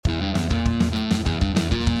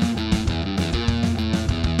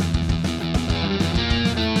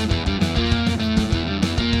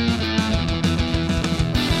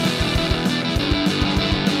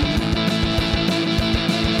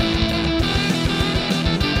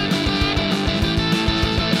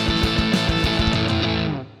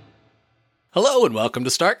Hello and welcome to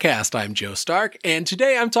Starkcast. I'm Joe Stark, and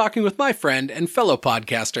today I'm talking with my friend and fellow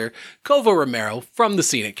podcaster, Kova Romero from the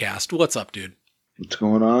Scenic Cast. What's up, dude? What's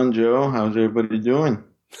going on, Joe? How's everybody doing?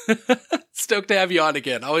 Stoked to have you on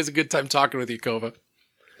again. Always a good time talking with you, Kova.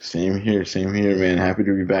 Same here, man. Happy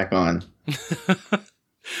to be back on.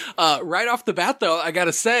 Right off the bat, though, I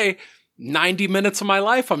gotta say, 90 minutes of my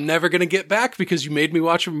life I'm never gonna get back because you made me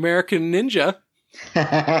watch American Ninja. You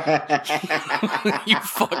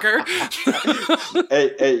fucker.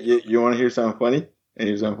 hey, you want to hear something funny?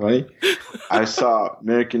 I saw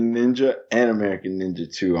American Ninja and American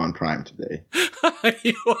Ninja 2 on Prime today.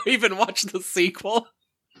 You even watched the sequel?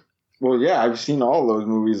 Well, yeah, I've seen all those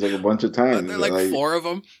movies like a bunch of times. There are like 4 of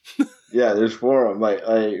them. Yeah, there's 4 of them. Like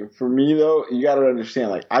for me though, you got to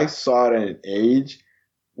understand. Like I saw it at an age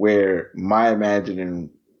where my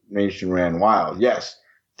imagination ran wild. Yes.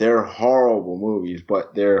 They're horrible movies,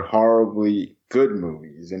 but they're horribly good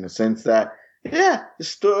movies in the sense that, yeah, the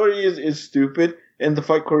story is stupid and the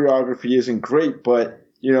fight choreography isn't great, but,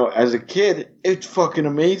 you know, as a kid, it's fucking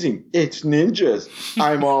amazing. It's ninjas.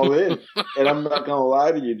 I'm all in. And I'm not going to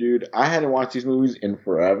lie to you, dude. I hadn't watched these movies in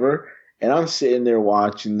forever, and I'm sitting there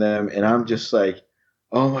watching them, and I'm just like,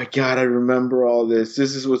 oh my God, I remember all this.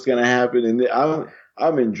 This is what's going to happen. And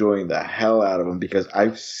I'm enjoying the hell out of them because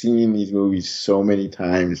I've seen these movies so many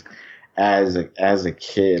times as a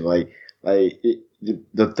kid.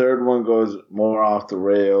 The third one goes more off the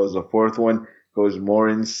rails. The fourth one goes more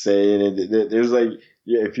insane. And there's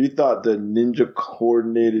if you thought the ninja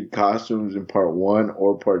coordinated costumes in part 1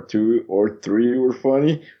 or part 2 or 3 were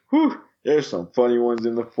funny, whew, there's some funny ones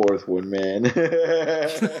in the fourth one, man.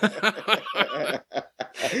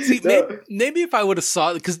 See, maybe if I would have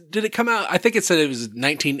saw it, because did it come out? I think it said it was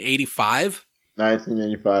 1985.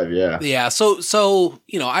 1985, yeah. Yeah, so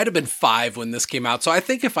you know, I'd have been 5 when this came out. So I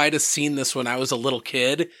think if I'd have seen this when I was a little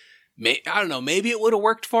kid, I don't know, maybe it would have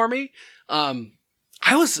worked for me. I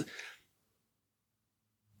was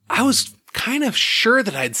kind of sure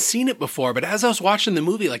that I'd seen it before, but as I was watching the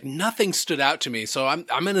movie, like nothing stood out to me. So I'm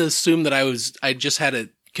going to assume that I just had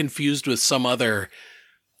it confused with some other,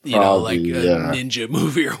 you know, like a ninja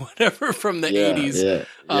movie or whatever from the 80s.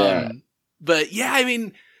 Yeah. But yeah, I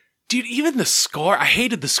mean, dude, even the score, I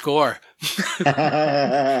hated the score.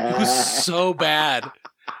 It was so bad.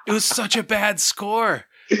 It was such a bad score.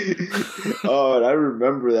 Oh, and I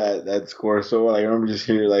remember that score so well. I remember just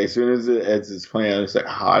hearing, like, as soon as it's playing, I was like,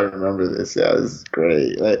 oh, I remember this. Yeah, this is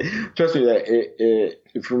great. Like, trust me, that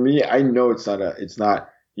it for me, I know it's not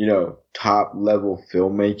you know, top level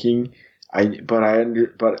filmmaking. But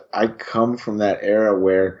I come from that era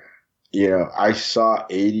where, you know, I saw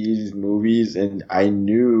 80s movies and I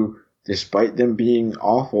knew, despite them being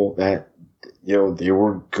awful, that, you know, they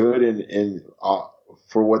were good and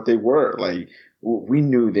for what they were. Like, we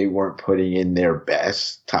knew they weren't putting in their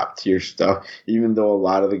best top tier stuff, even though a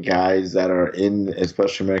lot of the guys that are in,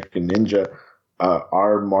 especially American Ninja,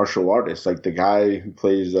 are martial artists. Like the guy who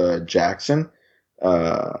plays Jackson, he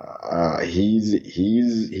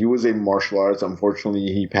was a martial artist.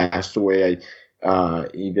 Unfortunately, he passed away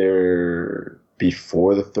either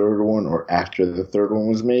before the third one or after the third one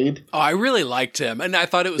was made. Oh, I really liked him. And I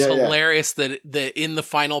thought it was hilarious that in the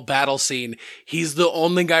final battle scene, he's the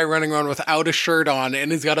only guy running around without a shirt on,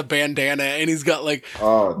 and he's got a bandana, and he's got like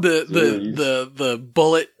the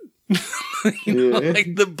bullet,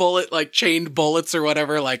 like the bullet, like chained bullets or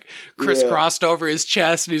whatever, like crisscrossed over his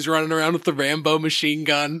chest, and he's running around with the Rambo machine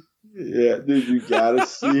gun. Yeah, dude, you gotta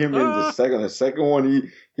see him in the second. The second one,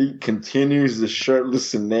 he continues the shirtless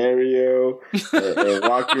scenario and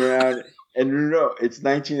walking around. And you know, it's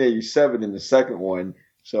 1987 in the second one,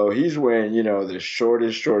 so he's wearing, you know, the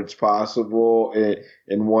shortest shorts possible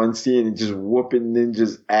in one scene and just whooping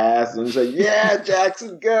Ninja's ass. And it's like, yeah,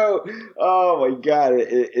 Jackson, go! Oh my God,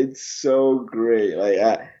 it's so great.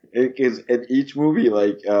 Like, in each movie,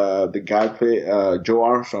 like the guy Joe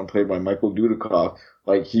Armstrong, played by Michael Dudikoff.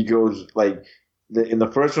 Like he goes like in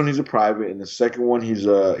the first one he's a private, in the second one he's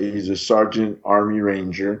a sergeant Army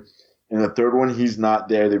Ranger, in the third one he's not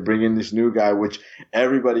there. They bring in this new guy, which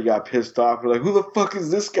everybody got pissed off. We're like, who the fuck is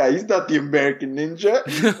this guy? He's not the American Ninja.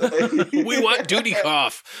 We want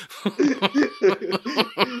Dudikoff.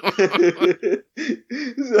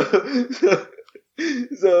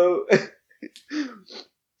 So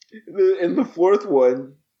in the fourth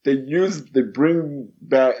one, they bring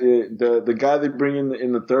back the guy they bring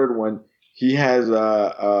in the third one. He has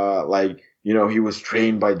like, you know, he was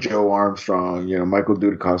trained by Joe Armstrong, you know, Michael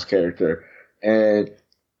Dudikoff's character, and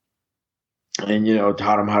you know,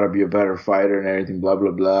 taught him how to be a better fighter and everything, blah blah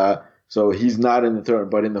blah. So he's not in the third,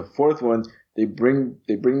 but in the fourth one, they bring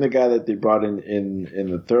the guy that they brought in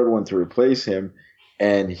the third one to replace him,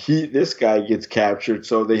 and this guy gets captured.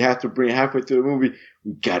 So they have to bring halfway through the movie.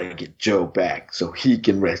 We gotta get Joe back so he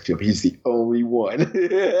can rescue him. He's the only one.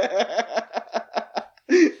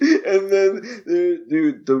 And then,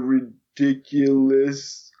 dude, the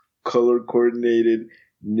ridiculous color coordinated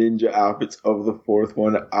ninja outfits of the fourth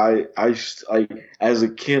one. I as a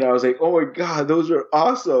kid, I was like, oh my god, those are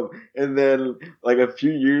awesome. And then like a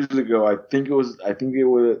few years ago, I think it was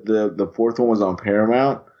the fourth one was on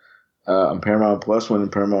Paramount Plus when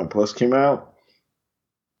Paramount Plus came out.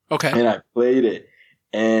 Okay. And I played it,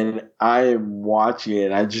 and I am watching it,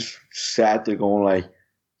 and I just sat there going like,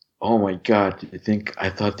 oh my god, do you think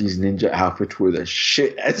I thought these ninja outfits were the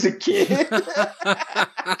shit as a kid?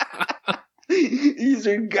 These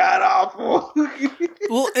are god awful.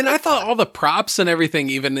 Well, and I thought all the props and everything,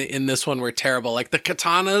 even in this one, were terrible. Like the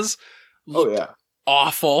katanas looked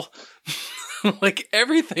awful. Like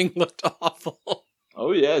everything looked awful.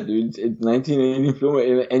 Oh yeah, dude, it's 1980 film,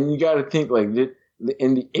 and you got to think like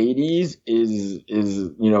in the 80s is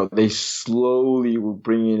they slowly were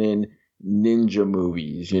bringing in ninja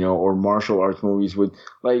movies, or martial arts movies with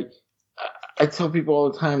like I tell people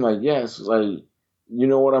all the time, like, yes, like, you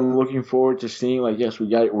know what I'm looking forward to seeing? Like, yes, we're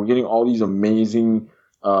getting all these amazing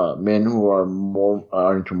men who are more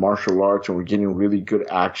into martial arts, and we're getting really good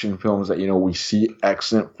action films that, we see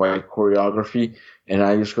excellent fight choreography. And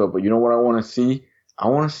I just go, but you know what I want to see? I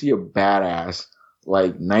want to see a badass,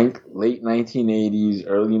 like late 1980s,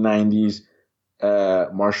 early 90s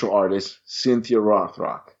martial artist, Cynthia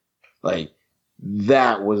Rothrock. Like,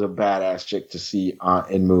 that was a badass chick to see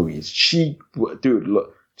in movies.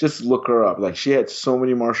 Just look her up. Like, she had so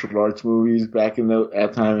many martial arts movies back in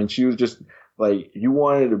that time, and she was just like, you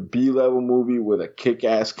wanted a B-level movie with a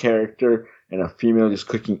kick-ass character and a female just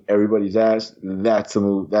kicking everybody's ass. That's the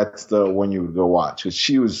movie. That's the one you would go watch, because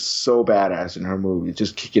she was so badass in her movie,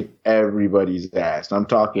 just kicking everybody's ass. And I'm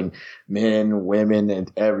talking men, women,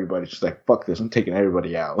 and everybody. She's like, fuck this, I'm taking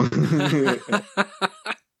everybody out.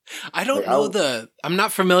 I don't know I'm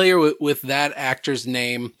not familiar with that actor's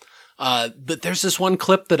name. But there's this one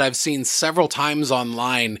clip that I've seen several times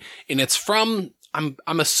online, and it's from, I'm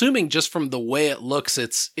assuming just from the way it looks,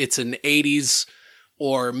 it's an 80s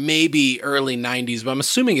or maybe early 90s, but I'm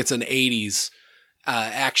assuming it's an 80s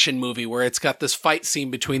action movie where it's got this fight scene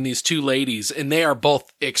between these two ladies, and they are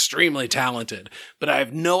both extremely talented, but I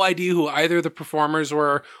have no idea who either of the performers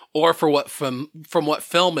were or from what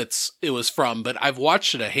film it was from, but I've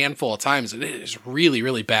watched it a handful of times, and it is really,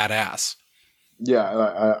 really badass.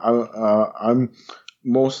 Yeah, I'm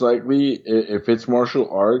most likely, if it's martial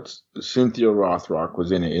arts, Cynthia Rothrock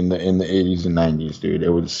was in it in the 80s and 90s, dude. It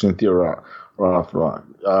was Cynthia Rothrock.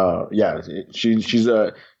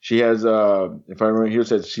 She has if I remember here, it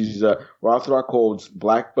says Rothrock holds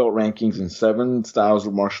black belt rankings in 7 styles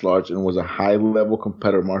of martial arts and was a high level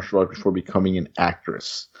competitor martial arts before becoming an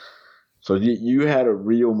actress. So you had a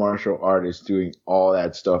real martial artist doing all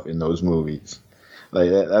that stuff in those movies. Like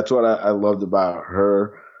that's what I loved about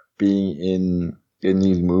her being in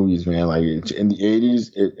these movies, man. Like in the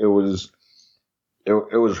 80s, it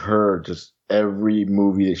was her. Just every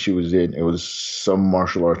movie that she was in, it was some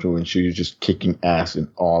martial arts movie, and she was just kicking ass in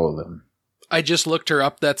all of them. I just looked her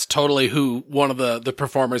up. That's totally who one of the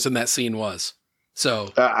performers in that scene was.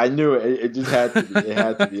 So I knew it. It just had to be. It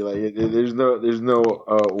had to be. Like there's no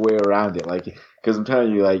way around it. Like, because I'm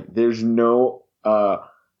telling you, like there's no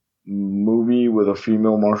movie with a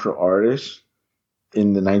female martial artist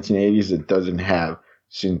in the 1980s that doesn't have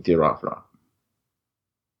Cynthia Rothrock.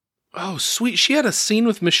 Oh, sweet. She had a scene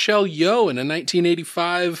with Michelle Yeoh in a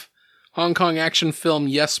 1985 Hong Kong action film,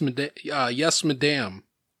 Yes, Madame.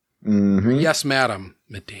 Mm-hmm. Yes, Madam.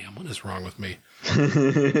 Madame, what is wrong with me?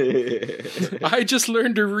 I just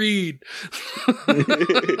learned to read.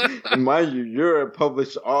 Mind you, you're a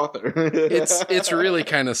published author. It's really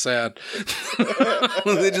kind of sad.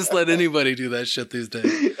 They just let anybody do that shit these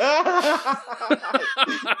days. You're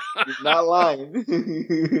not lying.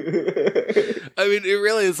 I mean, it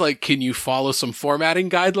really is like, can you follow some formatting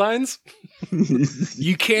guidelines?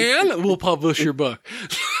 You can? We'll publish your book.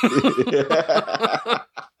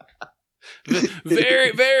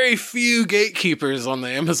 Very, very few gatekeepers on the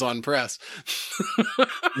Amazon press.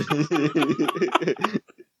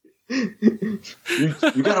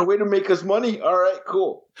 You got a way to make us money? All right,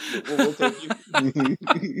 cool. We'll take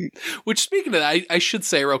you. Which, speaking of that, I should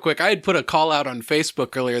say real quick, I had put a call out on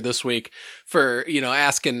Facebook earlier this week for,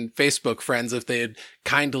 asking Facebook friends if they'd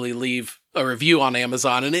kindly leave a review on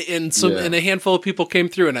Amazon, and a handful of people came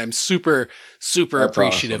through, and I'm super, super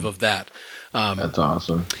appreciative of that. That's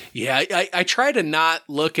awesome. Yeah, I try to not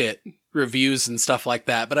look at reviews and stuff like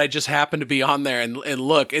that, but I just happened to be on there and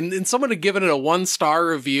look, and someone had given it a 1-star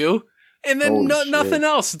review, and then nothing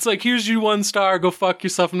else. It's like, here's your 1 star, go fuck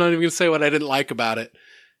yourself. I'm not even gonna say what I didn't like about it.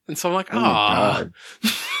 And so I'm like, ah.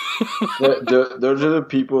 Those are the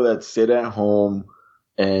people that sit at home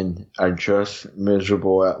and are just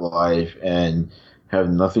miserable at life and have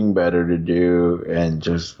nothing better to do, and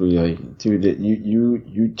just be like, dude,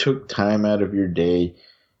 you took time out of your day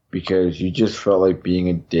because you just felt like being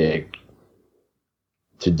a dick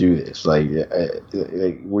to do this. Like,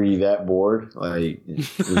 were you that bored? Like,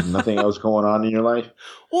 there's nothing else going on in your life?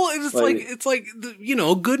 Well, it's like you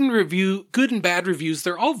know, good and bad reviews,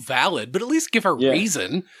 they're all valid, but at least give a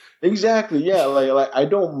reason. Exactly. Yeah. Like I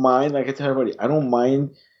don't mind. Like I tell everybody, I don't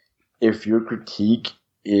mind if your critique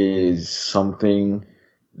is something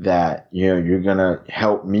that, you know, you're gonna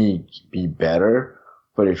help me be better.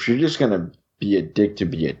 But if you're just gonna be a dick to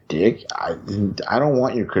be a dick, I don't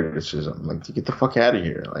want your criticism. Like, to get the fuck out of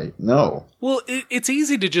here. Like, no. Well, it's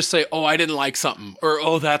easy to just say, oh, I didn't like something, or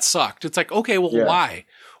oh, that sucked. It's like, okay, well, why?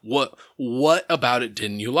 What about it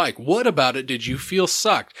didn't you like? What about it did you feel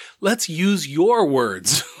sucked? Let's use your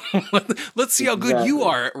words. Let's see how good you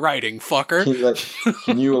are at writing, fucker.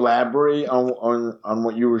 Can you elaborate on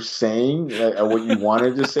what you were saying, like, what you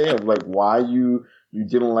wanted to say, of like why you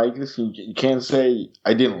didn't like this? You can't say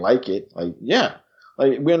I didn't like it. Like, yeah,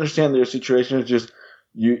 like, we understand their situation is just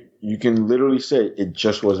you can literally say it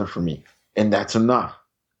just wasn't for me, and that's enough.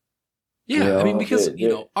 Yeah, you know, I mean, because, you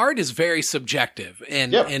know, art is very subjective,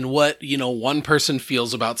 and what, you know, one person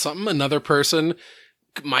feels about something, another person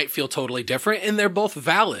might feel totally different, and they're both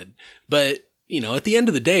valid. But, you know, at the end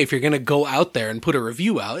of the day, if you're going to go out there and put a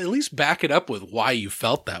review out, at least back it up with why you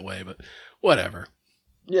felt that way, but whatever.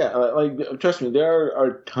 Yeah, like, trust me, there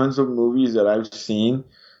are tons of movies that I've seen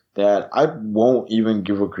that I won't even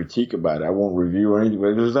give a critique about it. I won't review or anything, but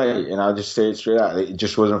it was like, and I'll just say it straight out. It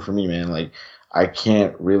just wasn't for me, man. Like, I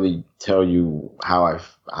can't really tell you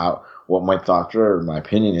what my thoughts are or my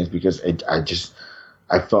opinion is, because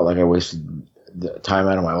I felt like I wasted the time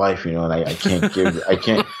out of my life, you know, and I can't give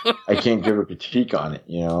I can't give a critique on it,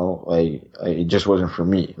 you know, like it just wasn't for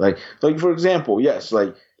me. Like for example, yes,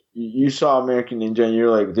 like you saw American Ninja and you're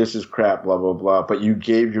like, this is crap, blah blah blah, but you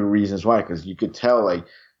gave your reasons why, because you could tell like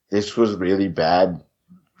this was really bad,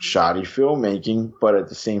 shoddy filmmaking, but at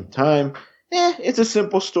the same time, it's a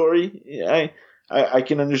simple story. I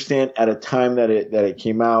can understand at a time that it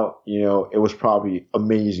came out, you know, it was probably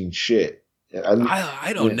amazing shit.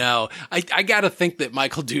 I don't know. I gotta think that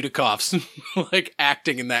Michael Dudikoff's like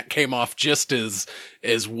acting in that came off just as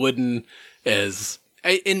wooden as,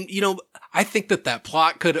 and you know, I think that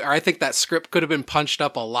plot I think that script could have been punched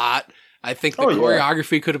up a lot. I think the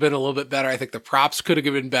choreography could have been a little bit better. I think the props could have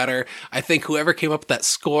been better. I think whoever came up with that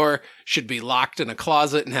score should be locked in a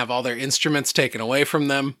closet and have all their instruments taken away from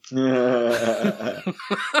them.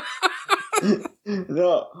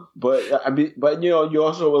 No, but I mean, but you know, you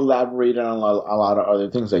also elaborated on a lot of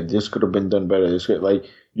other things. Like, this could have been done better. This could, like,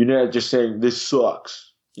 you're not just saying this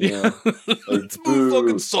sucks. You know? Like, this movie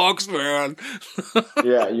fucking sucks, man.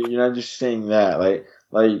 Yeah, you're not just saying that.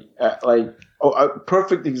 A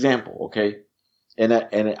perfect example, okay? And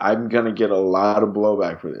I'm gonna get a lot of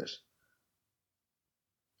blowback for this.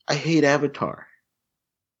 I hate Avatar.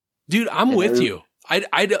 Dude, I'm with you.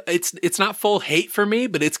 It's not full hate for me,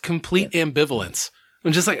 but it's complete ambivalence.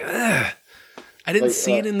 I'm just like, ugh. I didn't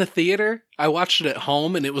see it in the theater. I watched it at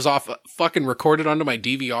home, and it was fucking recorded onto my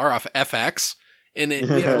DVR off FX. And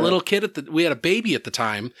we had a little kid we had a baby at the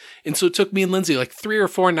time. And so it took me and Lindsay like 3 or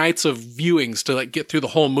 4 nights of viewings to like get through the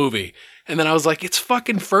whole movie. And then I was like, it's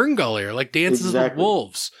fucking Ferngully, like Dances with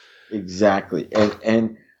Wolves. Exactly.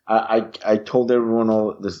 And I told everyone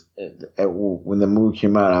all this when the movie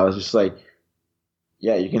came out. I was just like,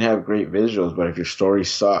 yeah, you can have great visuals, but if your story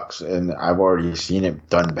sucks and I've already seen it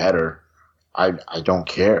done better, I don't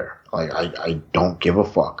care. Like, I don't give a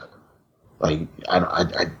fuck. Like,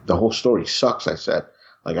 the whole story sucks, I said.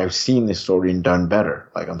 Like, I've seen this story and done better.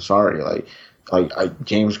 Like, I'm sorry.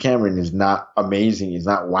 James Cameron is not amazing. He's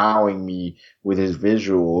not wowing me with his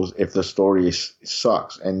visuals if the story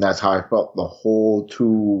sucks. And that's how I felt the whole 2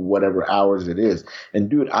 whatever hours it is. And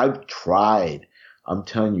dude, I've tried. I'm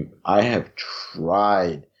telling you, I have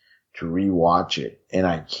tried to rewatch it, and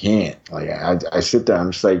I can't. Like, I sit there,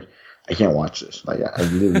 I'm just like, I can't watch this. Like, I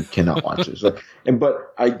literally cannot watch this.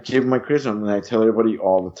 But I give my criticism, and I tell everybody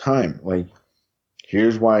all the time, like,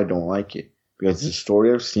 here's why I don't like it. Because it's a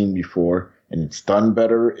story I've seen before, and it's done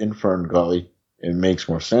better in Ferngully. It makes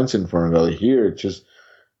more sense in Ferngully. Here, it's just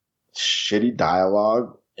shitty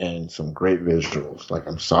dialogue and some great visuals. Like,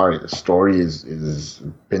 I'm sorry, the story is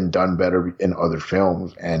been done better in other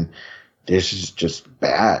films, and this is just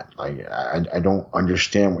bad. Like, I don't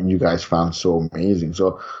understand what you guys found so amazing.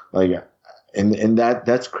 So, like, and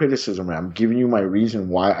that's criticism. I'm giving you my reason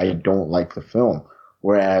why I don't like the film.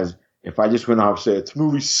 Whereas if I just went off and said, this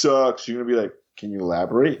movie sucks, you're going to be like, can you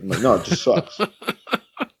elaborate? I'm like, no, it just sucks.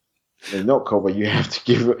 Like, no, Koba, you have to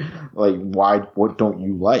give it, like, why, what don't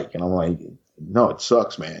you like? And I'm like, no, it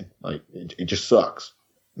sucks, man. Like, it just sucks.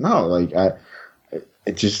 No, like,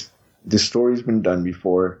 it just, this story's been done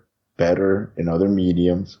before, better in other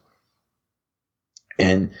mediums.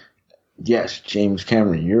 And yes, James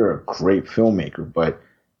Cameron, you're a great filmmaker, but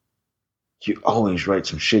you always write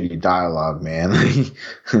some shitty dialogue, man.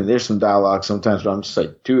 There's some dialogue sometimes where I'm just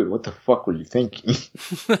like, dude, what the fuck were you thinking?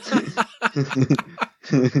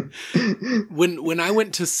 When I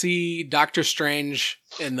went to see Doctor Strange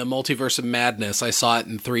and the Multiverse of Madness, I saw it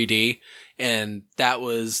in 3D, and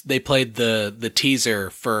they played the teaser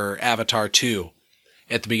for Avatar 2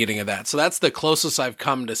 at the beginning of that. So that's the closest I've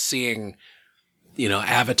come to seeing,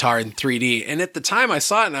 Avatar in 3D. And at the time I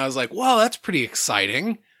saw it and I was like, wow, that's pretty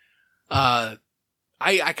exciting. I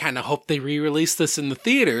kind of hope they re-release this in the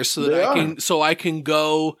theaters so that I can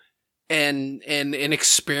go and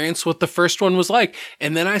experience what the first one was like.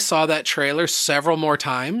 And then I saw that trailer several more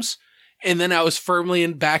times, and then I was firmly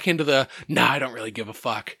back into the, I don't really give a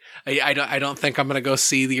fuck. I don't think I'm going to go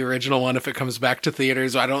see the original one if it comes back to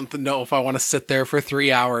theaters. I don't know if I want to sit there for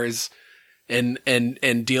 3 hours and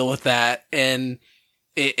deal with that. And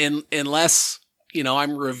unless,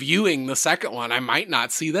 I'm reviewing the second one, I might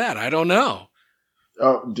not see that. I don't know.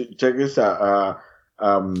 Oh, check this out.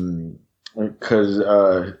 Because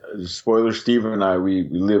spoiler, Steve and I, we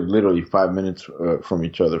live literally 5 minutes from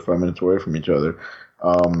each other, 5 minutes away from each other.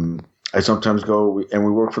 I sometimes go, and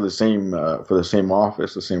we work for the same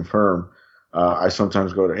office, the same firm. I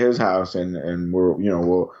sometimes go to his house, and we'll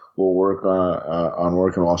work on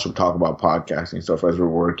work, and we'll also talk about podcasting stuff as we're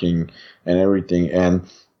working and everything. And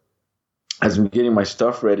as I'm getting my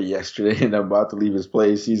stuff ready yesterday, and I'm about to leave his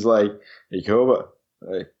place, he's like, "Hey, Koba,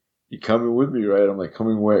 you coming with me, right?" I'm like,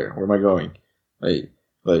 "Coming where? Where am I going?" Like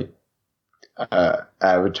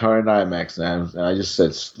Avatar in IMAX, and I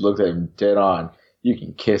just looked at him dead on. You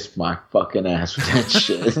can kiss my fucking ass with that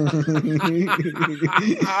shit.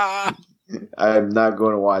 I am not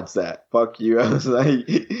going to watch that. Fuck you. I was like,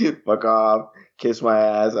 fuck off. Kiss my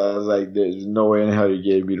ass. I was like, there's no way in hell you're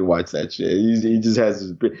getting me to watch that shit. He just has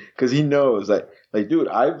this, because he knows, like, dude,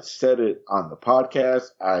 I've said it on the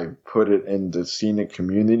podcast. I put it in the Scenic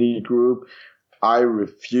community group. I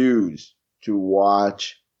refuse to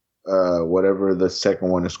watch whatever the second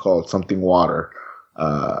one is called, something water.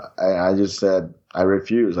 I just said I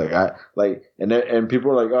refuse. And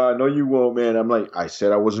people are like, "Oh, no, you won't, man." I'm like, I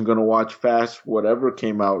said I wasn't gonna watch Fast whatever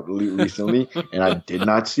came out recently, and I did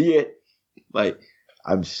not see it. Like,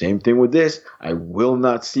 I'm same thing with this. I will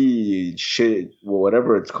not see shit,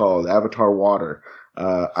 whatever it's called, Avatar Water.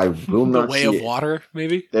 I will not see it. The Way of Water,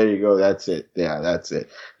 maybe. There you go. That's it. Yeah, that's it.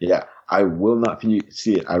 Yeah, I will not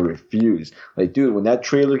see it. I refuse. Like, dude, when that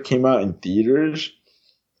trailer came out in theaters,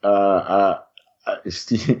 I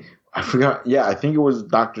forgot. Yeah, I think it was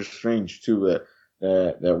Doctor Strange too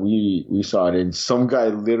that we saw it, and some guy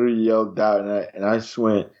literally yelled out, and I just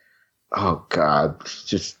went, "Oh God,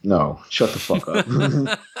 just no, shut the fuck up,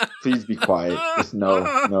 please be quiet, just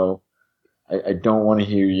no, I don't want to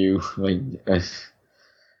hear you." Like,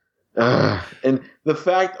 and the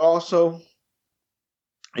fact also,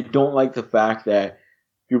 I don't like the fact that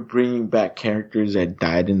you're bringing back characters that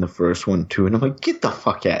died in the first one too, and I'm like, get the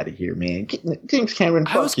fuck out of here, man. James Cameron,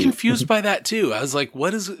 fuck you. I was confused by that too. I was like,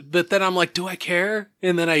 what is it? But then I'm like, do I care?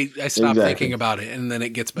 And then I stopped thinking about it, and then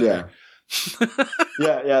it gets better.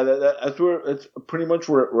 Yeah. That's where it's pretty much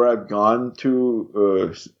where I've gone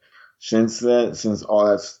to since all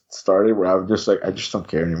that started. Where I'm just like, I just don't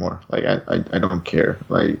care anymore. Like, I don't care.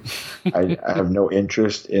 Like, I have no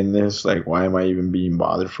interest in this. Like, why am I even being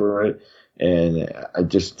bothered for it? And I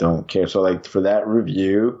just don't care. So, like, for that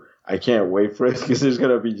review, I can't wait for it, because there's going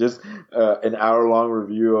to be just an hour-long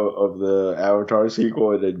review of the Avatar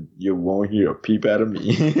sequel, and then you won't hear a peep out of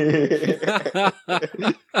me.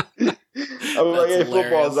 I'm like, hey,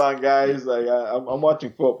 football's on, guys. Like, I'm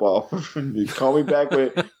watching football. Call me back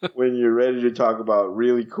when you're ready to talk about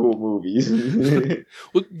really cool movies.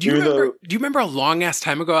 Well, do you remember a long ass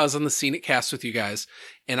time ago I was on the Scenic Cast with you guys,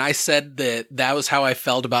 and I said that was how I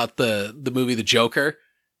felt about the movie The Joker,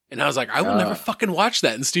 and I was like, I will never fucking watch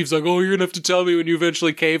that. And Steve's like, oh, you're gonna have to tell me when you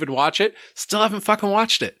eventually cave and watch it. Still haven't fucking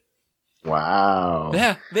watched it. Wow.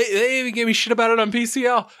 Yeah, they even gave me shit about it on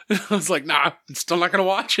PCL. I was like, nah, I'm still not gonna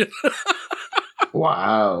watch it.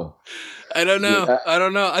 Wow. I don't know. Yeah. I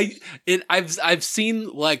don't know. I've seen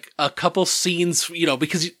like a couple scenes,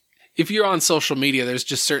 because if you're on social media, there's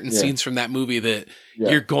just certain scenes from that movie that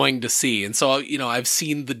you're going to see. And so, I've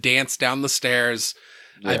seen the dance down the stairs.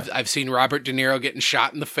 Yeah. I've seen Robert De Niro getting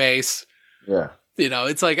shot in the face. Yeah.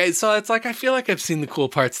 It's like I feel like I've seen the cool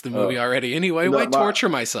parts of the movie already. Anyway, why torture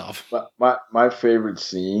myself? My favorite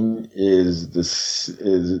scene is this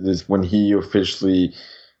when he officially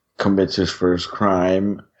commits his first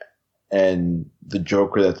crime, and the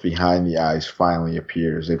Joker that's behind the eyes finally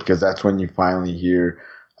appears, because that's when you finally hear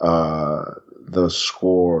the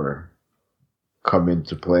score come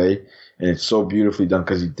into play, and it's so beautifully done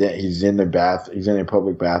because he's in a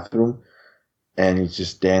public bathroom. And he's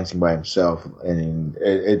just dancing by himself, and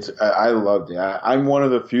I loved it. I'm one of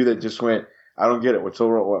the few that just went, I don't get it. What's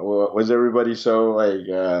over? Was everybody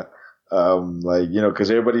so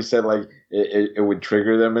because everybody said like it would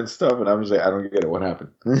trigger them and stuff, and I was like, I don't get it. What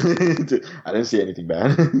happened? I didn't see anything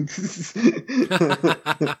bad.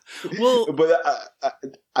 Well, but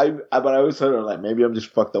I always thought like maybe I'm just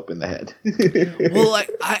fucked up in the head. Well,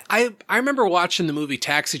 I remember watching the movie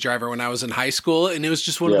Taxi Driver when I was in high school, and it was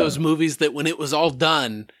just one of those movies that when it was all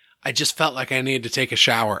done, I just felt like I needed to take a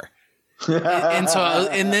shower. and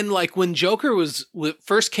then like when Joker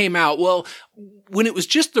first came out, well, when it was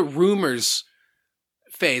just the rumors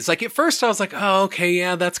phase, like at first I was like, oh, okay,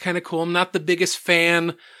 yeah, that's kind of cool. I'm not the biggest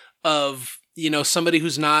fan of, somebody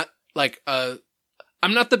who's not like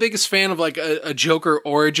I'm not the biggest fan of like a Joker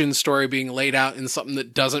origin story being laid out in something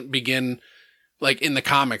that doesn't begin like in the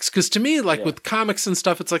comics. Cause to me, like with comics and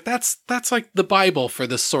stuff, it's like, that's like the Bible for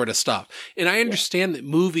this sort of stuff. And I understand that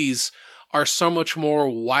movies are so much more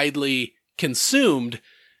widely consumed.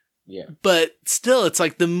 Yeah. But still, it's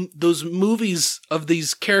like those movies of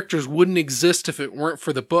these characters wouldn't exist if it weren't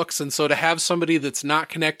for the books. And so to have somebody that's not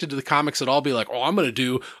connected to the comics at all be like, oh, I'm going to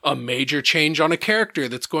do a major change on a character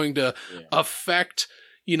that's going to affect,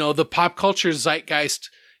 the pop culture zeitgeist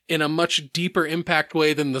in a much deeper impact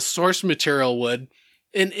way than the source material would.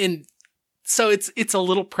 And so it's a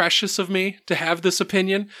little precious of me to have this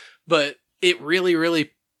opinion, but it really,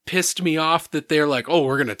 really pissed me off that they're like, oh,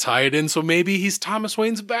 we're going to tie it in. So maybe he's Thomas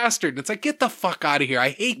Wayne's bastard. And it's like, get the fuck out of here. I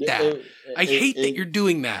hate that. I hate that you're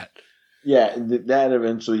doing that. Yeah. That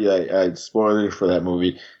eventually, spoilers for that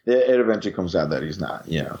movie. It eventually comes out that he's not,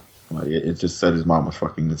 like it just said his mom was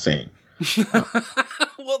fucking insane.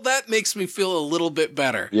 Well, that makes me feel a little bit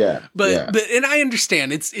better. Yeah. But and I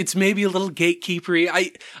understand it's maybe a little gatekeepery.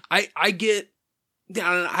 I get,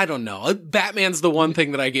 I don't know. Batman's the one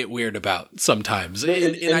thing that I get weird about sometimes.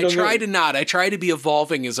 And I try to not. I try to be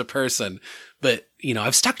evolving as a person. But,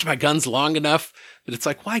 I've stuck to my guns long enough that it's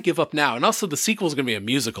like, why give up now? And also the sequel's going to be a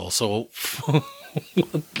musical. So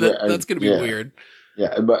that's going to be weird.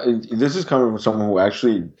 Yeah, but this is coming from someone who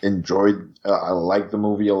actually enjoyed, I liked the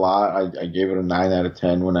movie a lot. I gave it a 9 out of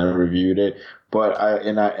 10 when I reviewed it. But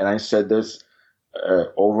I said this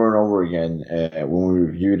over and over again when we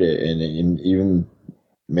reviewed it, and even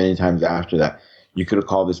many times after that, you could have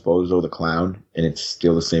called this Bozo the Clown, and it's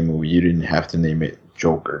still the same movie. You didn't have to name it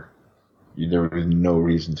Joker. There was no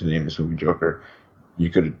reason to name this movie Joker. You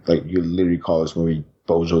could you literally call this movie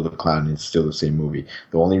Bozo the Clown, and it's still the same movie.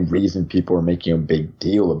 The only reason people are making a big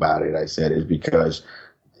deal about it, I said, is because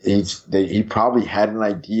he probably had an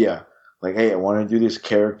idea, like, hey, I want to do this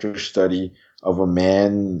character study of a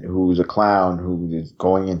man who's a clown who is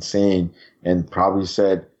going insane, and probably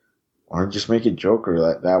said, why don't you just make it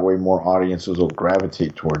Joker? That way more audiences will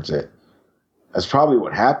gravitate towards it. That's probably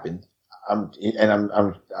what happened. I'm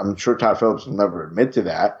sure Todd Phillips will never admit to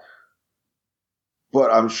that,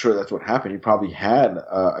 but I'm sure that's what happened. He probably had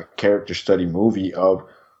a character study movie of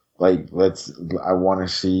like, I want to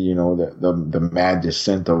see, the mad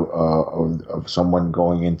descent of someone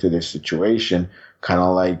going into this situation, kind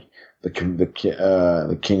of like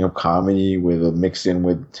the King of Comedy mixed in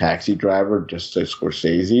with Taxi Driver, just like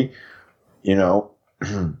Scorsese.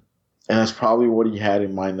 And that's probably what he had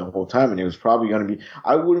in mind the whole time. And it was probably going to be,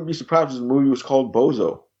 I wouldn't be surprised if the movie was called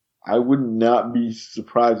Bozo. I would not be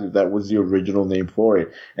surprised if that was the original name for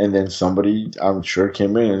it. And then somebody, I'm sure,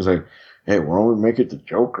 came in and was like, hey, why don't we make it the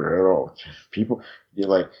Joker? People,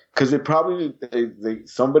 because it probably,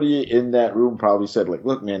 somebody in that room probably said, like,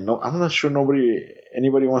 look, man, no, I'm not sure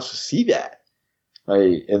anybody wants to see that.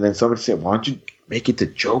 And then somebody said, why don't you make it the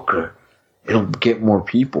Joker? It'll get more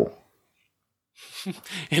people.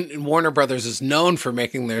 And Warner Brothers is known for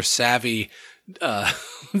making their savvy,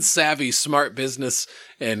 smart business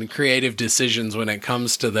and creative decisions when it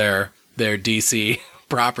comes to their DC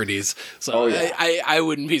properties. So I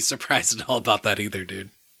wouldn't be surprised at all about that either,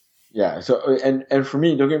 dude. Yeah. So and for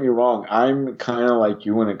me, don't get me wrong, I'm kind of like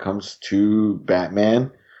you when it comes to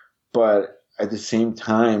Batman, but at the same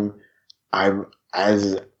time, I'm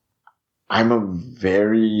as I'm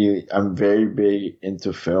very big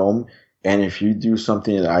into film, and if you do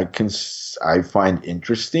something that I find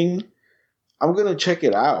interesting, I'm gonna check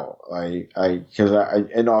it out. Because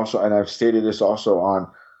and I've stated this also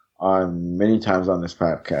on many times on this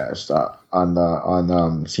podcast on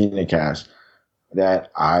Cinecast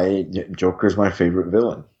that Joker's my favorite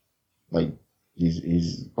villain. Like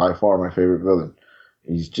he's by far my favorite villain.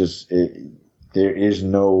 He's just there is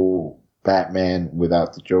no Batman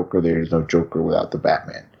without the Joker. There is no Joker without the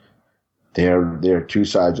Batman. They're two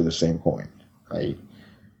sides of the same coin. Right?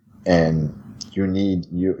 And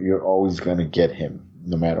you're always gonna get him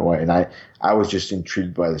no matter what. And I was just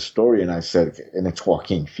intrigued by the story, and I said, and it's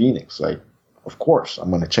Joaquin Phoenix. Like, of course,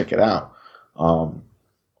 I'm gonna check it out.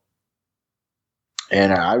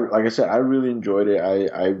 And like I said, I really enjoyed it.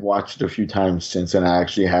 I watched it a few times since, and I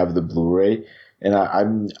actually have the Blu-ray. And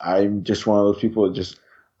I'm just one of those people that just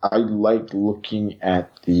I like looking at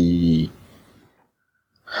the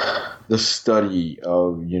study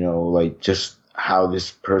of, like just how this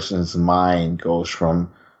person's mind goes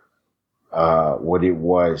from what it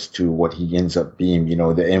was to what he ends up being,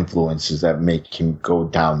 the influences that make him go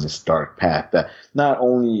down this dark path. That not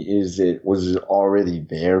only was it already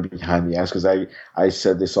there behind the eyes, because I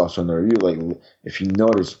said this also in the review, like if you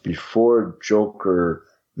notice before Joker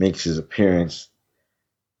makes his appearance,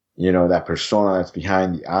 that persona that's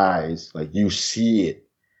behind the eyes, like you see it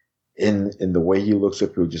in the way he looks at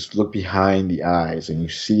people. Just look behind the eyes and you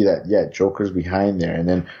see that, yeah, Joker's behind there. And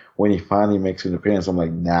then when he finally makes an appearance, I'm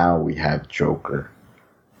like, now we have Joker.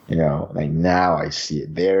 Like now I see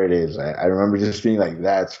it. There it is. I remember just being like,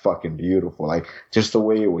 that's fucking beautiful. Like just the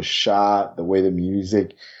way it was shot, the way the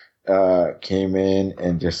music came in,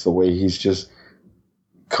 and just the way he's just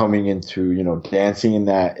coming into, dancing in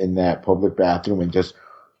that public bathroom and just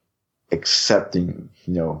accepting,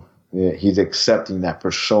 he's accepting that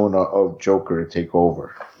persona of Joker to take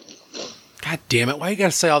over. God damn it. Why you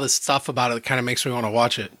gotta say all this stuff about it that kind of makes me want to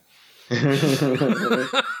watch it?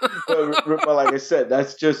 but like I said,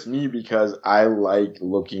 that's just me because I like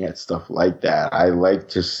looking at stuff like that. I like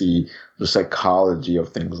to see the psychology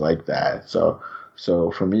of things like that. So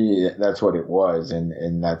for me, that's what it was,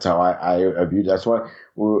 and that's how I viewed. That's why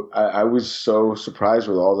I was so surprised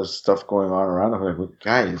with all this stuff going on around. I'm like,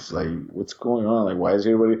 guys, like, what's going on? Like, why is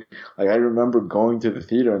everybody? Like, I remember going to the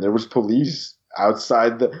theater and there was police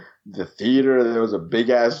outside the theater. There was a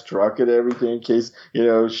big ass truck and everything in case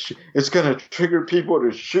it's gonna trigger people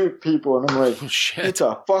to shoot people. And I'm like, it's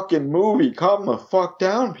a fucking movie. Calm the fuck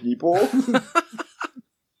down, people.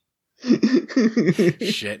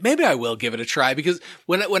 Shit, maybe I will give it a try, because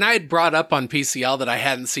when I had brought up on PCL that I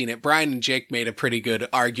hadn't seen it, Brian and Jake made a pretty good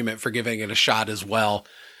argument for giving it a shot as well.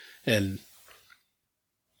 And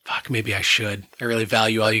fuck, maybe I should. I really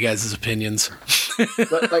value all you guys' opinions. So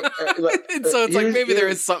it's like maybe there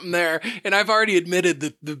is something there, and I've already admitted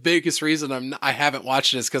that the biggest reason I haven't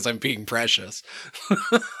watched it is because I'm being precious.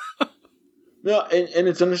 No, and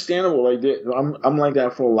it's understandable. Like I'm like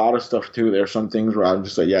that for a lot of stuff too. There are some things where I'm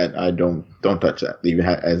just like, yeah, I don't touch that. Leave it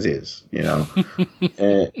as is,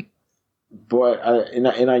 But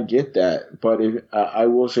I get that. But if I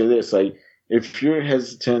will say this, like, if you're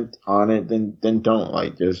hesitant on it, then don't,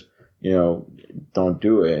 like, just don't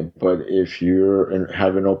do it. But if you're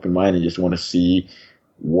have an open mind and just want to see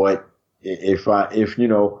what if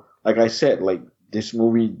like I said, like this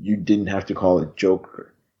movie, you didn't have to call it Joker.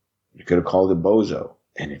 You could have called it Bozo,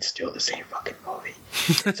 and it's still the same fucking movie.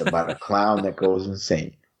 It's about a clown that goes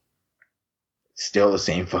insane. It's still the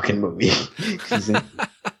same fucking movie.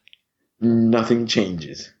 Nothing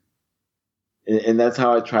changes. And that's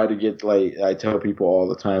how I try to get, like, I tell people all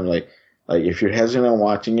the time, like if you're hesitant on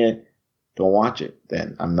watching it, don't watch it.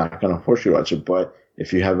 Then I'm not going to force you to watch it. But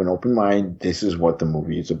if you have an open mind, this is what the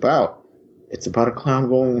movie is about. It's about a clown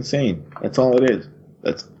going insane. That's all it is.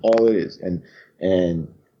 That's all it is. And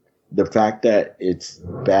the fact that it's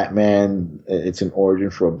Batman, it's an origin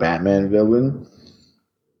for a Batman villain,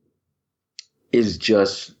 is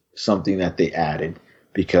just something that they added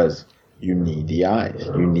because you need the eyes,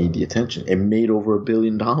 you need the attention. It made over $1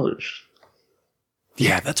 billion.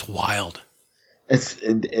 Yeah, that's wild.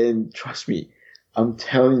 And trust me, I'm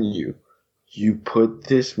telling you, you put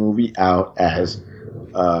this movie out as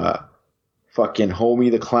fucking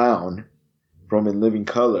Homie the Clown from In Living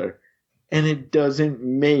Color, and it doesn't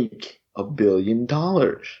make $1 billion.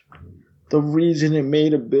 The reason it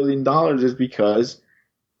made $1 billion is because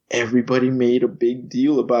everybody made a big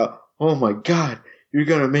deal about, oh my God, you're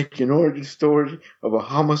gonna make an origin story of a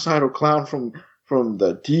homicidal clown from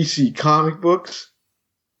the DC comic books.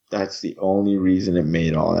 That's the only reason it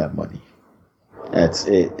made all that money. That's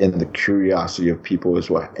it. And the curiosity of people is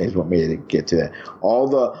what made it get to that. All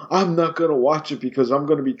the, I'm not going to watch it because I'm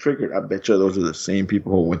going to be triggered. I bet you those are the same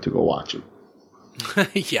people who went to go watch it.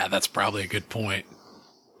 Yeah, that's probably a good point.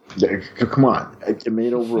 Come on. It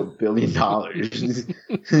made over $1 billion.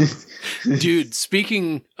 Dude,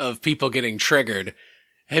 speaking of people getting triggered,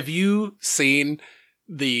 have you seen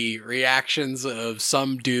the reactions of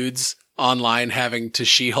some dudes online having to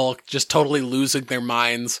She-Hulk just totally losing their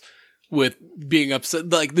minds with being upset?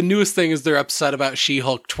 Like, the newest thing is they're upset about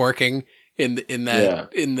She-Hulk twerking in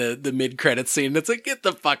the mid-credit scene. It's like, get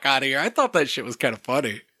the fuck out of here. I thought that shit was kind of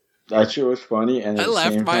funny. That shit was funny, and I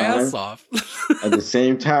laughed my ass off. At the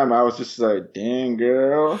same time, I was just like, "Damn,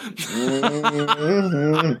 girl." Mm-hmm.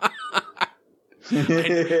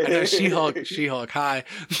 I know She-Hulk, hi.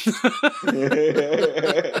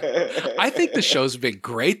 I think the show's been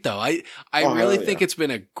great, though. I really think it's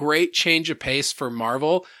been a great change of pace for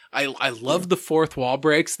Marvel. I love the fourth wall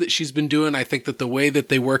breaks that she's been doing. I think that the way that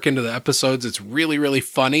they work into the episodes, it's really, really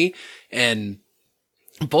funny. And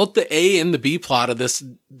both the A and the B plot of this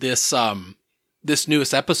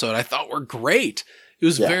newest episode, I thought were great. It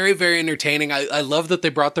was very, very entertaining. I love that they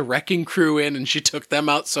brought the Wrecking Crew in and she took them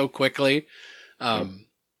out so quickly. Do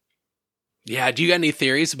you got any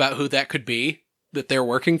theories about who that could be that they're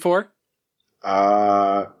working for?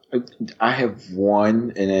 I have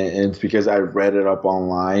one, and it's because I read it up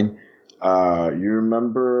online. You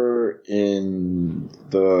remember in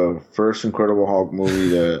the first Incredible Hulk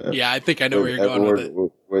movie? I think I know where you're going with it.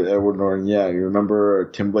 With Edward Norton, yeah. You remember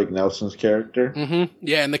Tim Blake Nelson's character? Mm-hmm.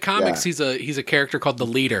 Yeah, in the comics, he's a character called the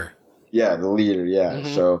Leader. Yeah, the Leader, yeah.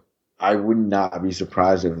 Mm-hmm. So I would not be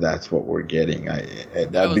surprised if that's what we're getting.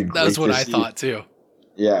 That'd be great. That's what I thought, too.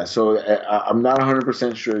 Yeah, so I'm not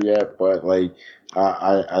 100% sure yet, but like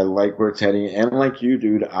I like where it's heading. And like you,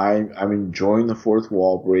 dude, I'm enjoying the fourth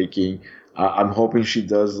wall breaking. I'm hoping she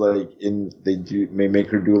does may make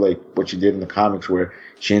her do like what she did in the comics where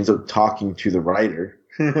she ends up talking to the writer.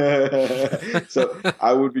 So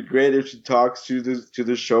I would be great if she talks to the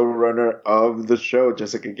showrunner of the show,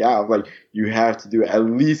 Jessica Gao. Like, you have to do it, at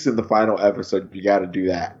least in the final episode. You got to do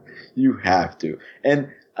that. You have to. And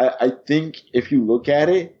I think if you look at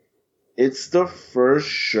it, it's the first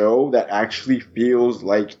show that actually feels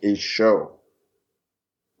like a show.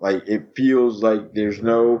 Like, it feels like there's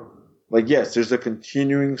no, like, yes, there's a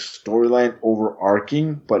continuing storyline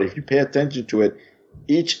overarching, but if you pay attention to it,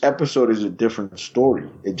 each episode is a different story.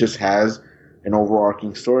 It just has an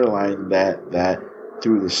overarching storyline that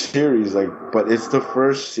through the series, but it's the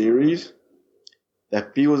first series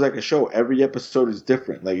that feels like a show. Every episode is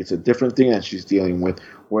different. Like, it's a different thing that she's dealing with.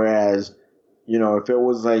 Whereas, if it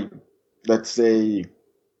was like, let's say,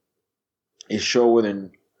 a show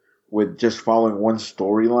with just following one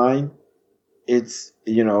storyline, it's,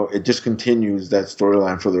 it just continues that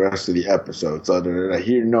storyline for the rest of the episodes.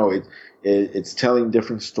 Here, no, it's telling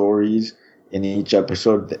different stories in each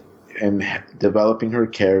episode and developing her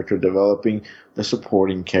character, developing the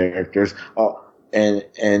supporting characters. And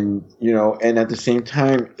at the same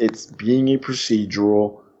time, it's being a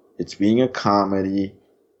procedural, it's being a comedy,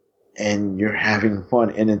 and you're having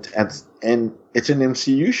fun. And it's an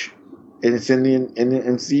MCU and it's in the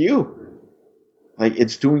MCU. Like,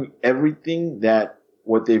 it's doing everything that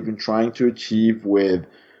what they've been trying to achieve with,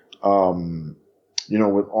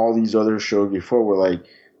 with all these other shows before,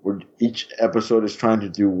 where each episode is trying to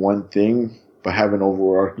do one thing, but have an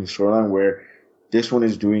overarching storyline, where this one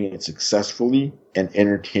is doing it successfully and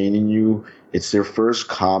entertaining you. It's their first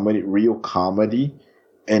real comedy,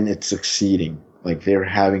 and it's succeeding. Like, they're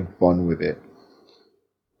having fun with it.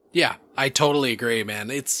 Yeah, I totally agree,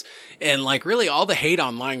 man. And like, really all the hate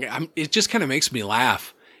online, it just kind of makes me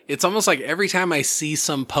laugh. It's almost like every time I see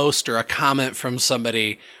some post or a comment from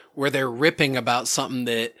somebody where they're ripping about something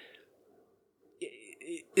that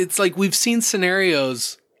it's like, we've seen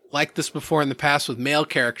scenarios like this before in the past with male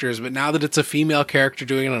characters, but now that it's a female character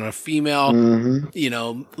doing it on a female,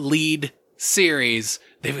 lead series,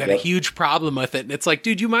 they've got a huge problem with it. And it's like,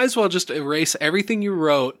 dude, you might as well just erase everything you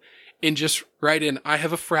wrote and just write in, I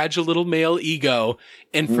have a fragile little male ego,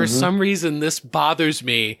 and for some reason this bothers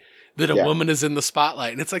me that a woman is in the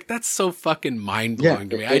spotlight. And it's like, that's so fucking mind-blowing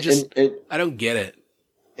to me. I don't get it.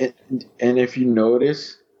 And if you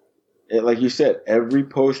notice, like you said, every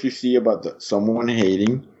post you see about someone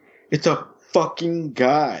hating, it's a fucking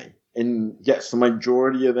guy. And yes, the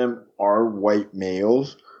majority of them are white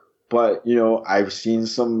males, but I've seen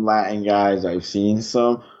some Latin guys, I've seen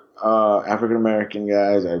some African American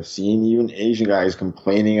guys. I've seen even Asian guys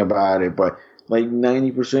complaining about it, but like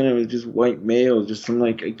 90% of it is just white males. Just from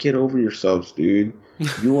like, get over yourselves, dude.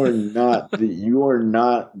 You are not the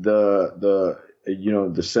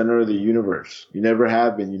the center of the universe. You never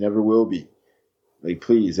have been. You never will be. Like,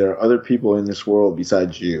 please, there are other people in this world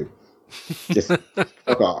besides you. Just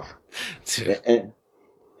fuck off. And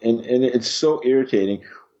it's so irritating,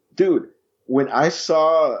 dude. When I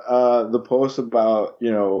saw the post about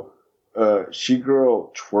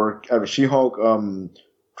She-Hulk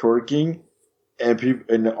twerking, and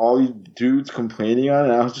people and all these dudes complaining on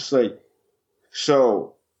it, I was just like,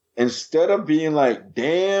 so instead of being like,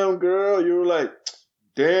 damn girl, you were like,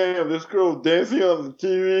 damn, this girl dancing on the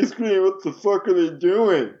TV screen. What the fuck are they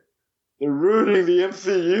doing? They're ruining the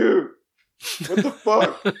MCU. What the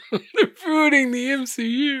fuck? They're ruining the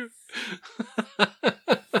MCU.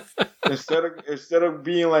 Instead of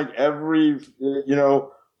being like every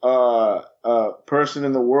person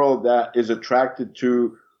in the world that is attracted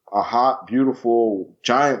to a hot, beautiful,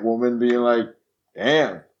 giant woman, being like,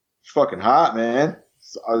 damn, it's fucking hot, man.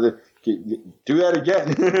 Do that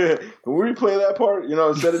again. Can we replay that part?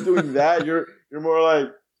 Instead of doing that, you're more like,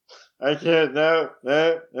 I can't no.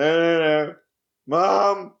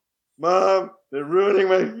 Mom, they're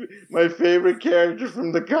ruining my favorite character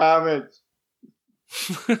from the comics.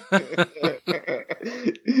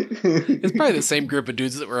 It's probably the same group of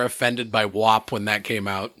dudes that were offended by WAP when that came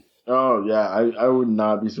out. Oh yeah, I would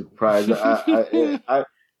not be surprised.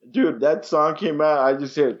 Dude, that song came out. I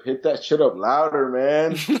just said, hit that shit up louder,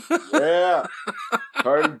 man. Yeah,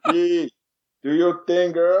 Cardi B, do your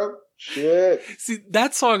thing, girl. Shit. See,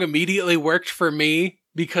 that song immediately worked for me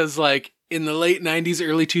because, like, in the late '90s,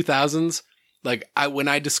 early 2000s, like when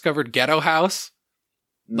I discovered Ghetto House.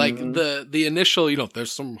 Like the initial,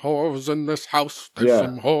 there's some whores in this house. There's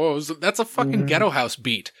some whores. That's a fucking Ghetto House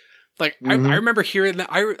beat. Like I remember hearing that.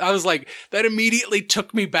 I was like, that immediately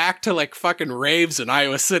took me back to like fucking raves in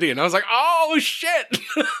Iowa City, and I was like, oh shit.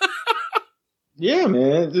 Yeah,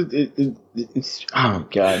 man. It's oh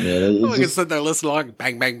god, man. I can sit there listening along,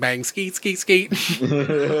 bang bang bang, skeet skeet skeet. It's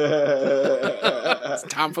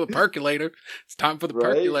time for the percolator. It's time for the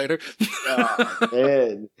percolator. Oh,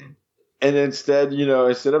 man. And instead,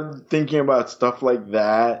 instead of thinking about stuff like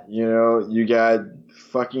that, you got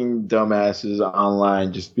fucking dumbasses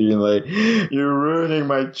online just being like, you're ruining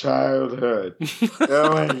my childhood.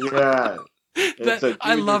 Oh my god.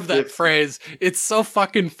 I love that phrase. It's so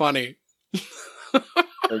fucking funny.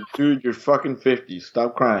 Like, dude, you're fucking 50.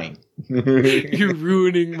 Stop crying. You're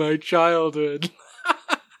ruining my childhood.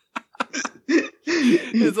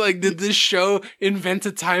 It's like, did this show invent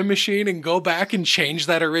a time machine and go back and change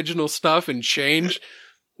that original stuff and change?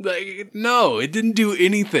 Like, no, it didn't do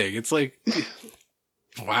anything. It's like,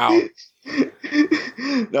 wow.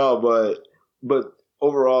 No, but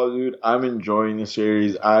overall, dude, I'm enjoying the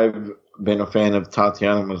series. I've been a fan of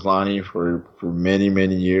Tatiana Maslany for many,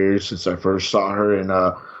 many years, since I first saw her in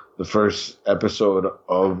the first episode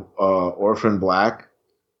of Orphan Black.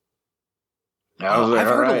 I've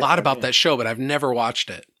heard a lot about that show, but I've never watched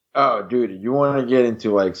it. Oh, dude, you want to get into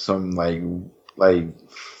like some like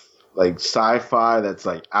sci-fi that's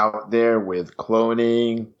like out there with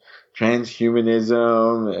cloning,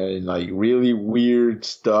 transhumanism, and like really weird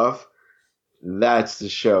stuff? That's the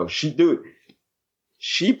show.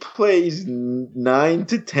 She plays 9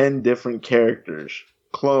 to 10 different characters,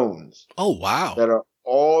 clones. Oh, wow. That are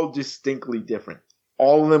all distinctly different.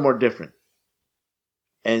 All of them are different.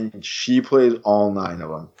 And she plays all 9 of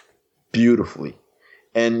them beautifully.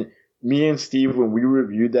 And me and Steve, when we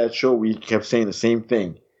reviewed that show, we kept saying the same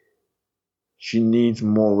thing. She needs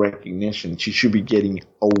more recognition. She should be getting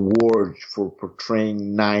awards for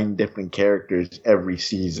portraying 9 different characters every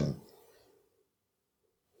season.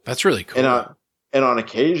 That's really cool. And on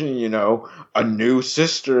occasion, a new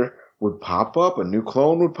sister would pop up, a new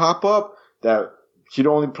clone would pop up, that she'd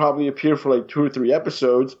only probably appear for like 2 or 3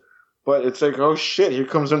 episodes. But it's like, oh shit, here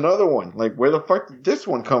comes another one. Like, where the fuck did this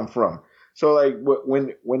one come from? So like,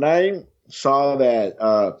 when I saw that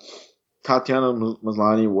Tatiana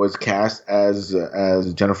Maslany was cast as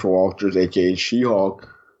Jennifer Walters, aka She-Hulk,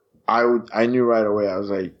 I knew right away. I was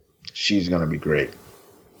like, she's gonna be great.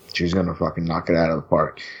 She's gonna fucking knock it out of the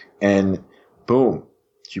park. And boom,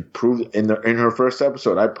 she proved in her first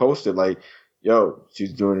episode. I posted like, yo, she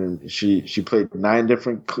played 9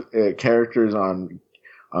 different characters on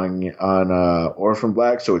Orphan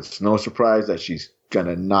Black, so it's no surprise that she's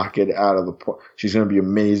gonna knock it out of the park. She's gonna be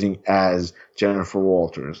amazing as Jennifer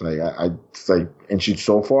Walters. And she's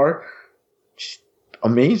so far, she's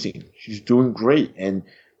amazing. She's doing great, and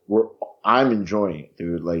we're I'm enjoying it,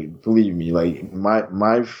 dude. Like, believe me, like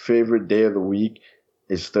my favorite day of the week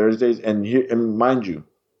is Thursdays, and mind you,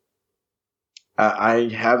 I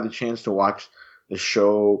have the chance to watch the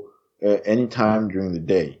show anytime during the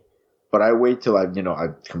day, but I wait till I've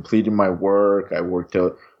completed my work. I wait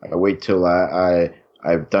till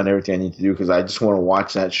I've done everything I need to do because I just want to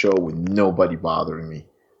watch that show with nobody bothering me.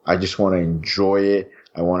 I just want to enjoy it.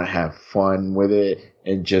 I want to have fun with it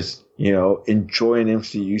and just, enjoy an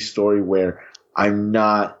MCU story where I'm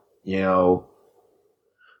not sitting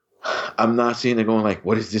there going like,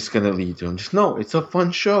 what is this going to lead to? I'm just, no, it's a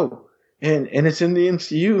fun show and it's in the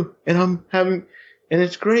MCU and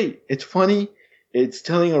it's great. It's funny. It's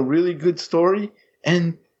telling a really good story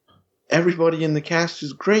and everybody in the cast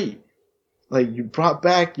is great. Like, you brought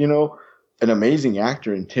back, an amazing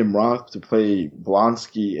actor in Tim Roth to play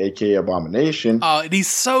Blonsky, aka Abomination. Oh, and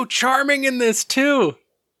he's so charming in this too.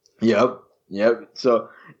 Yep. So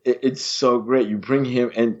it's so great. You bring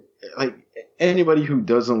him, and like anybody who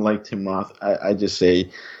doesn't like Tim Roth, I just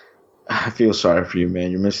say, I feel sorry for you,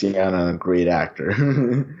 man. You're missing out on a great actor.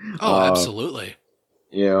 Oh, absolutely.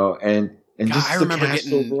 And God,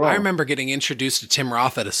 I remember getting introduced to Tim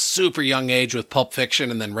Roth at a super young age with Pulp Fiction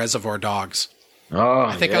and then Reservoir Dogs. Oh,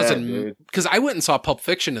 I think I was because I went and saw Pulp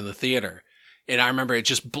Fiction in the theater, and I remember it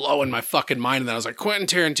just blowing my fucking mind. And then I was like, Quentin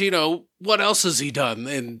Tarantino, what else has he done?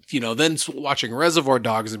 And then watching Reservoir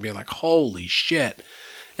Dogs and being like, holy shit!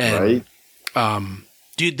 And, right,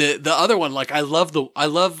 dude, the other one, like I love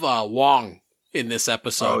Wong in this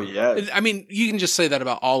episode. Oh yeah, I mean, you can just say that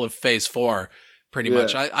about all of Phase 4. Pretty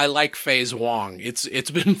much. I like Phase Wong.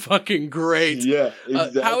 It's been fucking great. Yeah,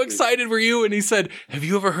 exactly. How excited were you when he said, have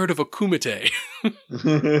you ever heard of a kumite? I was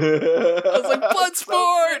like,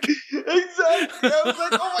 Bloodsport! Exactly. I was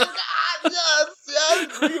like, oh my God,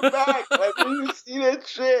 yes, bring it back. Like, we didn't see that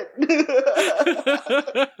shit.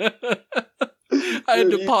 I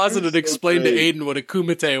had to pause it and explain to Aiden what a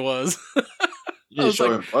kumite was. I was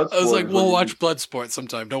like, we'll watch Bloodsport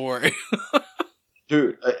sometime. Don't worry.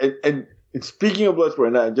 Dude, and speaking of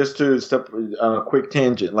Bloodsport, and just to step on a quick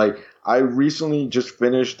tangent, like I recently just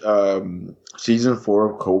finished season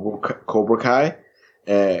 4 of Cobra Kai,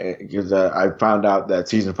 because I found out that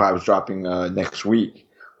season 5 is dropping next week,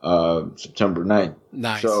 September 9th.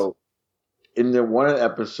 Nice. So in one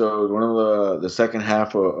of the second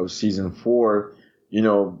half of season 4,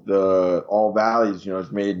 the All Valleys,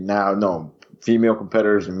 it's made now. No, female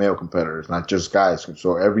competitors and male competitors, not just guys.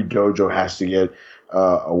 So every dojo has to get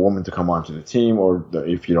a woman to come onto the team, or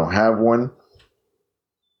if you don't have one.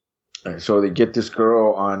 And so they get this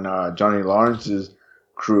girl on Johnny Lawrence's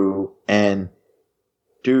crew, and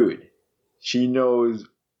dude, she knows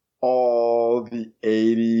all the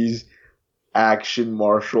 80s action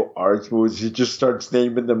martial arts movies. She just starts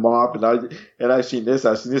naming them off, and I've seen this.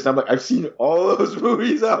 I'm like, I've seen all those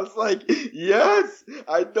movies. I was like, yes,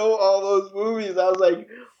 I know all those movies. I was like,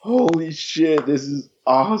 holy shit, this is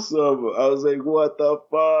awesome. I was like, what the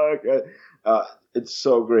fuck? It's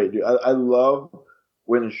so great, dude. I love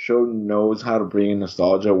when a show knows how to bring in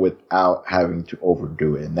nostalgia without having to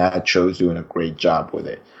overdo it, and that show's doing a great job with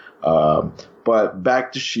it. But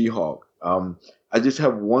back to She-Hulk. I just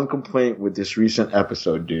have one complaint with this recent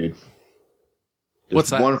episode, dude. What's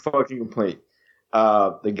that? One fucking complaint.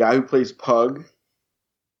 The guy who plays Pug.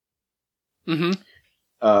 Mm-hmm.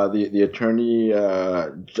 The attorney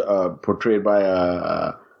portrayed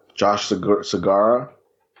by Josh Segarra.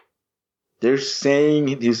 They're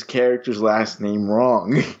saying his character's last name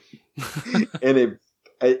wrong, and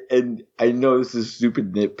I know this is a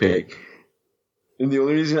stupid nitpick. And the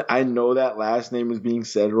only reason I know that last name is being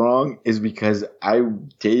said wrong is because I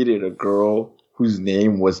dated a girl whose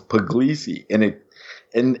name was Puglisi,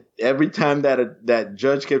 and every time that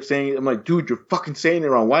judge kept saying it, I'm like, dude, you're fucking saying it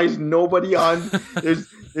wrong. Why is nobody on?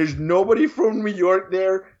 There's nobody from New York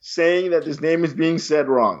there saying that this name is being said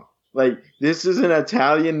wrong. Like, this is an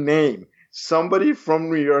Italian name. Somebody from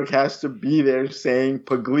New York has to be there saying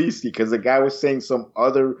Puglisi, because the guy was saying some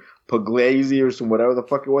other Pugliese or some whatever the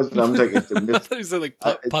fuck it was. And I'm like, it's a I thought he said like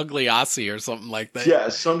Pugliasi or something like that. Yeah,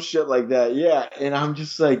 some shit like that. Yeah, and I'm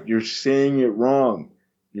just like, you're saying it wrong.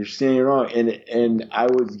 You're saying it wrong, and I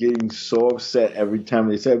was getting so upset every time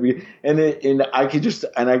they said it. And I could just,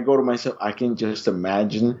 and I go to myself, I can just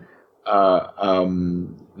imagine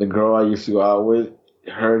the girl I used to go out with,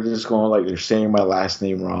 her just going like, they're saying my last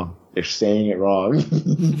name wrong. They're saying it wrong.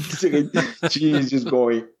 She's just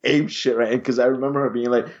going ape shit, right? Because I remember her being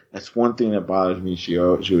like, that's one thing that bothers me. She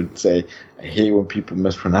would say, I hate when people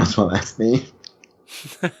mispronounce my last name.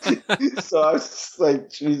 So I was just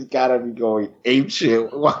like, she's gotta be going ape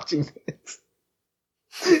shit watching this.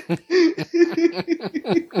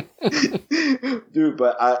 Dude,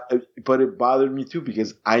 but it bothered me too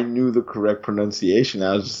because I knew the correct pronunciation.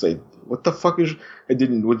 I was just like, what the fuck is, I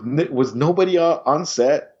didn't, was nobody on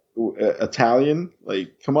set Italian?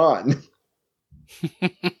 Like, come on.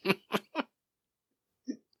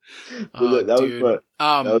 Oh, that dude. was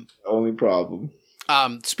the only problem.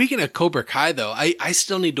 Speaking of Cobra Kai, though, I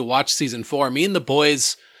still need to watch season 4. Me and the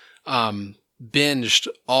boys binged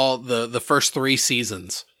all the first 3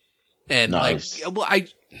 seasons, and nice. like, well, I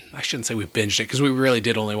shouldn't say we binged it because we really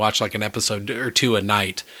did only watch like an episode or 2 a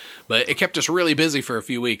night, but it kept us really busy for a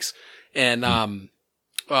few weeks, and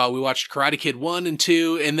we watched Karate Kid 1 and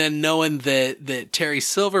 2, and then knowing that Terry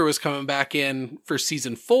Silver was coming back in for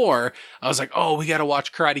season 4, I was like, oh, we got to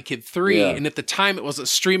watch Karate Kid 3. Yeah. And at the time, it wasn't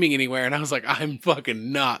streaming anywhere, and I was like, I'm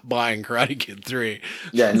fucking not buying Karate Kid 3.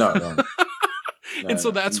 Yeah, no. And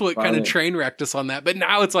so that's what kind of train wrecked us on that. But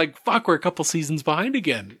now it's like, fuck, we're a couple seasons behind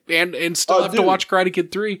again, and still have to watch Karate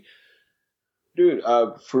Kid 3. Dude,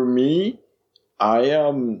 for me,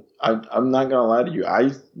 I'm not gonna lie to you.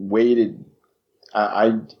 I waited.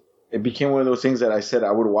 It became one of those things that I said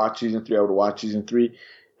I would watch season 3.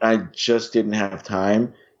 And I just didn't have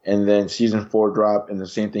time. And then season 4 dropped, and the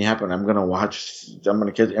same thing happened. I'm gonna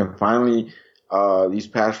catch. And finally, these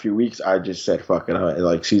past few weeks, I just said, fuck it.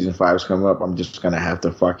 Like season 5 is coming up. I'm just gonna have to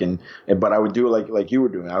but I would do it like you were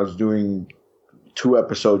doing. I was doing 2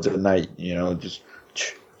 episodes a night, just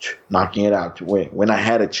knocking it out when I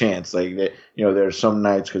had a chance. Like, there's some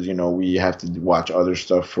nights because, we have to watch other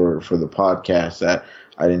stuff for the podcast that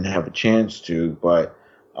I didn't have a chance to, but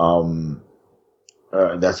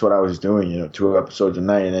that's what I was doing, 2 episodes a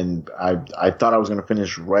night. And then I thought I was going to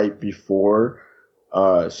finish right before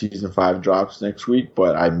season 5 drops next week,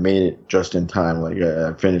 but I made it just in time. Like,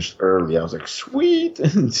 I finished early. I was like, sweet.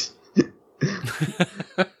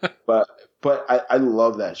 But I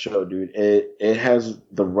love that show, dude. It has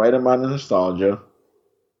the right amount of nostalgia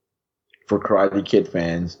for Karate Kid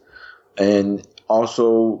fans, and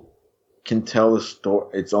also can tell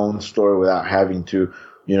its own story without having to,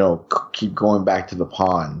 keep going back to the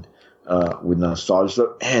pond with nostalgia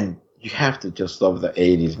stuff. And you have to just love the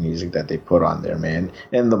 80s music that they put on there, man.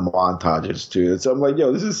 And the montages, too. So I'm like,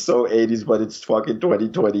 yo, this is so 80s, but it's fucking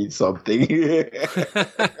 2020 something.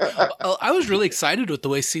 Well, I was really excited with the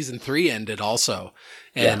way season 3 ended also.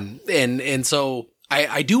 And so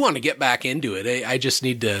I do want to get back into it. I just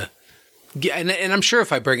need to get, and I'm sure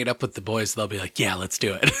if I bring it up with the boys, they'll be like, yeah, let's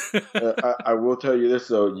do it. I will tell you this,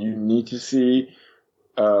 though. You need to see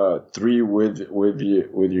 3 with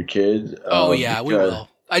your kids. Oh, yeah, we will.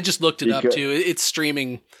 I just looked it up too. It's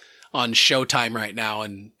streaming on Showtime right now,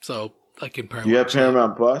 and so I can. You have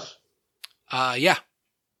Paramount Plus? Yeah.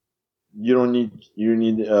 You don't need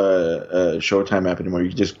a Showtime app anymore. You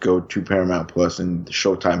can just go to Paramount Plus, and the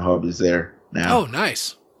Showtime hub is there now. Oh,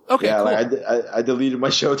 nice. Okay, yeah, cool. Like I deleted my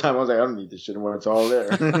Showtime. I was like, I don't need this shit anymore. It's all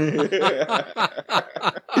there. Nice.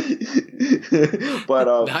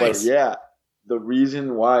 But yeah, the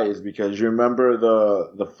reason why is because you remember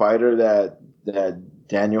the fighter that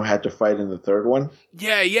Daniel had to fight in the 3rd one?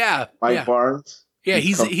 Yeah. Mike Barnes? Yeah,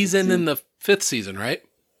 he's in the 5th season, right?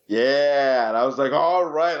 Yeah, and I was like, all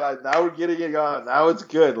right, like now we're getting it on. Now it's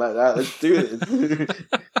good. Like let's do this.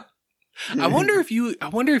 I wonder if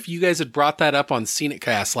you guys had brought that up on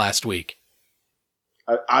Scenetcast last week.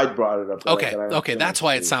 I brought it up. Okay, that's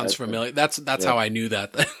why it sounds familiar. That's how I knew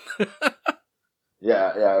that.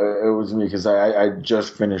 Yeah, it was me because I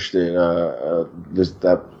just finished it.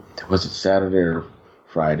 Was it Saturday or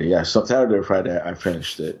Friday? Yeah, so Saturday or Friday I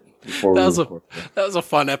finished it. That was a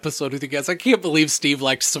fun episode with you guys. I can't believe Steve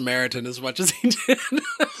liked Samaritan as much as he did.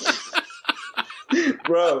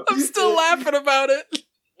 Bro, I'm still laughing about it.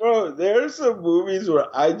 Bro, there are some movies where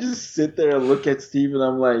I just sit there and look at Steve and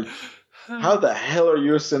I'm like, how the hell are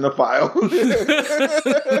you a cinephile?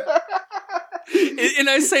 And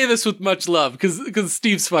I say this with much love because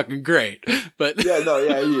Steve's fucking great. But he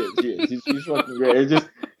is. He's fucking great.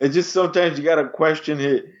 It's just sometimes you gotta question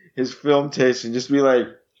his film taste and just be like,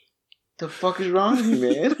 the fuck is wrong with you,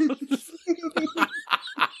 man?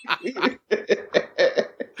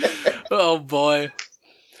 Oh boy.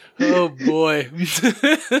 Dude, and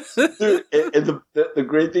the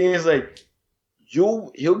great thing is, like,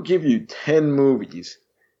 he'll give you 10 movies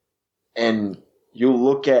and you'll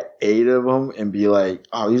look at 8 of them and be like,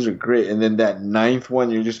 oh, these are great. And then that 9th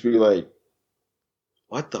one, you'll just be like,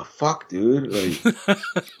 what the fuck, dude? Like,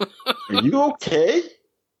 are you okay?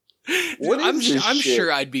 I'm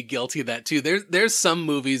sure I'd be guilty of that too. There's some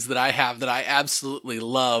movies that I have that I absolutely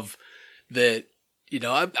love that,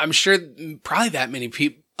 I'm sure probably that many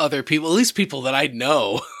other people, at least people that I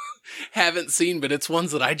know, haven't seen, but it's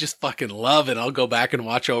ones that I just fucking love, and I'll go back and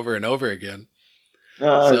watch over and over again.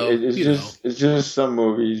 So, it's just some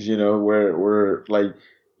movies, where like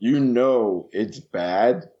it's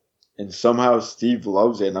bad, and somehow Steve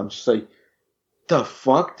loves it, and I'm just like, the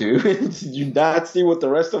fuck, dude? Did you not see what the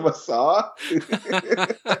rest of us saw?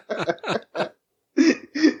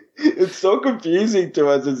 It's so confusing to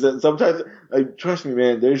us. Is that sometimes, like, trust me,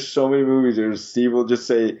 man, there's so many movies where Steve will just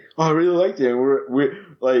say, "Oh, I really liked it." And we're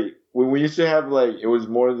like, when we used to have, like, it was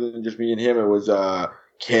more than just me and him. It was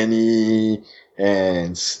Kenny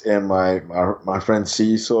and my friend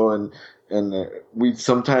Cecil, and we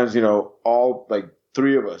sometimes, all, like,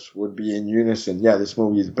 three of us would be in unison. Yeah, this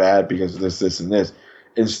movie is bad because of this, and this.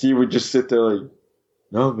 And Steve would just sit there like,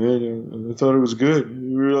 "No, man, I thought it was good."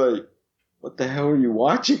 And we were like, what the hell are you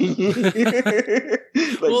watching? We're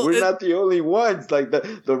not the only ones. Like,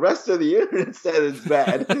 the rest of the internet said it's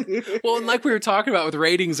bad. Well, and like we were talking about with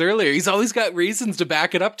ratings earlier, he's always got reasons to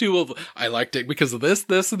back it up to. Well, I liked it because of this,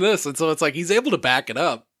 this, and this. And so it's like he's able to back it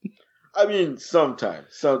up. I mean,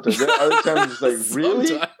 sometimes. There are other times it's like,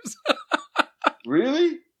 really?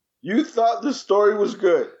 Really? You thought the story was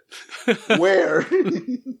good. Where?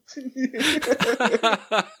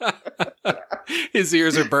 His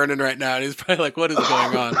ears are burning right now, and he's probably like, "What is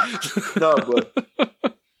going on?"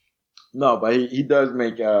 but he does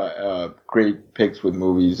make great picks with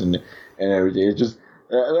movies and everything. It's just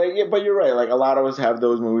but you're right. Like, a lot of us have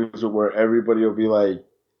those movies where everybody will be like,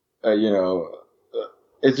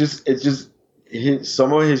 it's just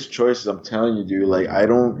some of his choices. I'm telling you, dude. Like, I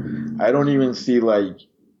don't even see, like,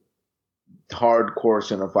 hardcore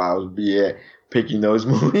cinephiles be picking those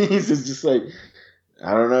movies. It's just like,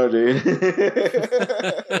 I don't know, dude.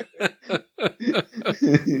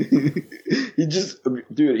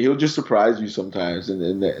 He'll just surprise you sometimes,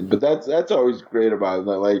 but that's always great about it.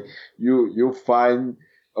 Like, you'll find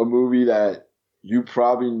a movie that you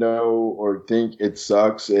probably know or think it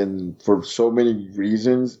sucks, and for so many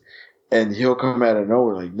reasons, and he'll come out of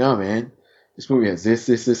nowhere like, "No, man, this movie has this,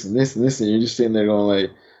 and this, and this," and you're just sitting there going like,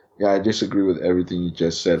 "Yeah, I disagree with everything you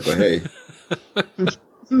just said, but hey."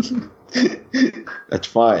 That's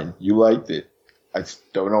fine. You liked it. I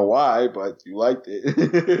don't know why, but you liked it.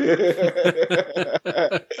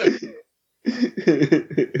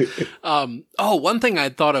 One thing I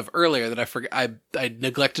thought of earlier that I forgot, I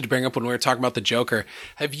neglected to bring up when we were talking about the Joker.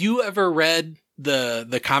 Have you ever read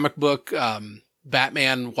the comic book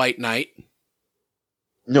Batman White Knight?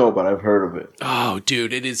 No, but I've heard of it. Oh,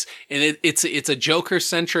 dude, it is, and it's a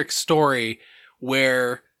Joker-centric story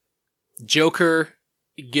where Joker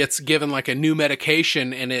gets given, like, a new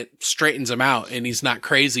medication and it straightens him out and he's not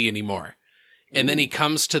crazy anymore. And then he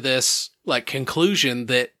comes to this, like, conclusion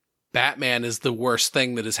that Batman is the worst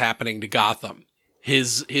thing that is happening to Gotham.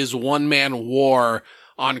 His one-man war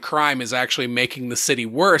on crime is actually making the city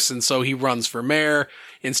worse, and so he runs for mayor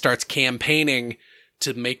and starts campaigning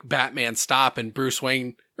to make Batman stop, and Bruce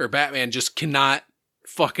Wayne, or Batman, just cannot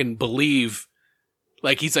fucking believe.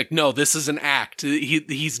 Like, he's like, no, this is an act.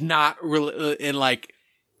 He's not really, and, like,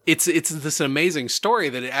 it's this amazing story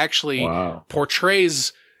that it actually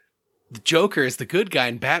portrays the Joker as the good guy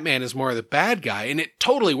and Batman is more the bad guy, and it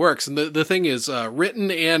totally works. And the thing is, written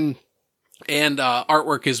and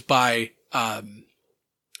artwork is by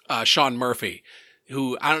Sean Murphy,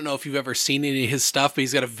 who, I don't know if you've ever seen any of his stuff, but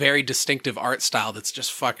he's got a very distinctive art style that's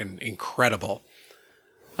just fucking incredible.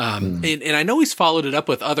 And I know he's followed it up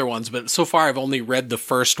with other ones, but so far I've only read the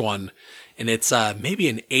first one, and it's maybe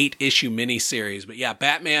an 8-issue miniseries. But yeah,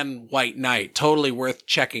 Batman White Knight, totally worth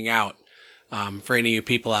checking out for any of you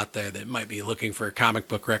people out there that might be looking for comic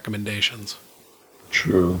book recommendations.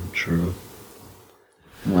 True.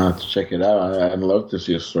 I'll have to check it out. I'd love to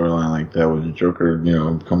see a storyline like that where the Joker,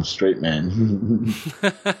 becomes straight man.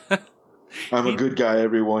 I'm a good guy,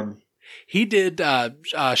 everyone. He did,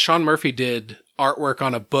 Sean Murphy did artwork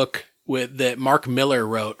on a book that Mark Miller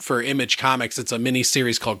wrote for Image Comics. It's a mini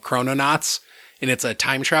series called Chrononauts, and it's a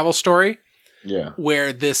time travel story. Yeah.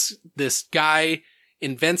 Where this guy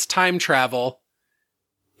invents time travel,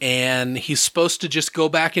 and he's supposed to just go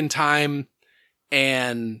back in time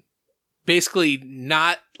and basically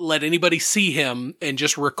not let anybody see him and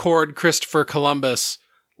just record Christopher Columbus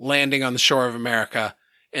landing on the shore of America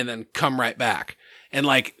and then come right back. And,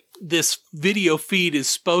 like, this video feed is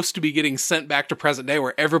supposed to be getting sent back to present day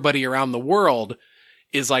where everybody around the world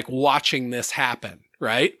is, like, watching this happen,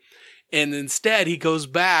 right? And instead he goes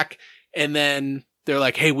back, and then they're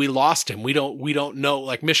like, "Hey, we lost him. We don't know."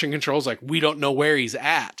 Like, Mission Control's like, "We don't know where he's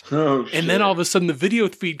at." Oh, shit. And then all of a sudden the video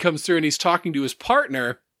feed comes through and he's talking to his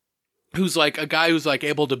partner, who's like a guy who's like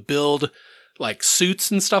able to build like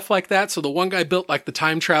suits and stuff like that. So the one guy built like the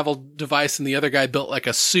time travel device and the other guy built like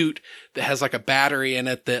a suit that has like a battery in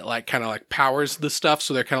it that like kind of like powers the stuff.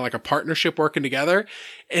 So they're kind of like a partnership working together.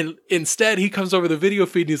 And instead he comes over the video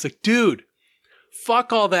feed and he's like, dude,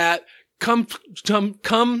 fuck all that. Come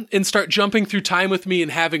and start jumping through time with me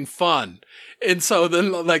and having fun. And so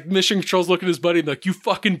then like Mission Control's looking at his buddy and like, you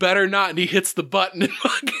fucking better not. And he hits the button and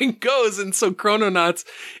fucking goes. And so Chrononauts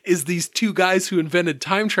is these two guys who invented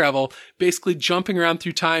time travel, basically jumping around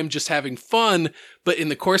through time, just having fun. But in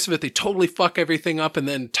the course of it, they totally fuck everything up and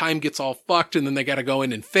then time gets all fucked and then they got to go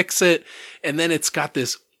in and fix it. And then it's got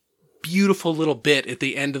this beautiful little bit at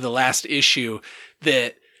the end of the last issue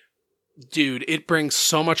that, dude, it brings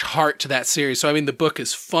so much heart to that series. So, I mean, the book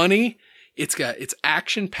is funny. It's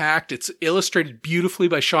action packed. It's illustrated beautifully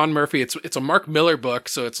by Sean Murphy. It's a Mark Millar book.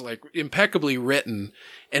 So it's like impeccably written.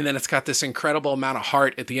 And then it's got this incredible amount of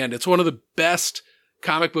heart at the end. It's one of the best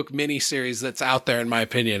comic book miniseries that's out there, in my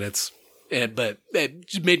opinion. But it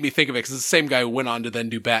just made me think of it because it's the same guy who went on to then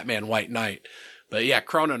do Batman White Knight. But yeah,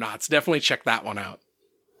 Chrononauts, definitely check that one out.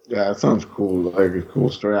 Yeah, that sounds cool. Like a cool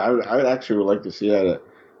story. I would actually like to see that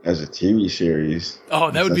as a TV series. Oh,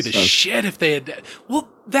 that would be the shit if they had. Well,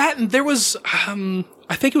 that and there was, I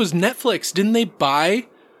think it was Netflix. Didn't they buy,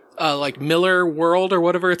 like Miller World or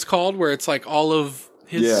whatever it's called, where it's like all of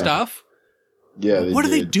his stuff? Yeah. What are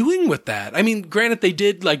they doing with that? I mean, granted, they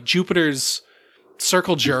did like Jupiter's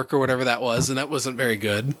Circle Jerk or whatever that was, and that wasn't very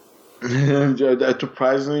good.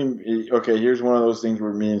 Surprisingly, okay, here's one of those things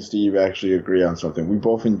where me and Steve actually agree on something. We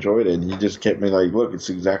both enjoyed it, and he just kept me like, look, it's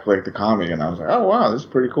exactly like the comic. And I was like, oh, wow, this is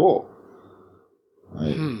pretty cool.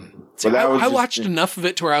 Like, but I watched enough of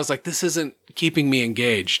it to where I was like, this isn't keeping me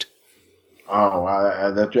engaged. Oh, I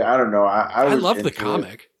don't know. I love the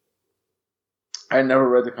comic. I never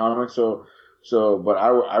read the comic, but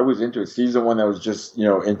I was into it. Steve's the one that was just,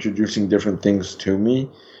 introducing different things to me.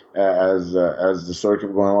 As the story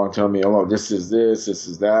kept going along, telling me, oh, this is this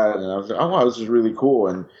is that, and I was like, oh wow, this is really cool,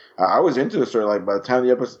 and I was into the story. Like by the time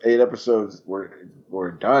the 8 episodes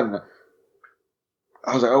were done,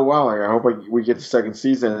 I was like, oh wow, like I hope we get the second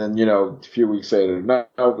season, and then a few weeks later, no,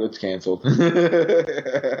 it's canceled.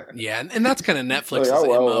 Yeah, and that's kind of Netflix's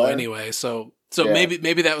MO anyway. So yeah.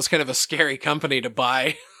 maybe that was kind of a scary company to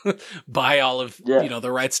buy. Buy all of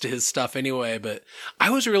the rights to his stuff anyway, but I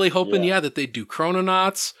was really hoping that they'd do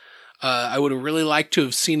Chrononauts. I would have really liked to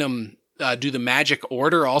have seen them do the Magic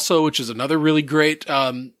Order also, which is another really great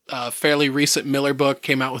fairly recent Miller book,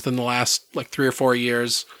 came out within the last like 3 or 4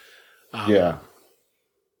 years. And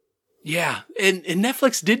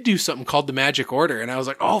Netflix did do something called the Magic Order, and I was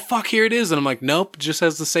like, oh fuck, here it is, and I'm like, nope, just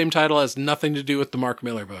has the same title, has nothing to do with the Mark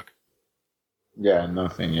Millar book. Yeah,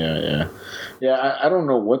 nothing. Yeah. I don't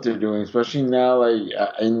know what they're doing, especially now. Like,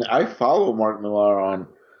 and I follow Mark Millar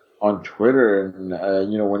on Twitter, and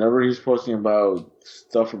whenever he's posting about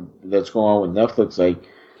stuff that's going on with Netflix, like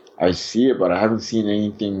I see it, but I haven't seen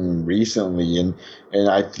anything recently. And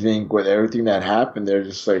I think with everything that happened, they're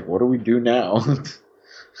just like, what do we do now?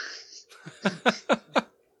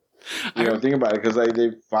 Think about it, because like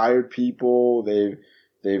they've fired people,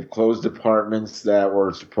 They've closed departments that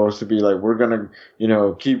were supposed to be like, we're going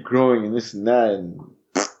to, keep growing and this and that, and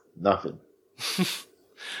nothing.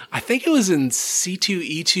 I think it was in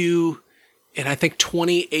C2E2 in, I think,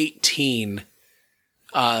 2018.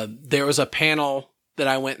 There was a panel that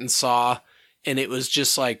I went and saw, and it was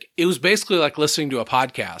just like, it was basically like listening to a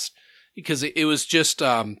podcast, because it was just,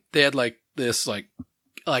 they had like this, like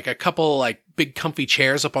a couple like big comfy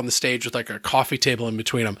chairs up on the stage with like a coffee table in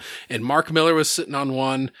between them. And Mark Millar was sitting on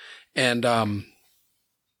one, and, oh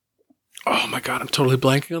my God, I'm totally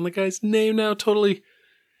blanking on the guy's name now. Totally.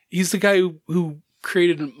 He's the guy who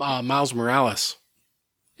created, Miles Morales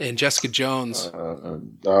and Jessica Jones.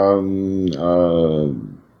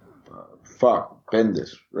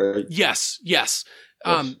 Bendis, right? Yes. Yes.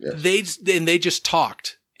 They just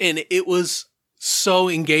talked, and it was so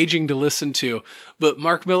engaging to listen to. But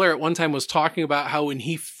Mark Millar at one time was talking about how when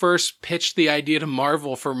he first pitched the idea to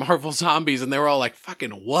Marvel for Marvel Zombies, and they were all like, fucking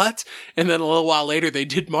what? And then a little while later they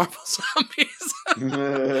did Marvel Zombies.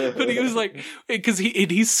 But he was like, because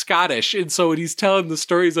he's Scottish, and so when he's telling the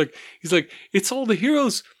story, he's like, it's all the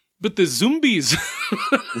heroes, but the zombies.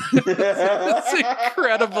 It's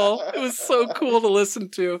incredible. It was so cool to listen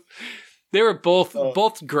to. They were both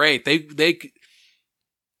great.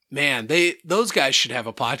 Those guys should have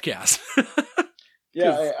a podcast.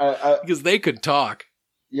 Because they could talk.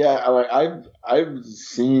 Yeah, like I've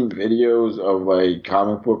seen videos of like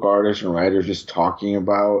comic book artists and writers just talking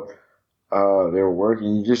about their work,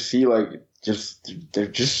 and you just see like they're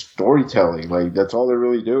just storytelling. Like that's all they're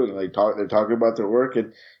really doing. Like they're talking about their work,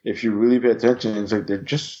 and if you really pay attention, it's like they're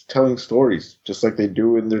just telling stories, just like they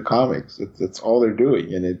do in their comics. That's all they're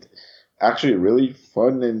doing, and it's actually really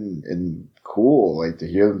fun and cool. Like to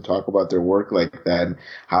hear them talk about their work like that and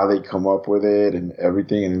how they come up with it and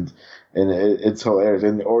everything, and it's hilarious.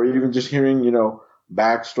 And or even just hearing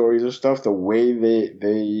backstories or stuff, the way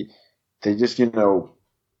they just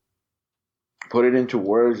put it into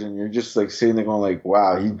words, and you're just like sitting there going like,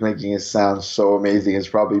 wow, he's making it sound so amazing. It's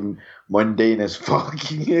probably mundane as fuck.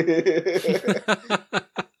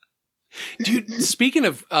 Dude, speaking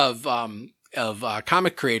of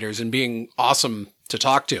comic creators and being awesome to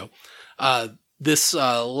talk to,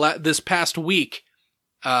 this past week,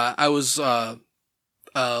 I was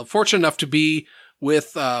fortunate enough to be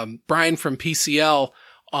with Brian from PCL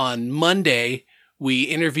on Monday. We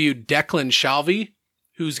interviewed Declan Shalvey,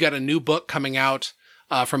 who's got a new book coming out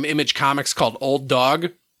from Image Comics called Old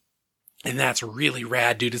Dog. And that's really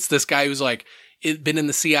rad, dude. It's this guy who's like been in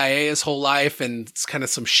the CIA his whole life, and it's kind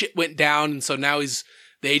of some shit went down. And so now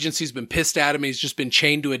the agency's been pissed at him. He's just been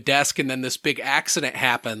chained to a desk, and then this big accident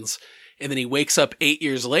happens. And then he wakes up 8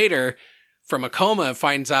 years later from a coma and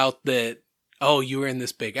finds out that, oh, you were in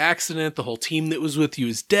this big accident. The whole team that was with you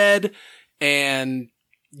is dead. And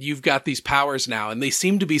you've got these powers now. And they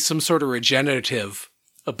seem to be some sort of regenerative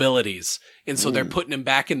abilities. And so they're putting him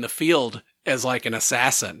back in the field as like an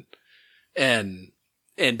assassin. And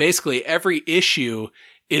basically every issue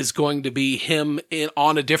is going to be him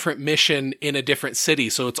on a different mission in a different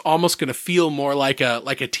city. So it's almost going to feel more like a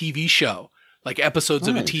TV show, like episodes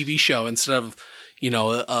of a TV show instead of, and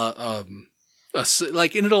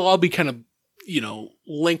it'll all be kind of,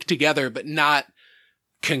 linked together, but not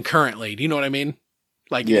concurrently. Do you know what I mean?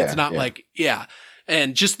 Like, it's not like.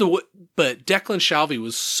 And but Declan Shalvey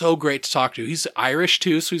was so great to talk to. He's Irish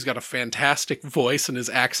too, so he's got a fantastic voice and his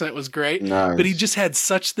accent was great. Nice. But he just had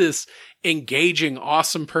such this engaging,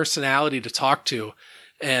 awesome personality to talk to.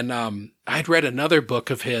 And I'd read another book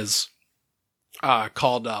of his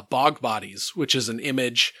called Bog Bodies, which is an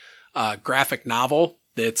Image graphic novel.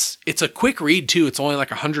 It's a quick read too. It's only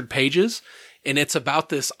like 100 pages, and it's about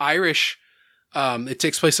this Irish. It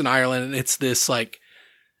takes place in Ireland, and it's this like.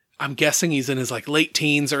 I'm guessing he's in his like late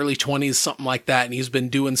teens, early 20s, something like that. And he's been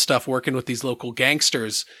doing stuff working with these local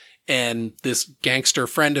gangsters. And this gangster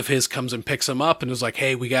friend of his comes and picks him up and is like,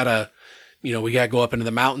 hey, we gotta go up into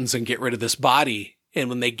the mountains and get rid of this body. And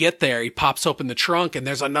when they get there, he pops open the trunk, and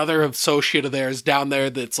there's another associate of theirs down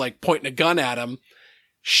there that's like pointing a gun at him,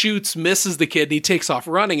 shoots, misses the kid, and he takes off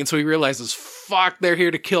running. And so he realizes, fuck, they're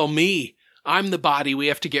here to kill me. I'm the body we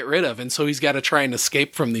have to get rid of. And so he's got to try and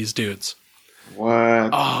escape from these dudes.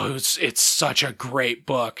 What? Oh, it's such a great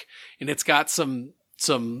book, and it's got some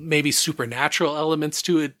maybe supernatural elements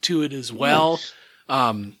to it as well.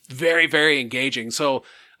 Nice. Very, very engaging. So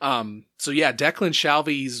yeah, Declan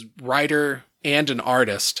Shalvey's writer and an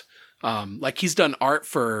artist. Like he's done art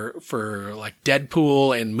for like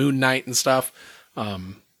Deadpool and Moon Knight and stuff.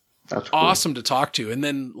 That's cool. Awesome to talk to. And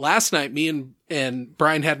then last night, me and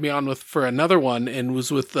Brian had me on for another one, and was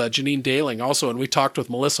with Janine Daling also, and we talked with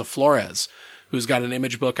Melissa Flores, who's got an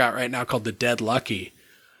Image book out right now called The Dead Lucky,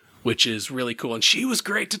 which is really cool. And she was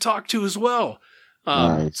great to talk to as well.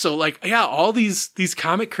 Nice. So like, yeah, all these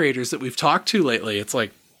comic creators that we've talked to lately, it's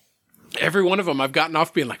like every one of them I've gotten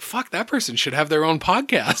off being like, fuck, that person should have their own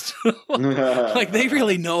podcast. Like they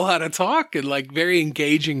really know how to talk, and like very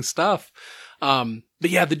engaging stuff. But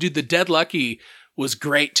yeah, the Dead Lucky was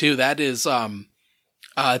great too. That is,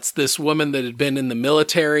 it's this woman that had been in the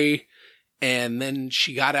military, and then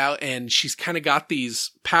she got out, and she's kind of got these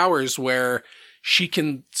powers where she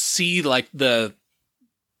can see like the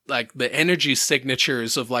energy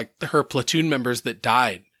signatures of like her platoon members that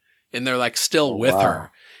died, and they're like still with her,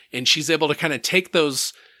 and she's able to kind of take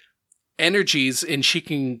those energies, and she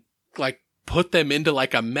can like put them into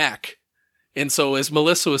like a mech. And so as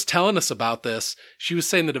Melissa was telling us about this, she was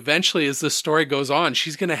saying that eventually as this story goes on,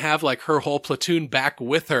 she's going to have like her whole platoon back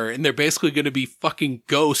with her, and they're basically going to be fucking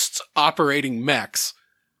ghosts operating mechs.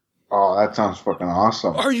 Oh, that sounds fucking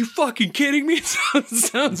awesome. Are you fucking kidding me? It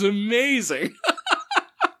sounds amazing.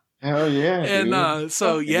 Hell yeah. And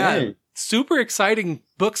so yeah, super exciting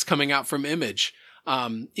books coming out from Image.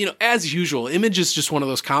 As usual, Image is just one of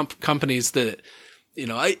those companies that,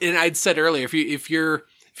 I'd said earlier, if you're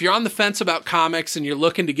on the fence about comics and you're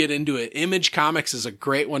looking to get into it, Image Comics is a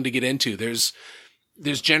great one to get into. There's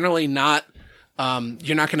generally not,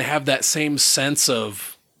 you're not going to have that same sense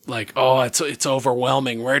of like, oh, it's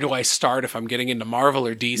overwhelming. Where do I start if I'm getting into Marvel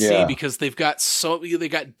or DC? Yeah. Because they got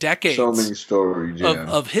decades, so many stories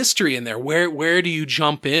of history in there. Where do you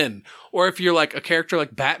jump in? Or if you're like a character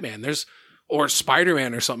like Batman, or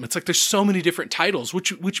Spider-Man or something, it's like there's so many different titles.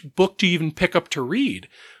 Which book do you even pick up to read?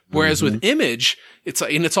 Whereas with Image,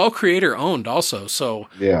 it's all creator owned also. So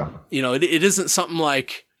yeah, it isn't something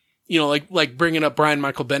like, like bringing up Brian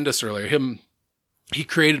Michael Bendis earlier. He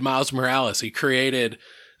created Miles Morales. He created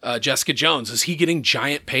Jessica Jones. Is he getting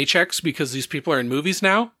giant paychecks because these people are in movies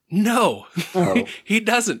now? No, oh. He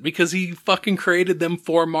doesn't, because he fucking created them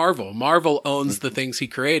for Marvel. Marvel owns the things he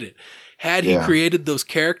created. Had he created those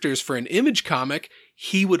characters for an Image comic,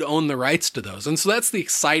 he would own the rights to those. And so that's the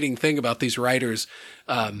exciting thing about these writers,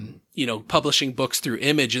 publishing books through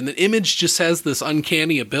Image. And the Image just has this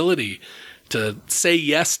uncanny ability to say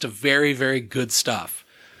yes to very, very good stuff.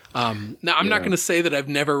 Now, I'm not going to say that I've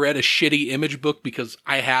never read a shitty Image book, because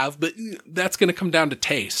I have, but that's going to come down to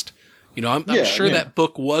taste. I'm sure that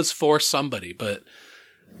book was for somebody, but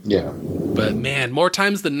man, more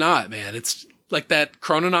times than not, man, it's like that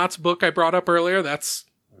Chrononauts book I brought up earlier. That's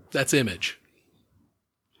Image.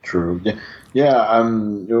 True. Yeah.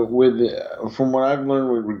 From what I've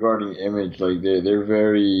learned regarding Image, like they're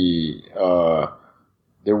very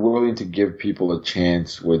they're willing to give people a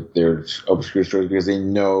chance with their obscure stories, because they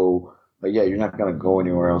know, like, you're not gonna go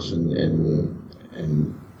anywhere else, and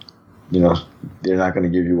they're not gonna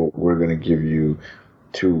give you what we're gonna give you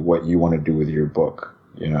to what you want to do with your book.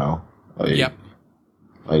 Yep.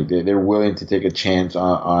 Like they're willing to take a chance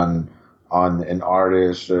on an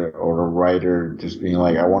artist or a writer just being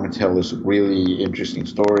like, I want to tell this really interesting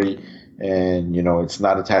story, and it's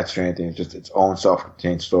not attached to anything. It's just its own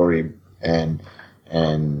self-contained story, and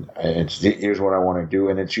here's what I want to do.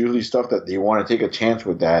 And it's usually stuff that they want to take a chance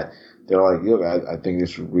with. That they're like, look, I think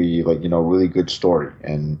this would be like really good story.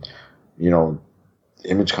 And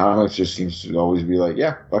Image Comics just seems to always be like,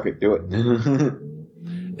 yeah, fuck it, do it.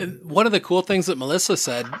 And one of the cool things that Melissa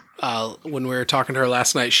said when we were talking to her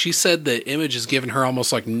last night, she said that Image has given her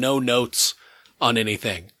almost like no notes on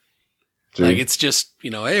anything. See? Like, it's just,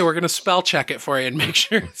 hey, we're going to spell check it for you and make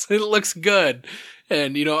sure it looks good.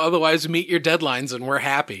 And, otherwise meet your deadlines and we're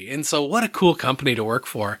happy. And so what a cool company to work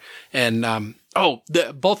for. And,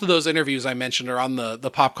 both of those interviews I mentioned are on the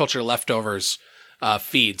Pop Culture Leftovers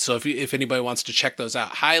feed. So if anybody wants to check those out,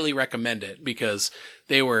 highly recommend it, because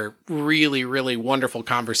they were really, really wonderful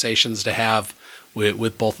conversations to have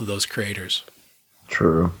with both of those creators.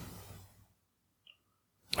 True.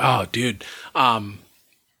 Oh, dude.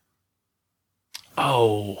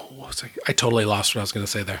 I totally lost what I was going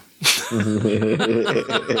to say there.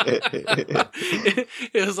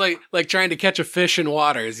 It was like trying to catch a fish in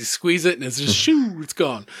water. As you squeeze it and it's just it's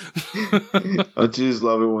gone. I just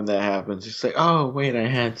love it when that happens. It's like, oh wait, I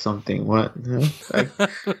had something. What? I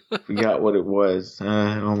forgot what it was.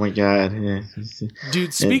 Oh my god,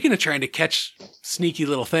 dude. Speaking of trying to catch sneaky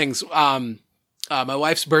little things, my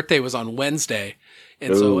wife's birthday was on Wednesday,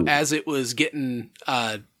 and so as it was getting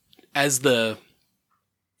as the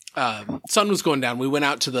sun was going down, we went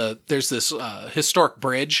out to there's this historic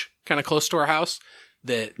bridge kind of close to our house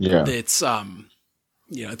that's it's only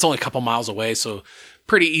a couple miles away, so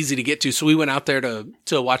pretty easy to get to. So we went out there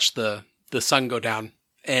to watch the sun go down,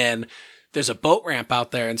 and there's a boat ramp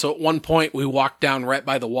out there. And so at one point we walked down right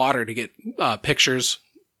by the water to get pictures,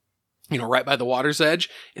 right by the water's edge,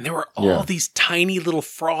 and there were all these tiny little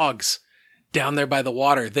frogs down there by the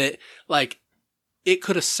water that, like, it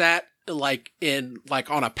could have sat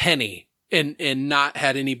on a penny and not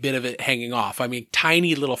had any bit of it hanging off. I mean,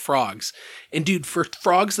 tiny little frogs. And dude, for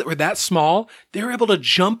frogs that were that small, they were able to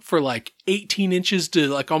jump for like 18 inches to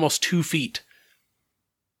like almost 2 feet.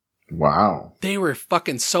 Wow. They were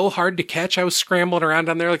fucking so hard to catch. I was scrambling around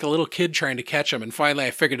down there like a little kid trying to catch them. And finally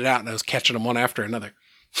I figured it out, and I was catching them one after another.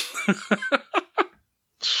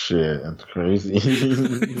 Shit, that's crazy.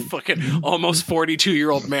 Fucking almost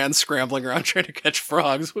 42-year-old man scrambling around trying to catch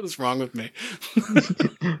frogs. What is wrong with me?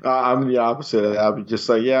 I'm the opposite. I'll be just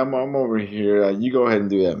like, I'm over here. You go ahead and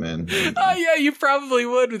do that, man. Oh, yeah, you probably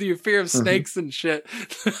would with your fear of snakes and shit.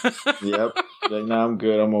 Yep. Like, nah, I'm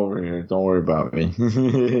good. I'm over here. Don't worry about me.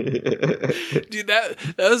 Dude, that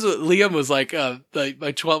was what Liam was like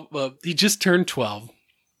my 12. He just turned 12.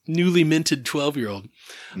 Newly minted 12-year-old.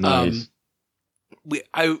 Nice.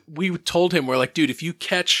 We told him, we're like, dude, if you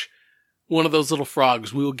catch one of those little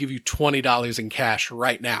frogs, we will give you $20 in cash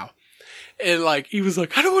right now. And like, he was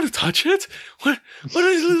like, I don't want to touch it. What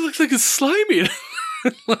it looks like it's slimy.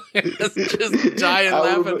 just dying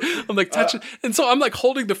laughing. I'm like, touch it. And so I'm like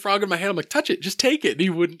holding the frog in my hand. I'm like, touch it, just take it. And he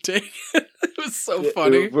wouldn't take it. It was so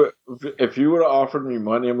funny. If you would have offered me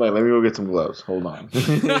money, I'm like, let me go get some gloves. Hold on.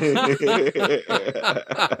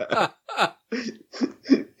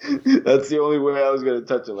 That's the only way I was gonna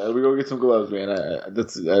touch it. Like, let me go get some gloves, man.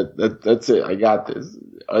 That's it. I got this.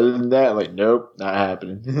 Other than that, like, nope, not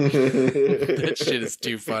happening. That shit is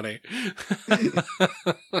too funny.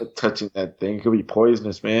 Touching that thing could be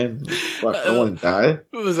poisonous, man. Fuck, I want to die.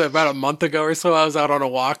 It was about a month ago or so. I was out on a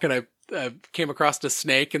walk and I came across a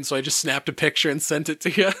snake, and so I just snapped a picture and sent it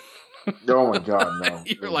to you. Oh my god, no!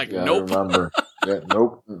 You're like, nope. I remember? Yeah,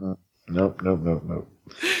 nope. Nope.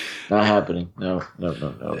 Not happening. No.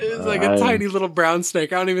 It's like a tiny little brown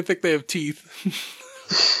snake. I don't even think they have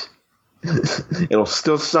teeth. It'll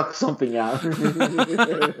still suck something out.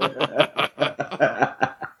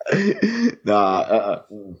 No,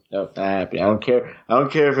 not happening. I don't care. I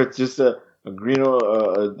don't care if it's just a green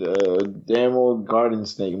or a damn old garden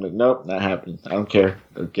snake. I'm like, nope, not happening. I don't care.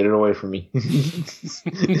 Get it away from me.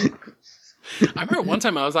 I remember one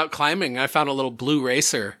time I was out climbing. I found a little blue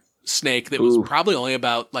racer snake that was probably only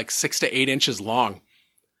about like 6 to 8 inches long.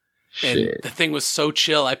 Shit. And the thing was so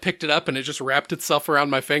chill. I picked it up and it just wrapped itself around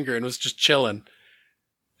my finger and was just chilling.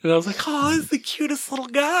 And I was like, oh, he's the cutest little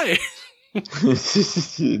guy.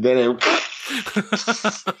 Then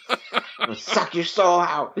it suck your soul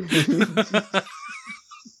out.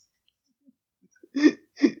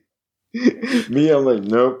 Me, I'm like,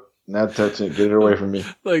 nope, not touching it. Get it away from me.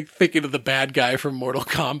 Like thinking of the bad guy from Mortal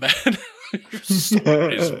Kombat. Your soul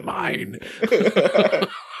is mine.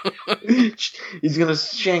 He's gonna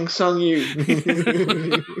Shang Tsung you.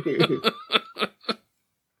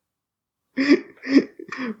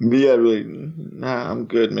 Me, I'd be like, nah, I'm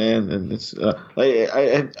good, man. And it's like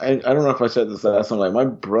I don't know if I said this last time. Like my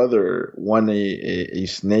brother won a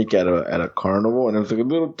snake at a carnival, and it was like a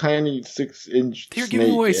little tiny 6-inch. They're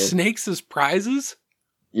giving away snakes as prizes.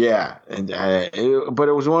 Yeah, and but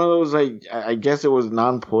it was one of those like I guess it was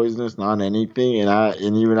non-poisonous, non-anything,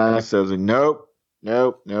 and even I said, I was like, nope,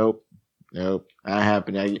 not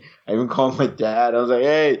happening. I even called my dad. I was like,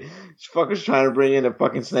 hey, this fucker's trying to bring in a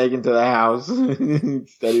fucking snake into the house. That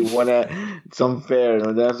he won at some fair. And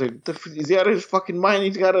my dad was like, he's out of his fucking mind.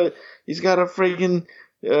 He's got a freaking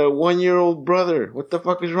 1-year-old brother. What the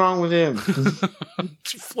fuck is wrong with him?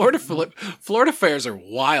 Florida fairs are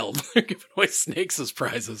wild. They're giving away snakes as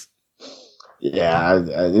prizes. Yeah,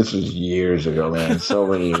 this was years ago, man. So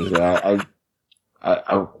many years ago.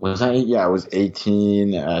 I was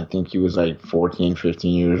 18. I think he was like 14,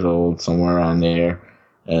 15 years old, somewhere around there.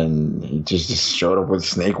 And he just showed up with a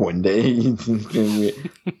snake one day. You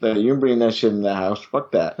can bring that shit in the house.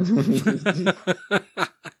 Fuck that.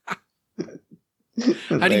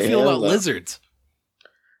 How do you feel about lizards?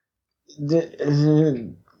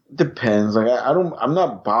 Depends. Like I'm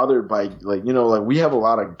not bothered by like we have a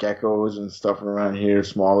lot of geckos and stuff around here,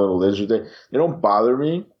 small little lizards. They don't bother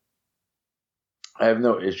me. I have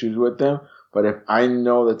no issues with them, but if I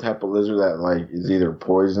know the type of lizard that like is either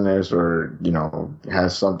poisonous or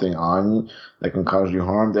has something on you that can cause you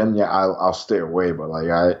harm, then yeah, I'll stay away. But like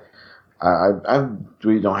I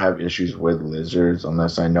really don't have issues with lizards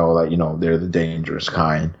unless I know that they're the dangerous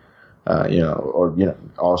kind,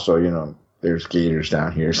 also there's gators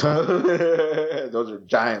down here, so those are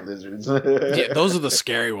giant lizards. Yeah, those are the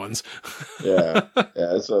scary ones. yeah.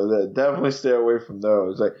 So definitely stay away from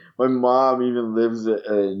those. Like my mom even lives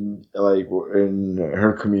in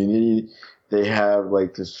her community. They have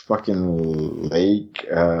like this fucking lake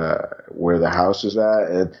where the house is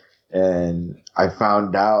at, and I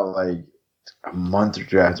found out like a month or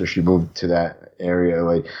two after she moved to that area,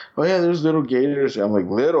 like, oh yeah, there's little gators. I'm like,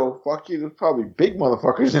 little? Fuck you, there's probably big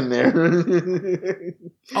motherfuckers in there.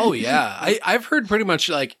 Oh yeah, I've heard pretty much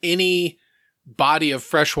like any body of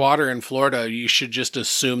fresh water in Florida, you should just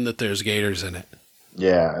assume that there's gators in it.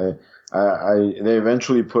 Yeah, they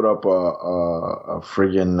eventually put up a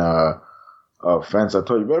friggin' fence. I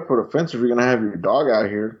told you better put a fence if you're gonna have your dog out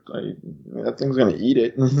here. Like, that thing's gonna eat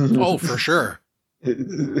it. Oh, for sure.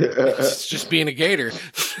 It's just being a gator.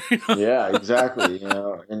 Yeah, exactly.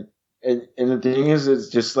 And the thing is, it's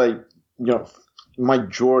just like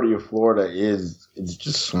majority of Florida it's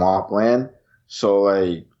just swampland. So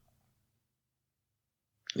like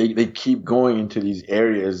they keep going into these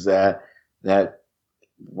areas that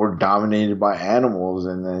were dominated by animals,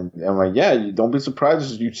 and then I'm like, yeah, you don't be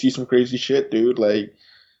surprised if you see some crazy shit, dude. Like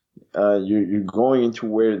you're going into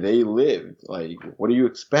where they live. Like, what do you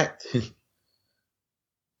expect?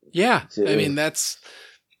 Yeah, I mean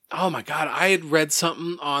oh my God, I had read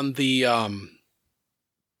something on the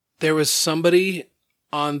there was somebody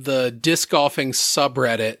on the disc golfing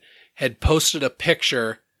subreddit had posted a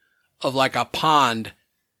picture of like a pond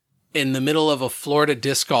in the middle of a Florida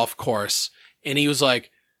disc golf course. And he was like,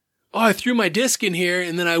 oh, I threw my disc in here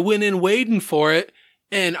and then I went in wading for it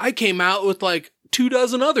and I came out with like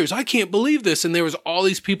 24 others. I can't believe this. And there was all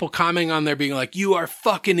these people commenting on there being like, you are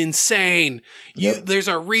fucking insane. There's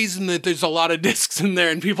a reason that there's a lot of discs in there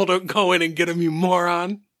and people don't go in and get them, you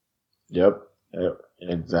moron. Yep.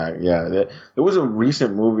 Exactly. Yeah. There was a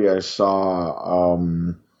recent movie I saw,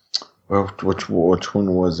 which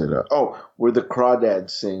one was it? Where the Crawdads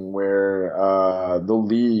sing, where the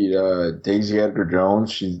lead, Daisy Edgar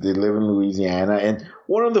Jones, they live in Louisiana, and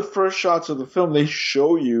one of the first shots of the film, they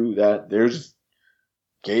show you that there's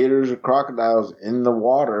gators or crocodiles in the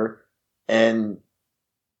water, and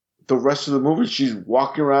the rest of the movie, she's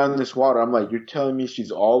walking around in this water. I'm like, you're telling me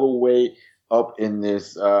she's all the way up in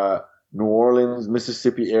this New Orleans,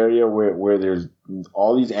 Mississippi area where there's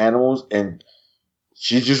all these animals, and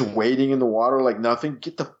she's just wading in the water like nothing?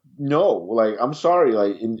 I'm sorry.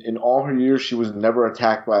 Like in all her years, she was never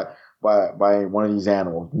attacked by one of these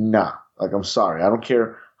animals. Nah. Like, I'm sorry. I don't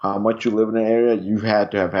care how much you live in an area. You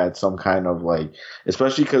had to have had some kind of like,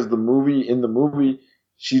 especially because in the movie,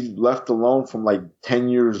 she's left alone from like 10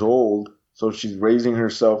 years old. So she's raising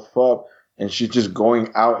herself up and she's just going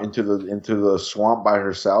out into the swamp by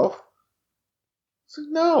herself. So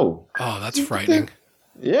no. Oh, that's frightening.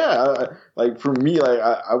 Yeah, like for me, like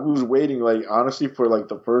I was waiting, like honestly, for like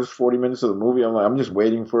the first 40 minutes of the movie. I'm like, I'm just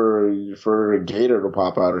waiting for a gator to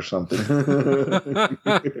pop out or something.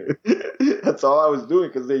 That's all I was doing,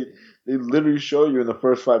 because they literally show you in the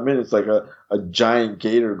first 5 minutes like a giant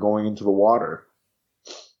gator going into the water.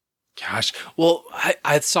 Gosh, well,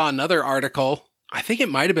 I saw another article. I think it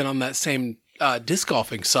might have been on that same disc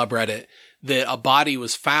golfing subreddit, that a body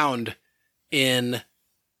was found in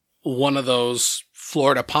one of those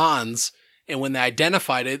Florida ponds, and when they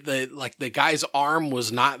identified it, the guy's arm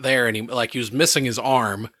was not there anymore. Like, he was missing his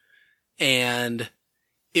arm, and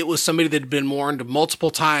it was somebody that had been warned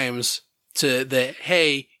multiple times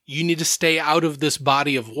hey, you need to stay out of this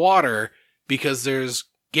body of water because there's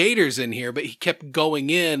gators in here. But he kept going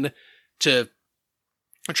in to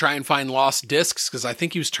try and find lost discs, because I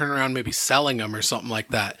think he was turning around maybe selling them or something like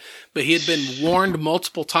that. But he had been warned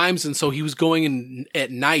multiple times, and so he was going in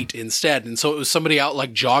at night instead. And so it was somebody out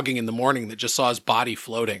like jogging in the morning that just saw his body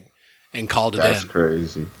floating and called it in. That's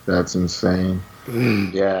crazy. That's insane.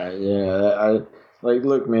 Yeah.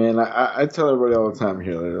 Look, man, I tell everybody all the time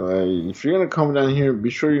here, like, if you're going to come down here, be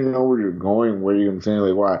sure you know where you're going, where you're going,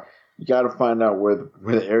 like, why. You got to find out where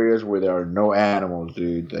the areas where there are no animals,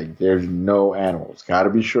 dude. Like, there's no animals. Got to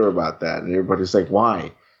be sure about that. And everybody's like,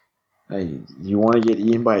 why? Like, you want to get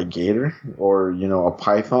eaten by a gator or, a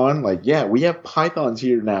python? Like, yeah, we have pythons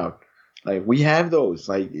here now. Like, we have those.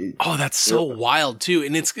 Like, oh, that's so wild too.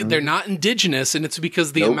 And they're not indigenous, and it's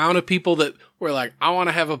because the amount of people that were like, I want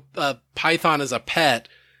to have a python as a pet.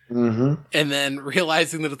 Mm-hmm. And then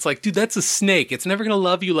realizing that it's like, dude, that's a snake. It's never going to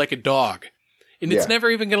love you like a dog. And it's never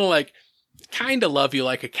even going to like kind of love you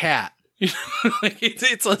like a cat. Like,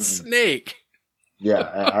 it's a snake.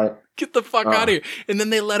 Yeah. Get the fuck out of here. And then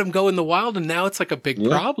they let him go in the wild, and now it's like a big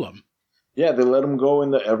problem. Yeah, they let him go in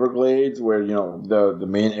the Everglades, where, the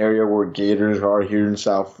main area where gators are here in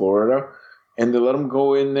South Florida. And they let them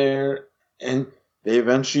go in there, and they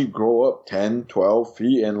eventually grow up 10, 12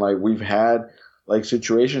 feet. And like, we've had like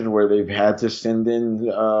situations where they've had to send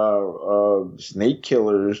in snake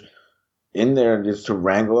killers in there just to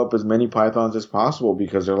wrangle up as many pythons as possible,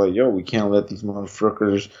 because they're like, yo, we can't let these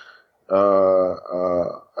motherfuckers,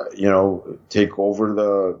 take over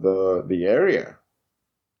the area.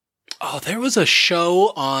 Oh, there was a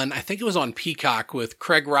show on, I think it was on Peacock, with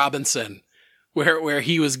Craig Robinson, where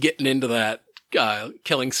he was getting into that,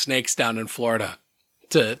 killing snakes down in Florida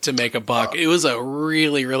to make a buck. It was a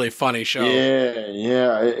really, really funny show.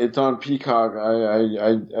 Yeah, it's on Peacock.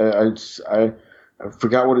 I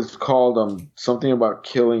forgot what it's called. Something about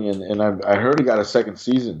killing, and I heard it got a second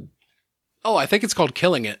season. Oh, I think it's called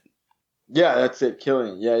Killing It. Yeah, that's it,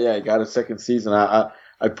 Killing It. Yeah, it got a second season. I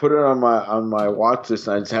put it on my watch list,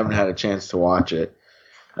 and I just haven't had a chance to watch it.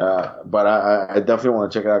 But I definitely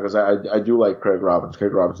want to check it out, because I do like Craig Robinson.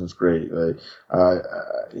 Craig Robinson's great. Like,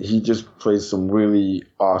 he just plays some really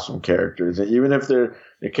awesome characters, and even if they're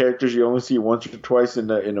the characters you only see once or twice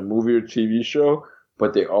in a movie or TV show.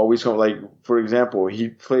 But they always come, like, for example, he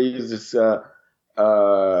plays this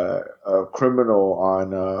criminal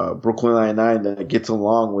on Brooklyn Nine-Nine that gets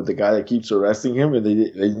along with the guy that keeps arresting him, and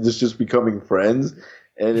they just becoming friends.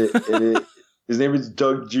 And his name is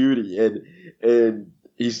Doug Judy, and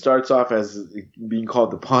he starts off as being called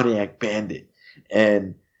the Pontiac Bandit.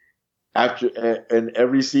 and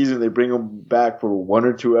every season they bring him back for 1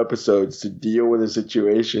 or 2 episodes to deal with a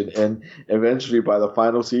situation, and eventually by the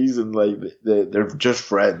final season, like they're just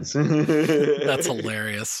friends. That's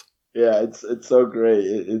hilarious. Yeah, it's so great.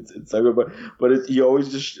 It's so good, but he always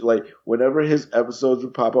just like whenever his episodes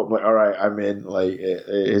would pop up, I'm like, all right, I'm in. Like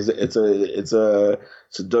it's a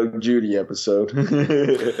Doug Judy episode.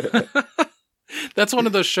 That's one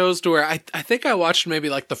of those shows to where I think I watched maybe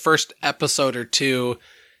like the first episode or two,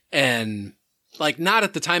 and like not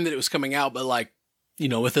at the time that it was coming out, but like, you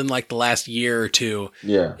know, within like the last year or two.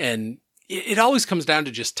 Yeah. And it always comes down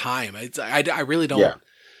to just time. I really don't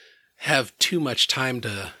have too much time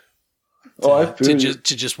to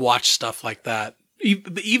just watch stuff like that.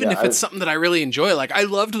 Even if it's something that I really enjoy. Like I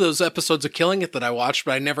loved those episodes of Killing It that I watched,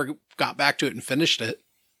 but I never got back to it and finished it.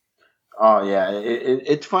 Oh yeah,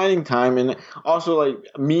 it's finding time, and also like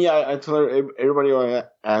me, I tell everybody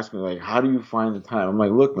ask me like, how do you find the time? I'm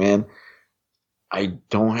like, look, man, I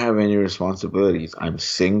don't have any responsibilities. I'm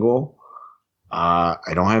single. I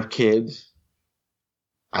don't have kids.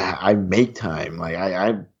 I make time. Like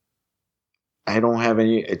I don't have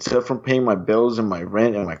any, except from paying my bills and my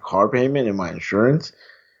rent and my car payment and my insurance.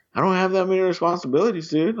 I don't have that many responsibilities,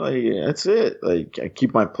 dude. Like, that's it. Like, I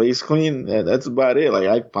keep my place clean. That's about it. Like,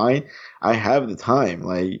 I have the time.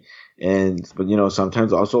 Like, but you know,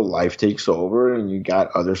 sometimes also life takes over and you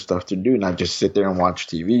got other stuff to do, not just sit there and watch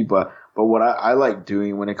TV. But what I like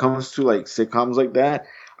doing when it comes to like sitcoms like that,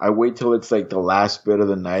 I wait till it's like the last bit of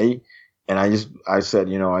the night. And I said,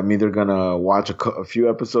 you know, I'm either going to watch a few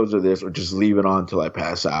episodes of this or just leave it on till I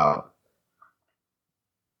pass out.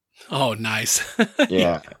 Oh, nice.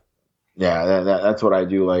 Yeah. Yeah, that's what I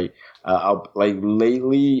do. Like,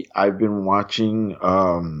 lately I've been watching,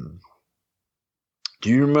 do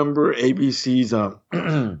you remember ABC's,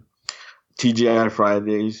 TGI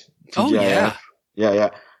Fridays? TGIF? Oh, yeah. Yeah.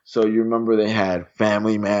 So you remember they had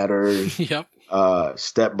Family Matters. Yep.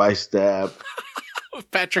 Step by Step.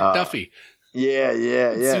 Patrick Duffy.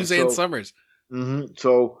 Yeah. Suzanne Summers. Mm-hmm.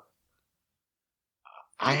 So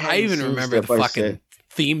I even remember the fucking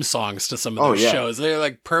theme songs to some of those shows. They're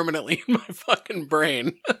like permanently in my fucking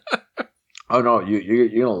brain. Oh no, you're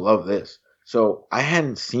gonna love this. So I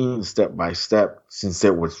hadn't seen Step by Step since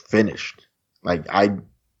it was finished. Like I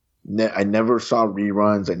never saw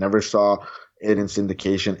reruns. I never saw it in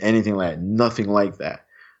syndication, anything like that. Nothing like that.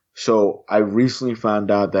 So I recently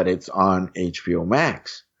found out that it's on HBO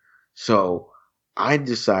Max. So I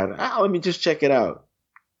decided, let me just check it out.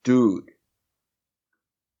 Dude,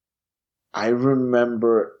 I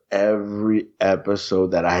remember every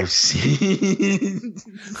episode that I've seen.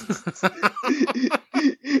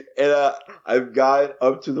 And I've got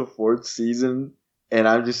up to the 4th season, and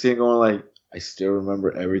I'm just sitting going like, I still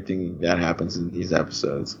remember everything that happens in these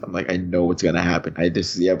episodes. I'm like, I know what's gonna happen.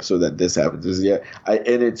 This is the episode that this happens. And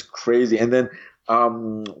it's crazy. And then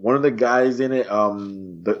one of the guys in it,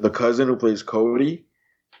 the cousin who plays Cody,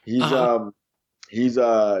 his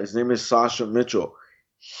name is Sasha Mitchell.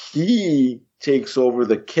 He takes over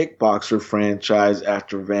the Kickboxer franchise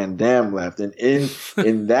after Van Damme left, and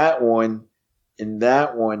in that one,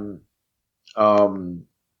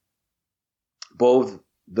 both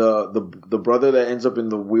the brother that ends up in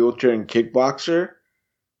the wheelchair in Kickboxer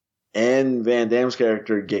and Van Damme's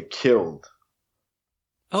character get killed.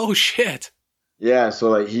 Oh shit! Yeah, so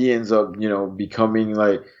like he ends up, you know, becoming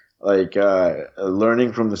like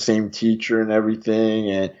learning from the same teacher and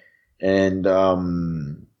everything, and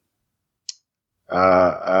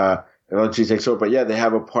eventually takes over. But yeah, they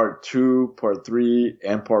have a part 2, part 3,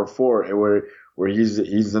 and part 4 where he's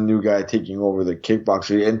the new guy taking over the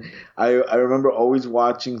Kickboxer. And I remember always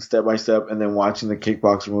watching Step by Step and then watching the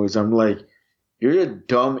Kickboxer movies. I'm like, you're a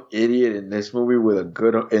dumb idiot in this movie with a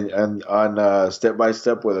good and on Step by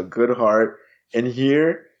Step with a good heart, and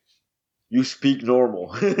here you speak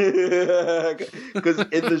normal. Because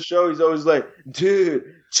in the show he's always like,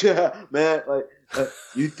 dude, man, like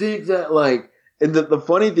you think that like. And the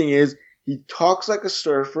funny thing is, he talks like a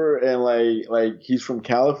surfer and like he's from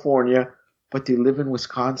California, but they live in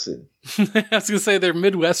Wisconsin. I was gonna say they're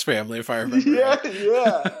Midwest family, if I remember.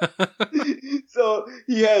 Yeah. So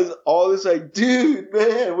he has all this like, dude,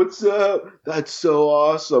 man, what's up? That's so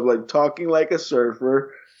awesome. Like talking like a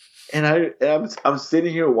surfer, and I'm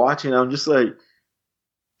sitting here watching. I'm just like,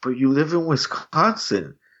 but you live in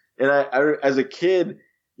Wisconsin, and I as a kid,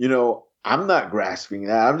 you know. I'm not grasping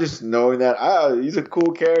that. I'm just knowing that he's a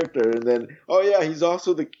cool character, and then he's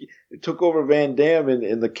also took over Van Damme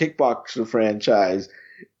in the Kickboxer franchise,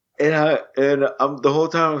 and I'm the whole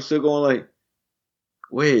time I'm still going like,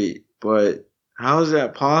 wait, but how is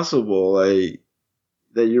that possible? Like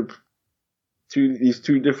that these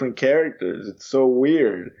two different characters. It's so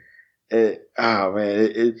weird. And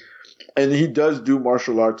he does do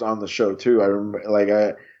martial arts on the show too. I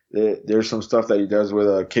remember, there's some stuff that he does with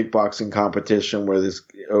a kickboxing competition where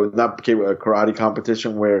a karate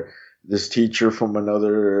competition where this teacher from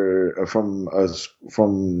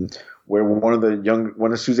where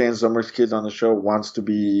one of Suzanne Somers' kids on the show wants to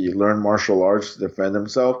learn martial arts to defend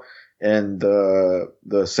himself. And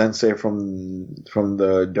the sensei from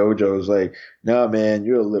the dojo is like, "No, man,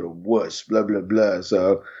 you're a little wuss, blah, blah, blah."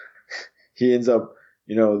 So he ends up,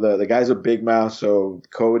 the guy's a big mouth. So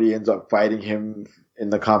Cody ends up fighting him in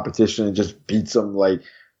the competition and just beats him like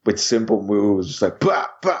with simple moves, just like, bah,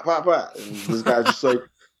 bah, bah, bah. And this guy's just like,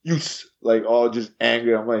 like all just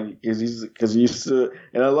angry. I'm like, because he used to,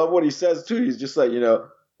 and I love what he says too. He's just like,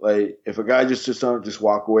 like if a guy just something, just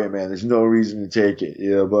walk away, man. There's no reason to take it,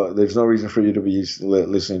 but there's no reason for you to be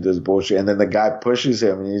listening to this bullshit. And then the guy pushes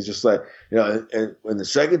him, and he's just like, and when the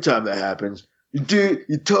second time that happens,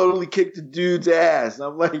 you totally kicked the dude's ass. And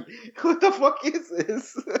I'm like, what the fuck is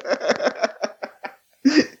this?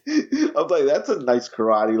 I'm like, that's a nice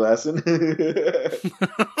karate lesson.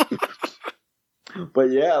 But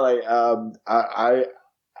yeah, like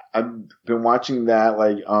I've been watching that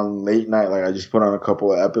like on late night. Like I just put on a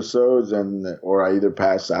couple of episodes or I either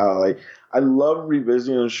pass out. Like I love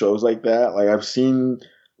revisiting shows like that. Like I've seen,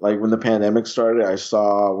 like when the pandemic started, I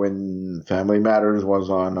saw when Family Matters was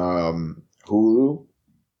on Hulu.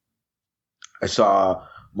 I saw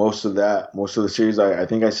most of the series. I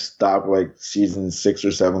think I stopped like season 6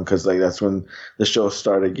 or 7 because like that's when the show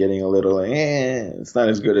started getting a little like, it's not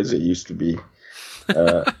as good as it used to be.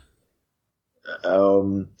 But I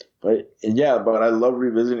love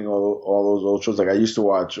revisiting all those old shows. Like I used to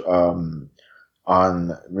watch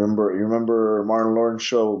remember Martin Lawrence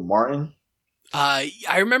show Martin? I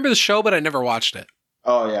remember the show, but I never watched it.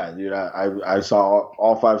 Oh yeah, dude! I saw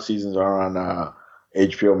all 5 seasons are on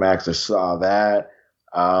HBO Max. I saw that.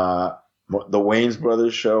 The Wayans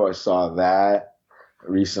Brothers show, I saw that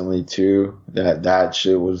recently too. That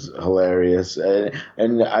shit was hilarious,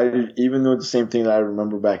 and I even though it's the same thing that I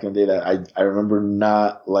remember back in the day, that I remember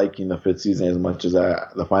not liking the 5th season as much as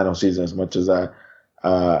the final season as much as I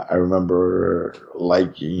remember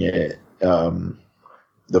liking it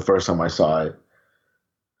the first time I saw it.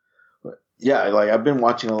 But yeah, like I've been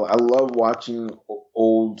watching. I love watching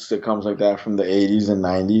old sitcoms like that from the 80s and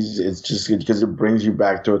 90s. It's just because it brings you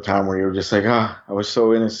back to a time where you're just like, I was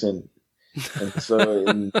so innocent. And so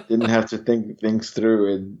didn't have to think things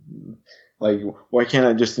through, and like, why can't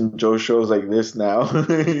I just enjoy shows like this now?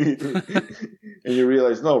 And you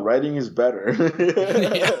realize, no, writing is better.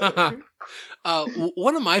 Yeah.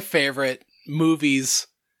 One of my favorite movies,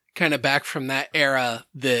 kind of back from that era,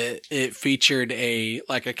 that it featured a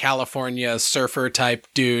California surfer type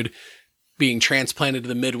dude being transplanted to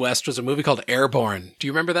the Midwest, was a movie called Airborne. Do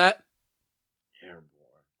you remember that?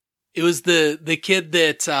 It was the kid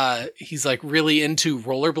that he's like really into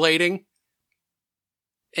rollerblading,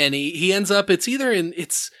 and he ends up, it's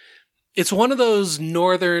one of those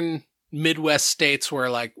northern Midwest states where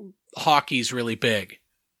like hockey's really big,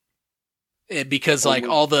 because like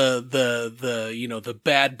all the the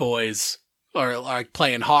bad boys are like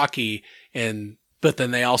playing hockey, but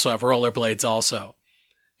then they also have rollerblades also.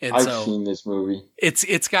 And I've seen this movie.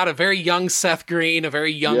 It's got a very young Seth Green, a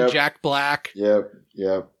very young Jack Black. Yep.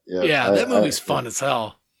 Yeah, that movie's fun as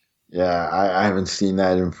hell. Yeah, I haven't seen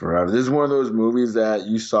that in forever. This is one of those movies that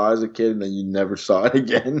you saw as a kid and then you never saw it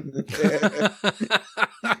again.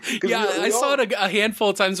 Yeah, I saw it a handful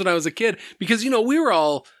of times when I was a kid because, we were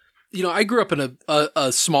all, I grew up in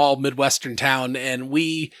a small Midwestern town, and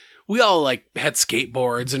we all like had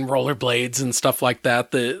skateboards and rollerblades and stuff like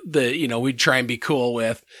that we'd try and be cool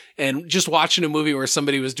with. And just watching a movie where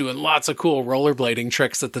somebody was doing lots of cool rollerblading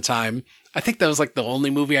tricks at the time, I think that was like the only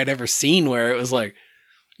movie I'd ever seen where it was like,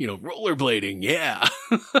 rollerblading. Yeah.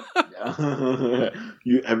 Have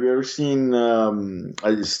you ever seen, I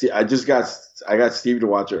got Steve to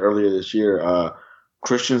watch it earlier this year.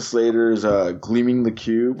 Christian Slater's, Gleaming the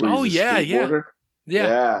Cube. Oh yeah. Yeah.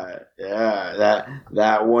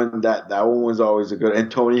 That one was always a good, and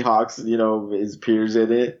Tony Hawk's, his peers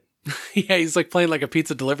in it. Yeah, he's like playing like a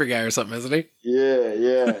pizza delivery guy or something, isn't he?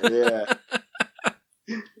 Yeah. Yeah.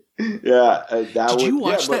 Did you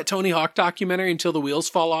watch that Tony Hawk documentary Until the Wheels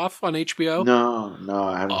Fall Off on HBO? No,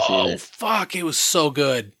 I haven't seen it. Oh fuck, it was so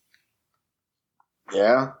good.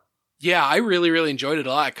 Yeah. Yeah, I really, really enjoyed it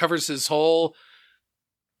a lot. It covers his whole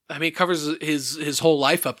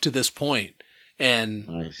life up to this point. And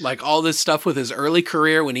nice. Like all this stuff with his early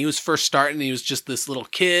career when he was first starting, he was just this little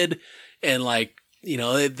kid, and like,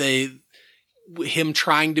 him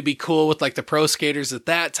trying to be cool with like the pro skaters at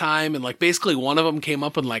that time. And like basically one of them came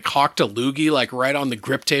up and like hawked a loogie like right on the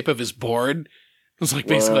grip tape of his board. It was like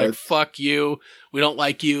basically like, fuck you. We don't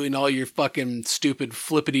like you and all your fucking stupid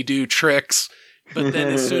flippity do tricks. But then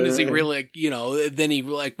as soon as he really, then he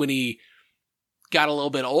like when he got a little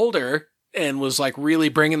bit older and was like really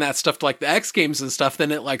bringing that stuff to like the X Games and stuff,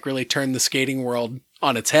 then it like really turned the skating world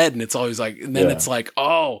on its head. And it's always like, and then it's like,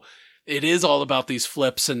 oh, it is all about these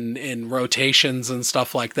flips and rotations and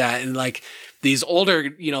stuff like that. And like these older,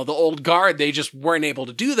 the old guard, they just weren't able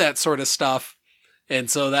to do that sort of stuff. And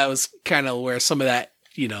so that was kind of where some of that,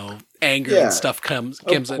 anger and stuff comes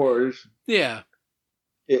in. Of course. Yeah.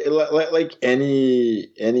 Like any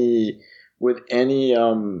with any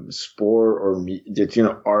sport or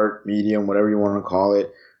art medium, whatever you want to call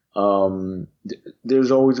it,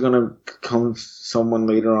 there's always going to come someone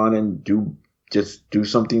later on and do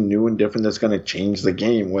something new and different that's going to change the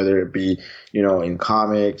game, whether it be in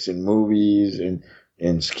comics and movies and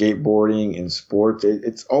skateboarding and sports.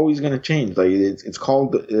 It's always going to change. Like it's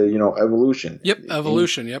called evolution. Yep,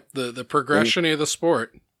 evolution. Yep, the progression of the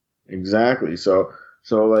sport. Exactly. So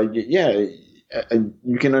like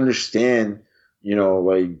you can understand,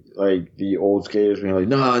 like the old skaters being like,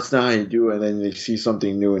 no, it's not how you do it. And then they see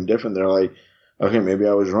something new and different. They're like, okay, maybe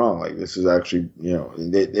I was wrong. Like this is actually,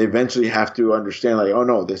 they eventually have to understand like, oh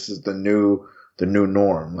no, this is the new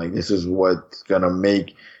norm. Like this is what's going to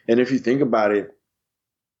make. And if you think about it,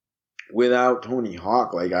 without Tony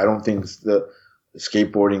Hawk, like I don't think the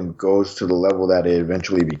skateboarding goes to the level that it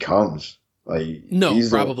eventually becomes. Like no,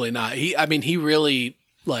 probably not. He really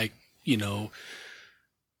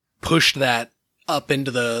pushed that up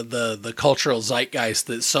into the cultural zeitgeist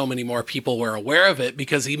that so many more people were aware of it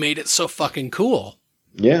because he made it so fucking cool.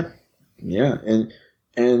 Yeah. Yeah.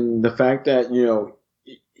 And the fact that,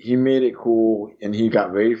 he made it cool and he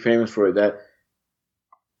got very famous for it, that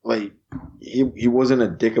like he wasn't a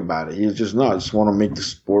dick about it. He was just, I just want to make the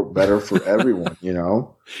sport better for everyone, Yeah,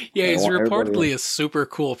 he's reportedly a super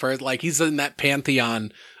cool person. Like he's in that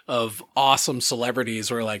pantheon of awesome celebrities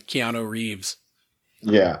where like Keanu Reeves.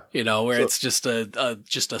 Yeah. Where it's just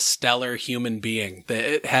a stellar human being that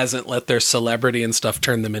it hasn't let their celebrity and stuff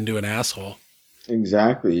turn them into an asshole.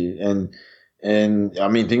 Exactly. And I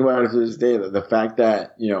mean, think about it to this day, the fact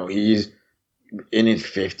that, he's in his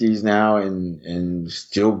 50s now and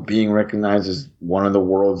still being recognized as one of the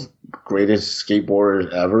world's greatest skateboarders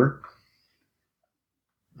ever.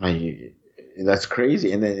 That's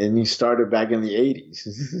crazy. And he started back in the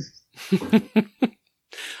 80s.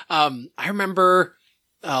 I remember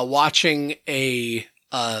watching a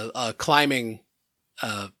climbing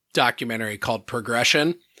documentary called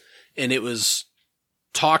Progression, and it was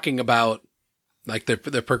talking about like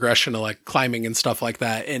the progression of like climbing and stuff like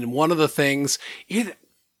that. And one of the things,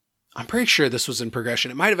 I'm pretty sure this was in Progression.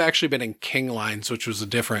 It might have actually been in King Lines, which was a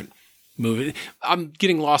different movie. I'm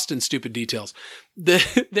getting lost in stupid details.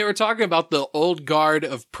 They were talking about the old guard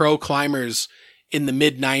of pro climbers in the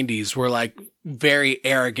mid 90s were like very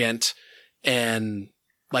arrogant and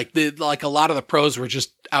like a lot of the pros were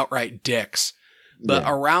just outright dicks. But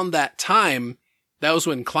around that time, that was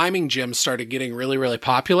when climbing gyms started getting really, really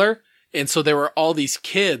popular. And so there were all these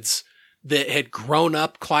kids that had grown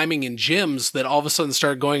up climbing in gyms that all of a sudden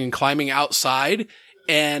started going and climbing outside.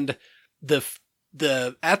 And at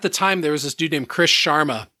the time there was this dude named Chris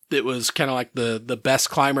Sharma that was kind of like the best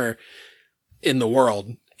climber in the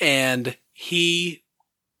world. And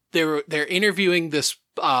they're interviewing this,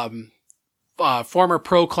 former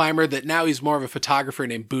pro climber that now he's more of a photographer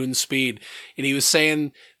named Boone Speed. And he was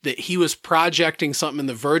saying that he was projecting something in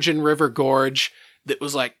the Virgin River Gorge that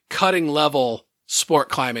was like cutting level sport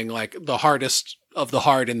climbing, like the hardest of the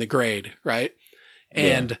hard in the grade. Right.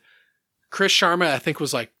 And Chris Sharma, I think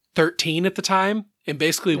was like 13 at the time and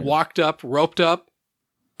basically walked up, roped up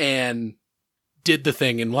and did the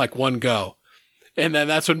thing in like one go. And then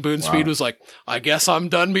that's when Boone Speed was like, I guess I'm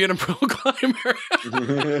done being a pro climber.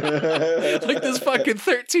 Like this fucking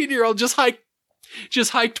 13-year-old just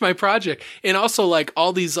hiked my project. And also like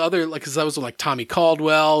all these other, like, cause I was like Tommy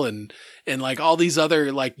Caldwell and like all these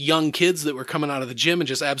other like young kids that were coming out of the gym and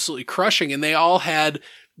just absolutely crushing. And they all had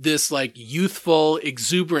this like youthful,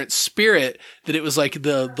 exuberant spirit that it was like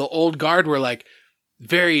the old guard were like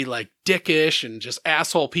very like dickish and just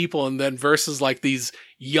asshole people. And then versus like these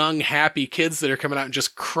young, happy kids that are coming out and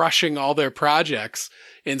just crushing all their projects.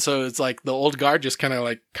 And so it's like the old guard just kind of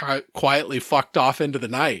like quietly fucked off into the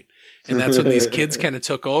night. And that's when these kids kind of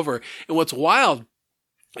took over. And what's wild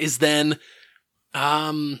is then,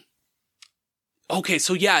 okay,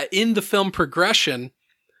 so yeah, in the film Progression,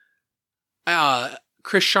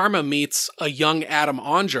 Chris Sharma meets a young Adam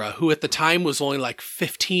Ondra, who at the time was only like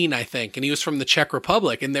 15, I think. And he was from the Czech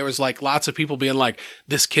Republic. And there was like lots of people being like,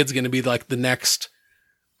 this kid's going to be like the next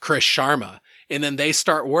Chris Sharma. And then they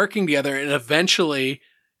start working together. And eventually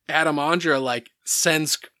Adam Ondra like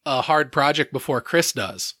sends a hard project before Chris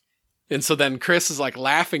does. And so then Chris is like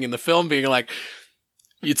laughing in the film being like,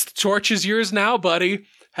 it's the torch is yours now, buddy.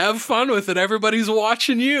 Have fun with it. Everybody's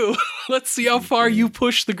watching you. Let's see how far you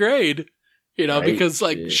push the grade. You know, right, because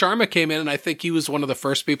like Sharma came in and I think he was one of the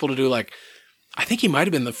first people to do like, I think he might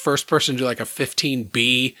have been the first person to do like a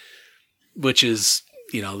 15B, which is,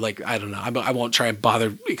 you know, like, I don't know. I won't try and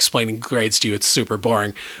bother explaining grades to you. It's super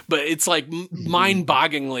boring, but it's like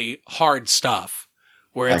mind-bogglingly hard stuff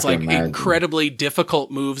where it's like incredibly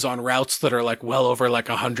difficult moves on routes that are like well over like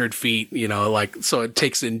 100 feet, you know, like, so it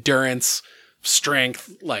takes endurance,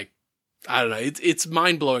 strength, like, I don't know. It's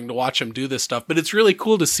mind blowing to watch him do this stuff, but it's really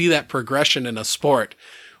cool to see that progression in a sport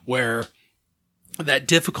where that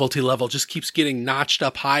difficulty level just keeps getting notched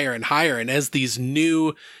up higher and higher. And as these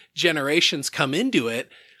new generations come into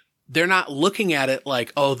it, they're not looking at it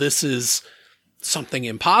like, oh, this is something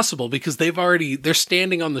impossible, because they're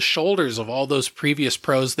standing on the shoulders of all those previous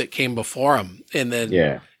pros that came before them. And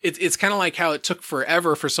then it's kind of like how it took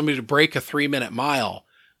forever for somebody to break a 3-minute mile.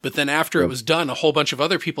 But then after it was done, a whole bunch of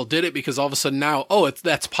other people did it because all of a sudden now,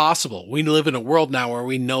 that's possible. We live in a world now where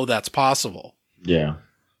we know that's possible. Yeah.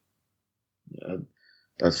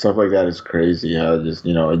 That stuff like that is crazy. How it just,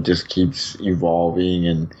 you know, it just keeps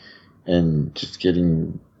evolving and just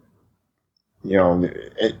getting, you know,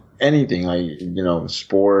 anything like, you know,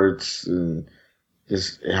 sports and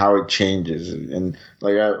just how it changes. And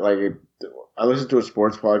I listened to a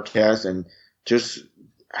sports podcast and just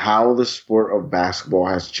how the sport of basketball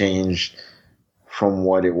has changed from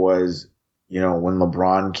what it was, you know, when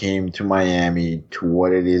LeBron came to Miami to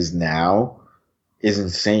what it is now is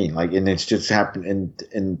insane. Like, and it's just happened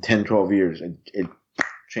in 10, 12 years. It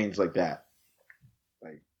changed like that.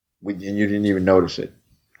 Like, and you didn't even notice it.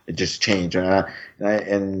 It just changed.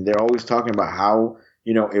 And they're always talking about how,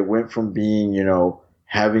 you know, it went from being, you know,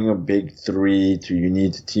 having a big three to you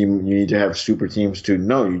need to have super teams to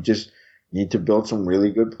no, you just need to build some really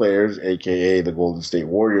good players, aka the Golden State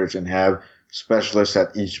Warriors, and have specialists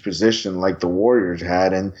at each position like the Warriors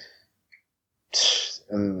had, and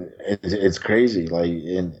it's crazy. Like,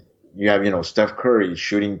 and you have, you know, Steph Curry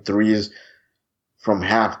shooting threes from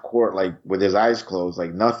half court, like with his eyes closed,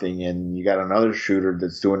 like nothing, and you got another shooter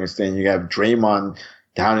that's doing his thing. You have Draymond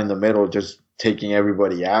down in the middle, just taking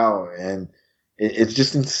everybody out, and it's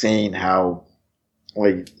just insane how,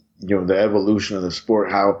 like, you know, the evolution of the sport,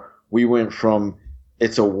 how we went from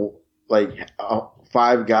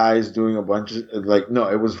five guys doing a bunch of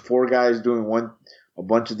it was four guys doing a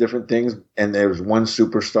bunch of different things, and there was one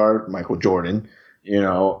superstar, Michael Jordan, you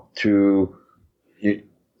know, to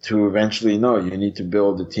eventually you need to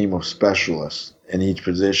build a team of specialists in each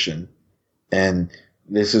position, and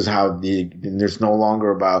this is how there's no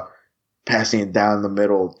longer about passing it down the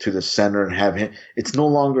middle to the center and have him. It's no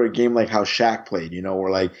longer a game like how Shaq played, you know,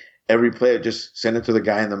 where like every player just send it to the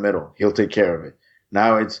guy in the middle. He'll take care of it.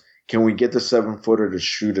 Now it's, can we get the 7-footer to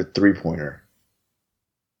shoot a 3-pointer?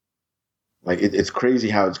 Like, it's crazy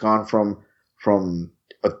how it's gone from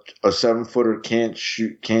a 7-footer can't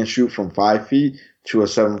shoot from 5 feet to a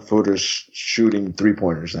 7-footer shooting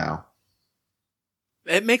 3-pointers now.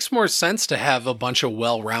 It makes more sense to have a bunch of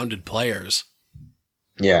well-rounded players.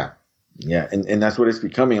 Yeah. Yeah. And that's what it's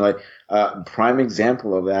becoming. Like, prime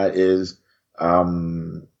example of that is,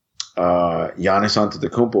 Giannis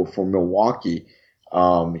Antetokounmpo for Milwaukee.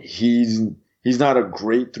 He's not a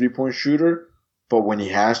great 3-point shooter, but when he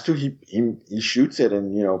has to, he shoots it,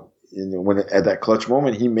 and you know, when at that clutch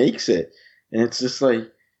moment he makes it, and it's just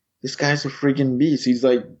like, this guy's a freaking beast. He's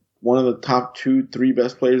like one of the top 2-3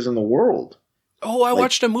 best players in the world. Oh, I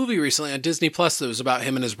watched a movie recently on Disney Plus that was about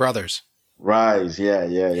him and his brothers. Rise, yeah.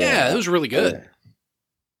 Yeah, it was really good.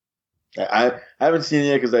 Yeah. I haven't seen it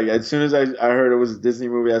yet because as soon as I heard it was a Disney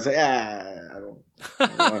movie, I was like, I don't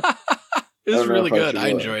it was really good. I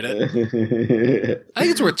enjoyed it. I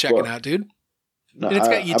think it's worth checking out, dude. No, and it's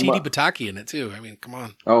got Yetidi Bataki in it too. I mean, come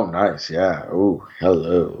on. Oh, nice. Yeah. Oh,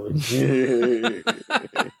 hello.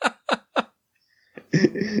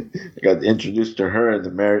 I got introduced to her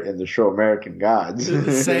in the show American Gods.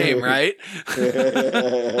 Same, right?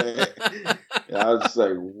 I was just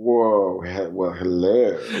like, whoa, well,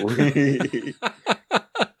 hello.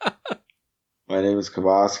 My name is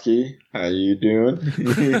Kowalski. How you doing?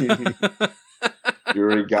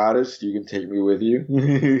 You're a goddess. You can take me with you.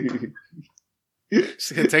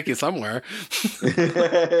 She's gonna take you somewhere. Especially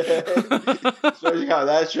how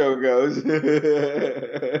that show goes.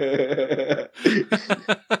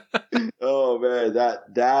 Oh man,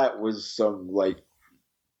 that was some like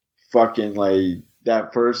fucking like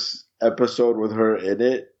that first episode with her in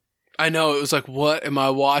it. I know, it was like, what am I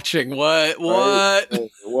watching? What? Right?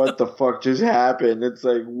 What the fuck just happened? It's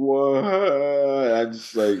like, what? I'm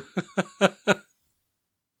just like,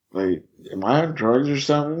 like, am I on drugs or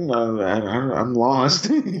something? I'm lost.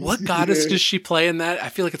 What goddess does she play in that? I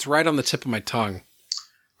feel like it's right on the tip of my tongue.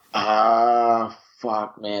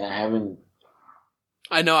 Fuck, man,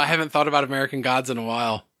 I know, I haven't thought about American Gods in a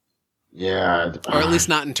while. Yeah. Or at least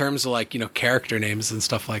not in terms of like, character names and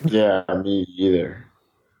stuff like that. Yeah, me either.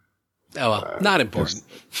 Oh, well, not important.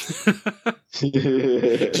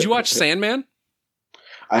 Did you watch Sandman?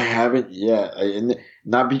 I haven't yet.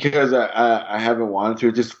 Not because I haven't wanted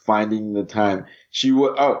to, just finding the time.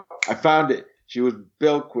 I found it. She was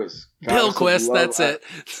Bilquis. Bilquis, that's it.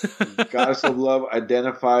 Goddess of Love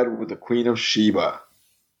identified with the Queen of Sheba.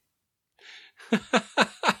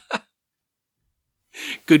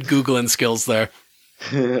 Good Googling skills there.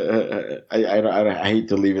 I hate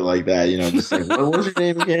to leave it like that, just like, what was her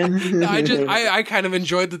name again? I kind of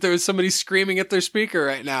enjoyed that there was somebody screaming at their speaker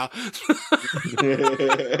right now.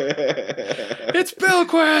 It's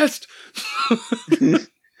Bilquist!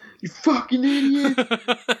 You fucking idiot!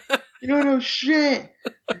 You don't know shit!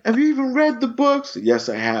 Have you even read the books? Yes,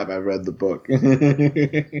 I have. I read the book.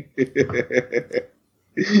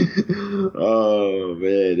 Oh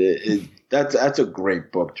man, that's a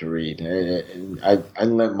great book to read. I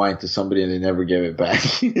lent mine to somebody and they never gave it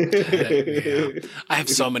back. Yeah. I have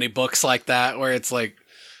so many books like that where it's like,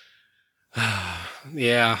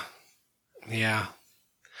 yeah.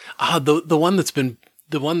 The one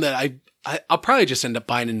that I'll probably just end up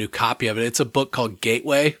buying a new copy of it. It's a book called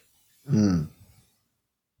Gateway, and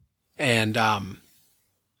I'm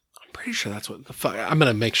pretty sure that's what the fuck. I'm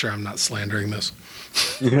gonna make sure I'm not slandering this.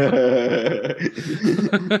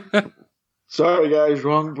 Sorry guys,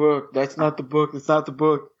 wrong book. That's not the book. It's not the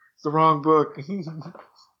book. It's the wrong book.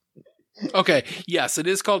 Okay, yes, it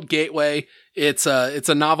is called Gateway. It's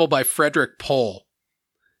a novel by Frederick Pohl,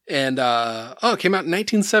 and it came out in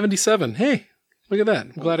 1977. Hey, look at that!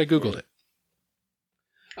 I'm glad I googled it.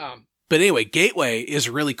 But anyway, Gateway is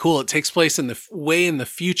really cool. It takes place in the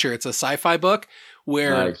future. It's a sci-fi book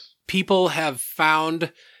where people have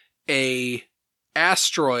found a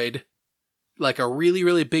asteroid, like a really,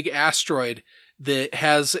 really big asteroid that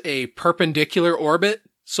has a perpendicular orbit.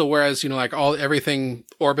 So whereas, everything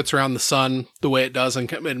orbits around the sun the way it does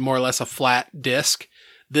and more or less a flat disk,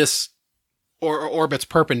 this orbits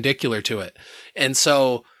perpendicular to it. And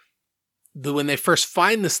so when they first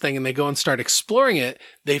find this thing and they go and start exploring it,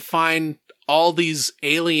 they find all these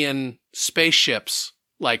alien spaceships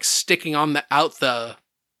like sticking on the outside.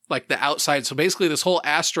 So basically this whole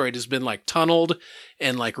asteroid has been like tunneled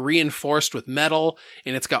and like reinforced with metal,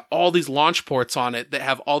 and it's got all these launch ports on it that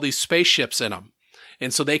have all these spaceships in them.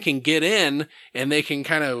 And so they can get in and they can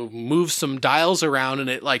kind of move some dials around, and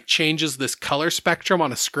it like changes this color spectrum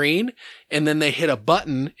on a screen. And then they hit a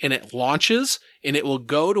button and it launches and it will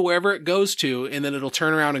go to wherever it goes to. And then it'll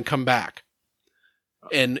turn around and come back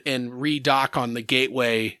and redock on the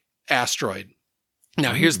Gateway asteroid.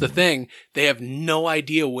 Now, here's the thing. They have no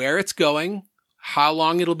idea where it's going, how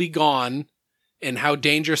long it'll be gone, and how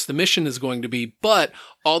dangerous the mission is going to be. But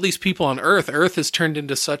all these people on Earth has turned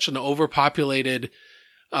into such an overpopulated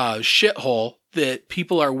shithole that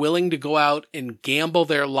people are willing to go out and gamble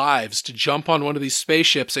their lives to jump on one of these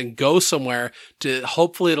spaceships and go somewhere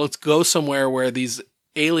hopefully it'll go somewhere where these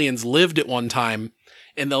aliens lived at one time,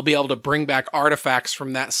 and they'll be able to bring back artifacts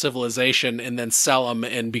from that civilization and then sell them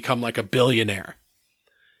and become like a billionaire.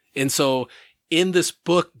 And so in this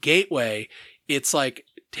book, Gateway, it's like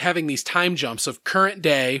having these time jumps of current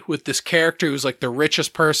day with this character who's like the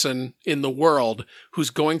richest person in the world, who's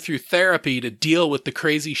going through therapy to deal with the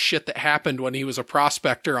crazy shit that happened when he was a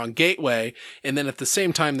prospector on Gateway. And then at the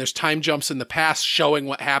same time, there's time jumps in the past showing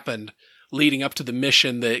what happened leading up to the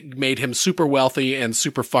mission that made him super wealthy and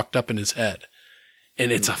super fucked up in his head.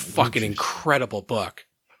 And it's a fucking incredible book.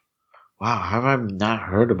 Wow, have I not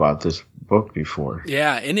heard about this book before?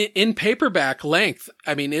 Yeah, and in paperback length,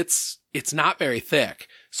 I mean, it's not very thick.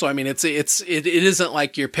 So I mean, it isn't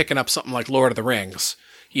like you're picking up something like Lord of the Rings,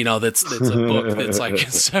 that's a book that's like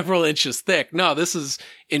several inches thick. No, this is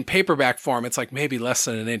in paperback form. It's like maybe less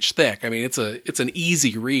than an inch thick. I mean, it's an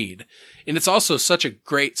easy read, and it's also such a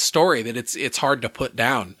great story that it's hard to put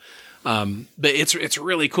down. But it's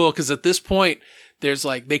really cool because at this point, there's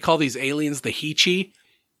like, they call these aliens the Heechee.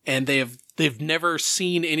 and they've never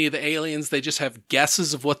seen any of the aliens. They just have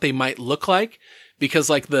guesses of what they might look like, because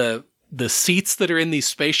like the seats that are in these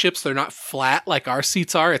spaceships, they're not flat like our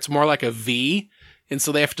seats are. It's more like a V. And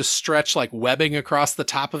so they have to stretch like webbing across the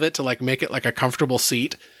top of it to like make it like a comfortable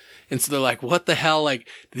seat. And so they're like, what the hell? Like,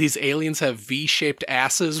 do these aliens have V-shaped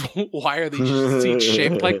asses? Why are these seats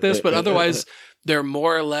shaped like this? But otherwise, they're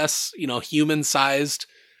more or less, human-sized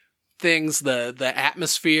things. The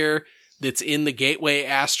atmosphere that's in the Gateway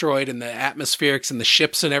asteroid and the atmospherics and the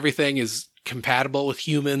ships and everything is compatible with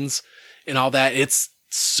humans and all that. It's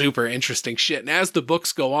super interesting shit. And as the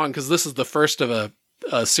books go on, because this is the first of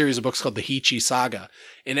a series of books called the Heechee Saga,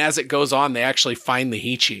 and as it goes on, they actually find the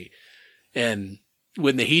Heechee. And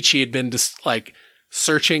when the Heechee had been just like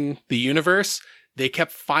searching the universe, they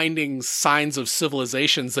kept finding signs of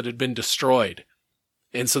civilizations that had been destroyed.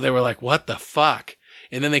 And so they were like, what the fuck?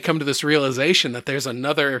 And then they come to this realization that there's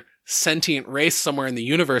another sentient race somewhere in the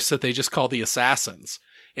universe that they just call the Assassins.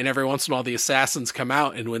 And every once in a while, the Assassins come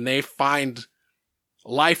out, and when they find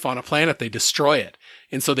life on a planet, they destroy it.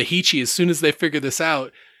 And so the Heechee, as soon as they figure this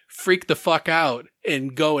out, freak the fuck out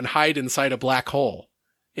and go and hide inside a black hole.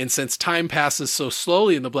 And since time passes so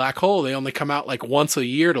slowly in the black hole, they only come out like once a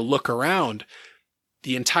year to look around.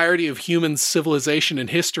 The entirety of human civilization and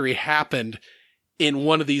history happened in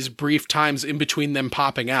one of these brief times in between them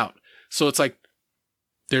popping out. So it's like,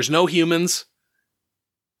 there's no humans,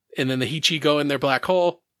 and then the Heechee go in their black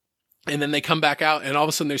hole, and then they come back out, and all of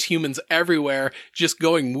a sudden there's humans everywhere, just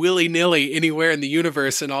going willy-nilly anywhere in the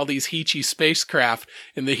universe in all these Heechee spacecraft.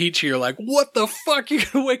 And the Heechee are like, what the fuck? You're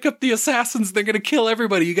gonna wake up the Assassins. They're gonna kill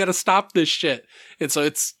everybody. You gotta stop this shit. And so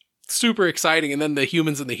it's super exciting. And then the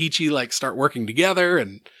humans and the Heechee like start working together,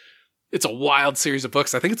 and it's a wild series of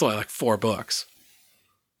books. I think it's only like 4 books.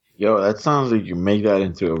 Yo, that sounds like you make that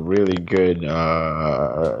into a really good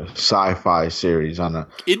sci-fi series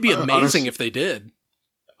It'd be amazing if they did.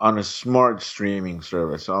 On a smart streaming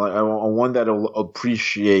service. I want that to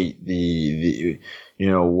appreciate the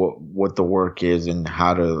what the work is and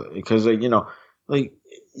how to, because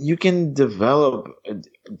you can develop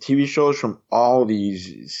TV shows from all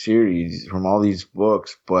these series, from all these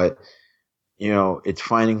books, but it's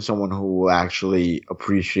finding someone who will actually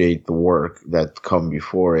appreciate the work that's come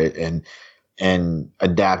before it and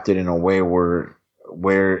adapt it in a way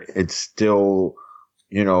where it's still,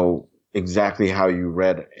 exactly how you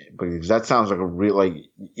read it. Because that sounds like a real, like,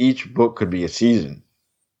 each book could be a season.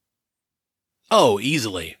 Oh,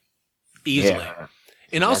 easily. Yeah.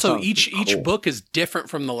 And also each book is different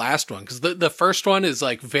from the last one. Because the first one is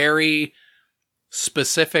like very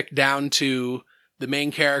specific down to the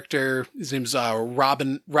main character. His name's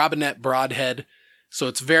Robinette Broadhead. So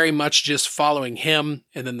it's very much just following him.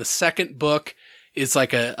 And then the second book is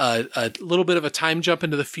like a little bit of a time jump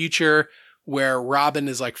into the future, where Robin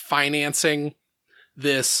is like financing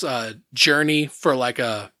this journey for like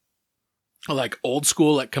old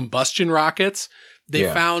school like combustion rockets. They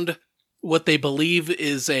found what they believe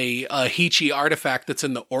is a Heechee artifact that's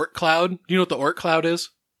in the Oort cloud. Do you know what the Oort cloud is?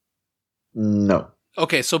 No.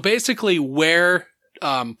 Okay, so basically where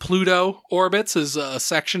Pluto orbits is a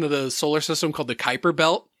section of the solar system called the Kuiper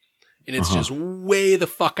Belt. And it's just way the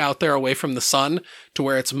fuck out there away from the sun, to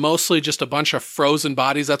where it's mostly just a bunch of frozen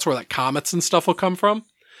bodies. That's where like comets and stuff will come from.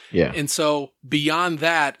 Yeah. And so beyond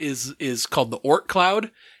that is called the Oort cloud.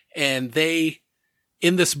 And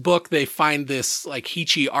in this book, they find this like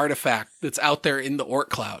Heechee artifact that's out there in the Oort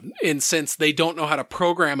cloud. And since they don't know how to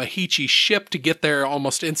program a Heechee ship to get there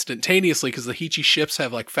almost instantaneously, because the Heechee ships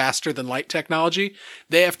have like faster than light technology,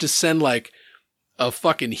 they have to send like a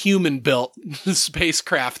fucking human-built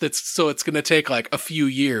spacecraft so it's going to take like a few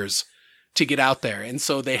years to get out there. And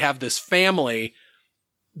so they have this family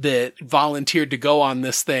that volunteered to go on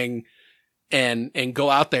this thing and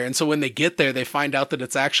go out there. And so when they get there, they find out that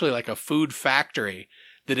it's actually like a food factory,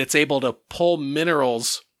 that it's able to pull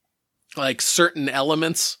minerals, like certain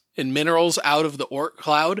elements and minerals out of the Oort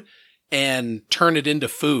cloud and turn it into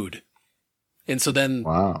food. And so then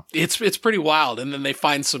it's pretty wild. And then they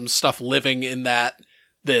find some stuff living in that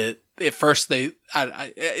at first it's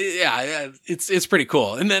pretty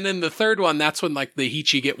cool. And then in the third one, that's when like the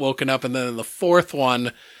Heechee get woken up. And then in the fourth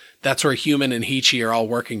one, that's where human and Heechee are all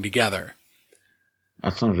working together.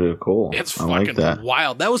 That sounds really cool. It's fucking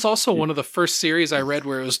wild. That was also one of the first series I read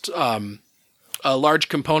where it was, a large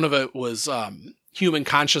component of it was, human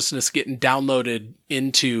consciousness getting downloaded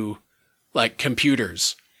into like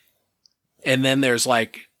computers. And then there's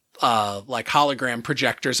like hologram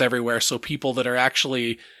projectors everywhere. So people that are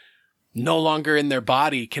actually no longer in their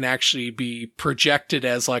body can actually be projected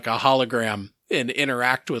as like a hologram and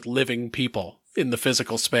interact with living people in the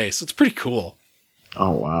physical space. It's pretty cool.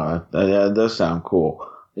 Oh wow, that does sound cool.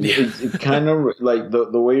 It kind of like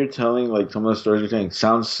the way you're telling, like some of the stories you're telling,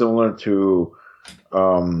 sounds similar to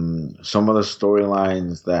some of the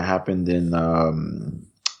storylines that happened in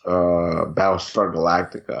Battlestar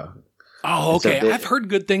Galactica. Oh, okay. I've heard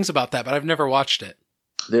good things about that, but I've never watched it.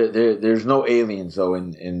 There's no aliens though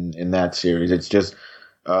in that series. It's just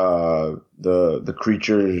the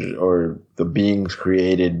creatures or the beings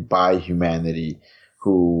created by humanity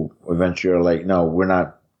who eventually are like, no, we're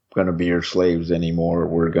not going to be your slaves anymore.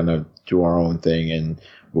 We're going to do our own thing and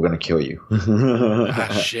we're going to kill you.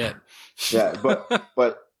 Shit. Yeah, but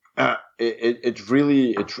it's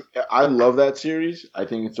really I love that series. I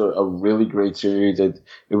think it's a really great series. It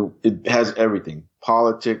has everything: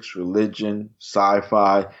 politics, religion,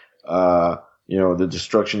 sci-fi, the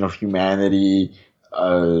destruction of humanity,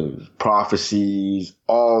 prophecies,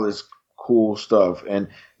 all this cool stuff. And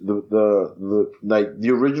the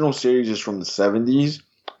original series is from the 70s,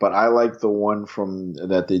 but I like the one from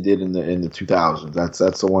that they did in the 2000s.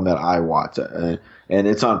 That's the one that I watch, and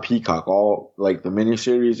it's on Peacock. All like the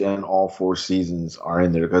miniseries and all 4 seasons are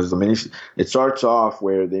in there because it starts off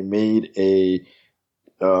where they made a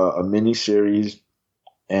miniseries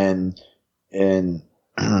and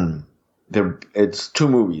it's 2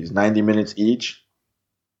 movies, 90 minutes each,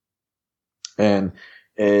 and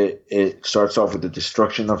it starts off with the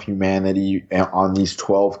destruction of humanity on these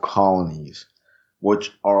 12 colonies,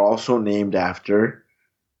 which are also named after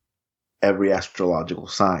every astrological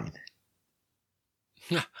sign.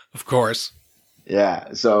 Of course.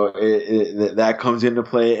 Yeah, so that comes into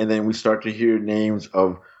play, and then we start to hear names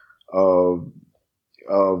of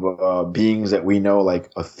beings that we know,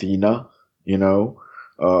 like Athena,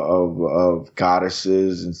 of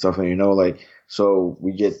goddesses and stuff, like. So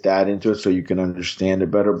we get that into it so you can understand it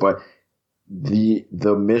better. But the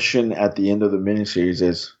mission at the end of the miniseries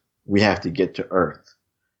is we have to get to Earth.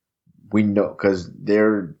 We know because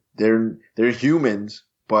they're humans,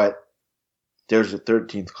 but there's a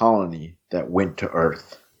 13th colony that went to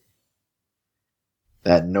Earth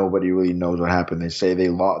that nobody really knows what happened. They say they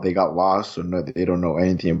got lost, so they don't know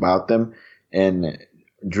anything about them. And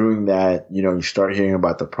during that, you start hearing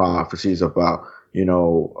about the prophecies about,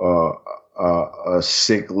 a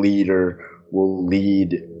sick leader will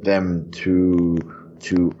lead them to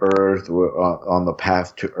Earth, on the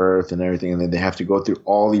path to Earth and everything. And then they have to go through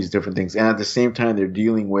all these different things. And at the same time, they're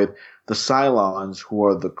dealing with the Cylons, who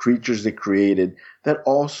are the creatures they created that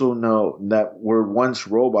also know that were once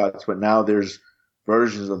robots, but now there's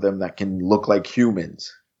versions of them that can look like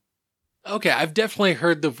humans. Okay, I've definitely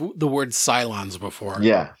heard the word Cylons before.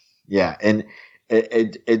 Yeah, and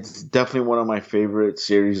it's definitely one of my favorite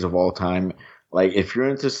series of all time. Like, if you're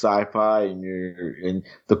into sci-fi and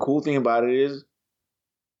the cool thing about it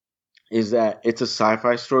is that it's a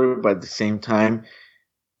sci-fi story, but at the same time,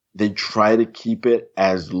 they try to keep it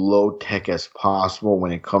as low tech as possible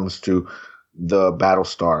when it comes to the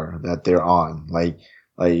Battlestar that they're on.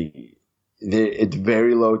 It's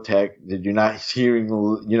very low tech. You're not hearing,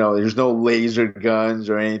 there's no laser guns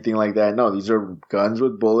or anything like that. No, these are guns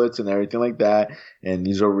with bullets and everything like that. And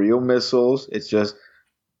these are real missiles. It's just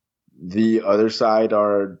the other side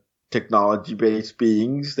are technology-based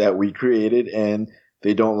beings that we created, and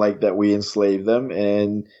they don't like that we enslave them,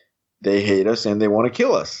 and they hate us, and they want to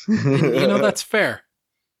kill us. That's fair.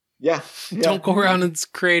 Yeah. Don't go around and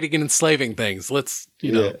creating and enslaving things. Let's,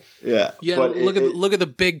 Yeah. But look at the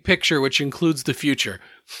big picture, which includes the future.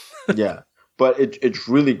 Yeah, but it's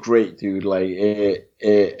really great, dude. Like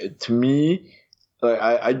to me, like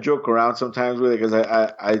I joke around sometimes with it because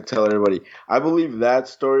I tell everybody I believe that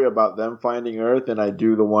story about them finding Earth, and I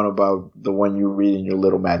do the one you read in your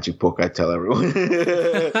little magic book. I tell everyone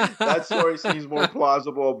that story seems more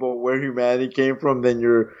plausible about where humanity came from than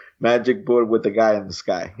your magic book with the guy in the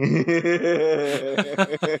sky.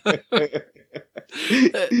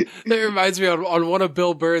 That reminds me on one of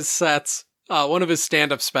Bill Burr's sets, one of his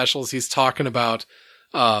stand-up specials. He's talking about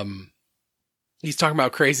crazy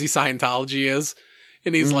Scientology is.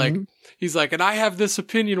 And he's like, and I have this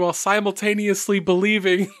opinion while simultaneously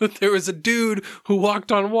believing that there was a dude who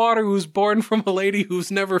walked on water who was born from a lady who's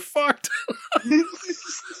never fucked. This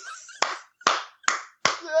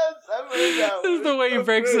is the way he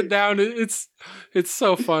breaks it down. It's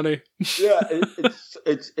so funny. Yeah,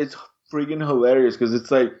 it's freaking hilarious because it's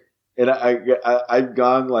like, and I've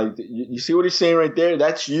gone like, you see what he's saying right there?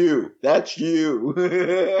 That's you. That's you.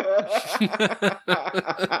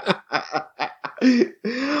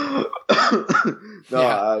 No,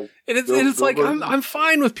 yeah. And it's like I'm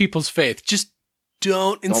fine with people's faith. Just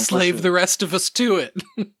don't enslave the rest of us to it.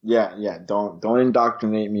 yeah. Don't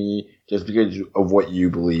indoctrinate me just because of what you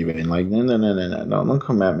believe in. Like, no. Don't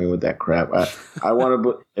come at me with that crap. I want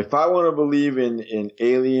to. If I want to believe in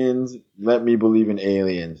aliens, let me believe in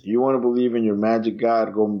aliens. You want to believe in your magic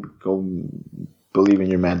god? Go believe in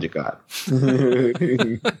your magic god.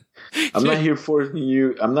 I'm not here forcing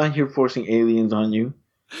you. I'm not here forcing aliens on you.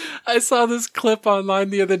 I saw this clip online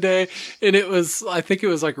the other day, and I think it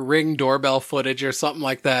was like Ring doorbell footage or something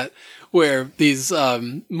like that, where these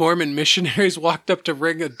Mormon missionaries walked up to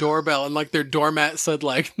ring a doorbell, and like their doormat said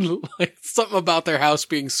like something about their house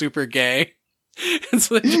being super gay. And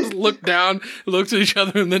so they just looked down, looked at each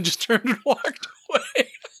other, and then just turned and walked away.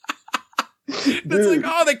 It's like,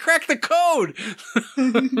 oh, they cracked the code.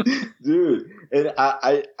 Dude, and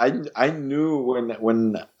I knew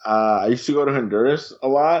when I used to go to Honduras a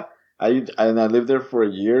lot. I lived there for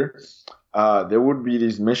a year. There would be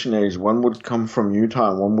these missionaries. One would come from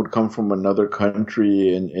Utah, and one would come from another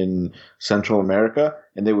country in Central America,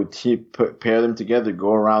 and they would pair them together,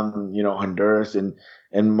 go around, Honduras, and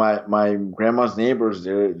my grandma's neighbors.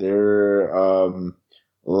 They're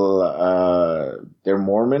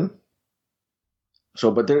Mormon. So,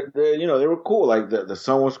 but they were cool. Like the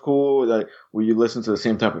son was cool. Like we listened to the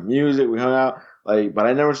same type of music. We hung out. Like, but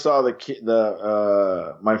I never saw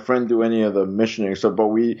my friend do any of the missionary stuff. But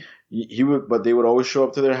but they would always show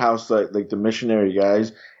up to their house like the missionary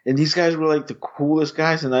guys. And these guys were like the coolest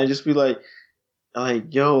guys. And I'd just be like,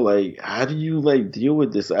 yo, like, how do you like deal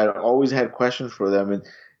with this? I always had questions for them.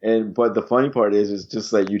 But the funny part is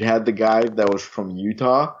just like you'd had the guy that was from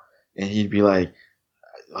Utah, and he'd be like,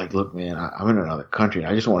 look, man, I'm in another country.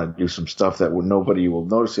 I just want to do some stuff that nobody will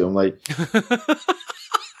notice it. I'm like,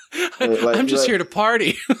 I'm just here to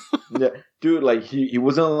party. Yeah, dude, like he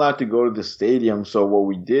wasn't allowed to go to the stadium. So what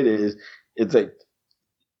we did is, it's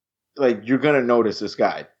like you're gonna notice this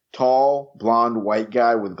guy, tall, blonde, white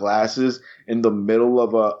guy with glasses in the middle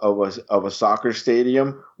of a soccer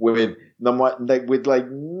stadium with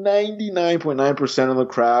 99.9% of the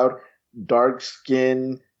crowd, dark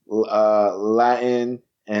skin, Latin,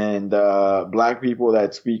 and black people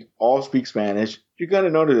that all speak Spanish. You're gonna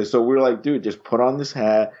notice it. So we're like, dude, just put on this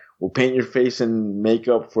hat. We'll paint your face in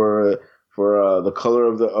makeup for the color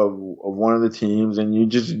of one of the teams, and you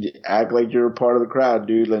just act like you're a part of the crowd,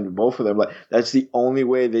 dude. And both of them, like, that's the only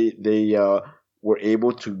way they were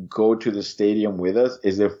able to go to the stadium with us,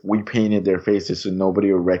 is if we painted their faces so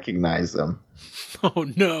nobody would recognize them. Oh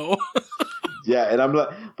no. Yeah, and I'm like,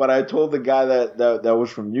 but I told the guy that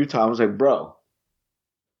was from Utah, I was like, bro,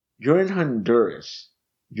 you're in Honduras.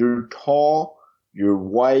 You're tall, you're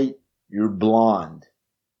white, you're blonde.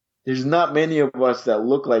 There's not many of us that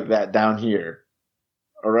look like that down here.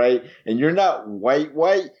 All right? And you're not white.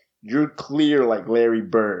 You're clear like Larry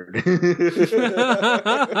Bird. And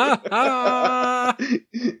I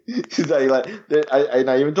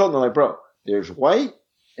even told him, like, bro, there's white,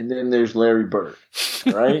 and then there's Larry Bird,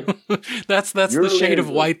 right? That's the shade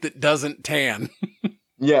of white that doesn't tan.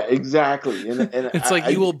 Yeah, exactly. And it's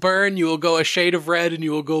you will burn, you will go a shade of red, and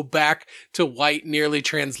you will go back to white, nearly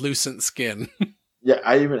translucent skin. Yeah,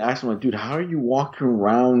 I even asked him, like, dude, how are you walking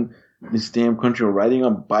around this damn country or riding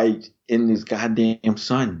on bikes in this goddamn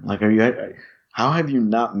sun? Like, how have you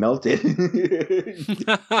not melted?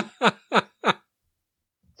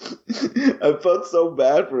 I felt so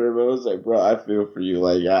bad for him. I was like, bro, I feel for you.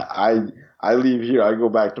 Like, I leave here, I go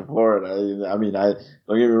back to Florida. I mean, don't get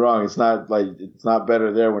me wrong, it's not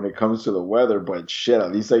better there when it comes to the weather, but shit,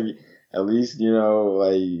 at least,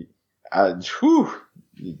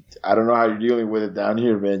 I don't know how you're dealing with it down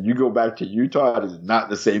here, man. You go back to Utah, it is not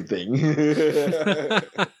the same thing.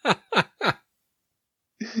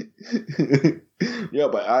 Yeah,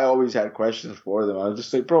 but I always had questions for them. I was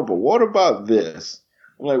just like, bro, but what about this?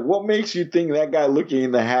 I'm like, what makes you think that guy looking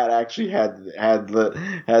in the hat actually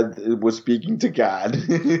was speaking to God?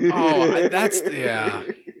 Oh, yeah.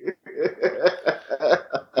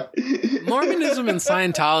 Mormonism and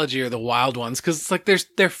Scientology are the wild ones, because it's like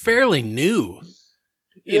they're fairly new.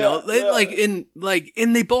 And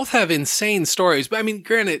they both have insane stories. But I mean,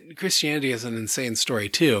 granted, Christianity has an insane story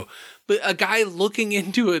too. But a guy looking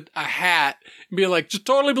into a hat and being like, just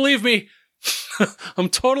totally believe me. I'm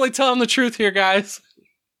totally telling the truth here, guys.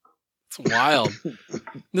 It's wild.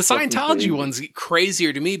 The Scientology one's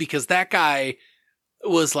crazier to me because that guy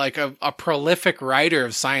was like a prolific writer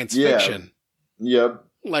of science fiction. Yep.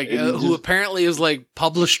 Like, who apparently has like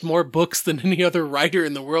published more books than any other writer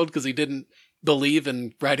in the world because he didn't believe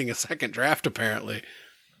in writing a second draft, apparently.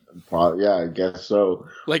 Yeah, I guess so.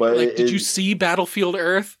 Did you see Battlefield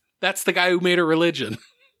Earth? That's the guy who made a religion.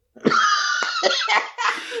 The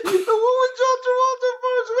one with John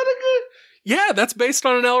Yeah, that's based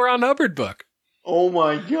on an L. Ron Hubbard book. Oh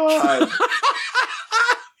my God.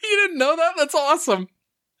 You didn't know that? That's awesome.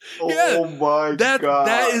 Oh my God.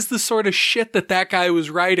 That is the sort of shit that guy was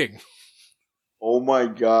writing. Oh my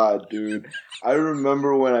God, dude. I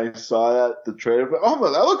remember when I saw that, the trailer, oh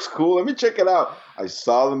man, that looks cool. Let me check it out. I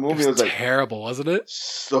saw the movie. It was like, terrible, wasn't it?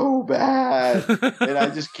 So bad. And I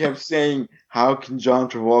just kept saying, how can John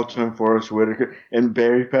Travolta and Forrest Whitaker and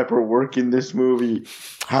Barry Pepper work in this movie?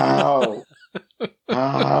 How?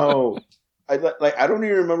 How? I don't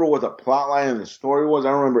even remember what the plot line and the story was. I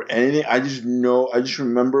don't remember anything. I just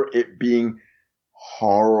remember it being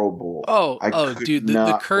horrible. Dude,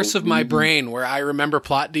 the curse of my brain, where I remember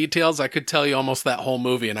plot details. I could tell you almost that whole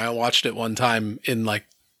movie, and I watched it one time in like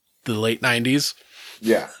the late 90s.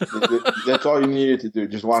 Yeah, that's all you needed to do.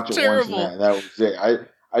 Just watch it Terrible. Once, and that was it.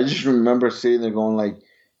 I just remember sitting there going like,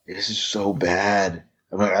 "This is so bad."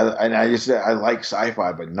 I just said I like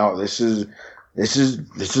sci-fi, but no, this is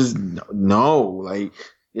no, like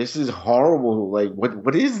this is horrible. Like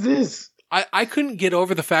what is this? I couldn't get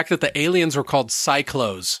over the fact that the aliens were called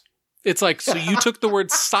Cyclos. It's like, so you took the word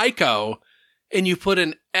psycho and you put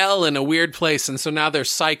an L in a weird place, and so now they're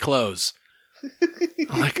Cyclos.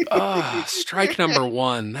 I'm like, strike number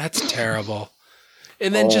one. That's terrible.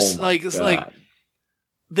 And then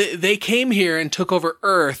they came here and took over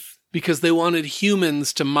Earth because they wanted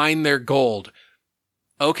humans to mine their gold.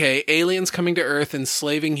 Okay, aliens coming to Earth,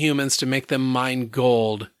 enslaving humans to make them mine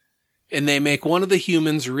gold. And they make one of the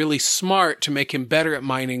humans really smart to make him better at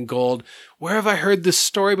mining gold. Where have I heard this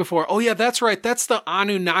story before? Oh yeah, that's right. That's the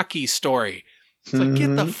Anunnaki story. It's like,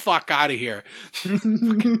 get the fuck out of here.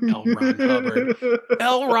 Fucking L. Ron Hubbard.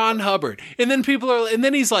 L. Ron Hubbard. And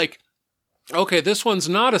then he's like, okay, this one's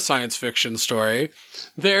not a science fiction story.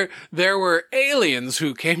 There were aliens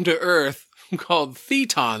who came to Earth called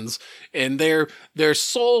Thetons, and their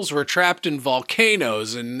souls were trapped in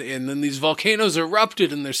volcanoes, and then these volcanoes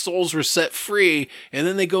erupted and their souls were set free, and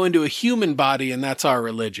then they go into a human body, and that's our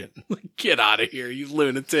religion. Get out of here, you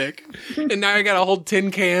lunatic. And now I gotta hold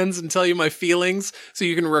tin cans and tell you my feelings so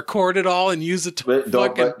you can record it all and use it to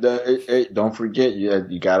don't forget,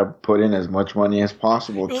 you gotta put in as much money as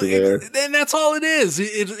possible to there. And that's all it is.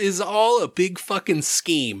 It is all a big fucking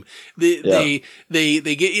scheme. They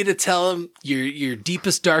get you to tell them your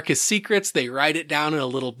deepest, darkest secrets. They write it down in a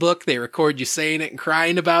little book. They record you saying it and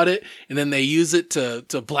crying about it, and then they use it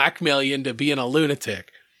to blackmail you into being a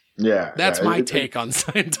lunatic. Yeah, that's my take on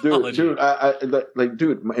Scientology.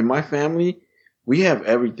 Dude, in my family, we have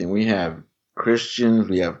everything. We have Christians,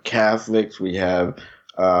 we have Catholics, we have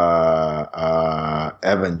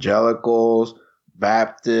evangelicals,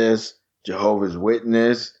 Baptists, Jehovah's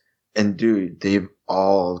Witness, and dude, they've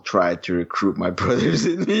all tried to recruit my brothers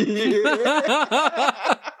and me.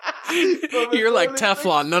 You're like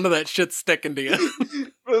Teflon. None of that shit's sticking to you.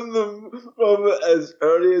 From as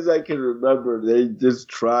early as I can remember, they just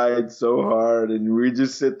tried so hard, and we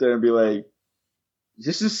just sit there and be like,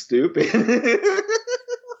 "This is stupid."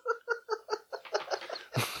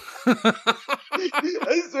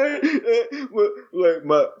 I swear, like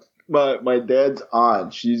my dad's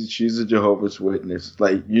aunt, she's a Jehovah's Witness.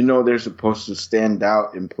 Like, they're supposed to stand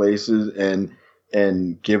out in places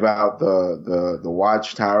and give out the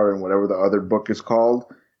Watchtower and whatever the other book is called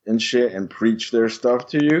and shit and preach their stuff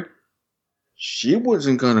to you. She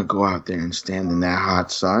wasn't gonna go out there and stand in that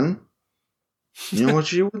hot sun. You know what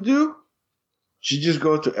she would do? She'd just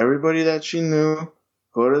go to everybody that she knew,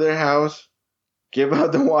 go to their house, give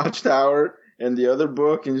out the Watchtower and the other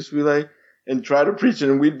book, and just be like, and try to preach it.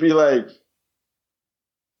 And we'd be like,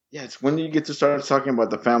 yeah, it's when do you get to start talking about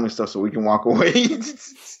the family stuff so we can walk away?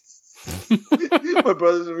 My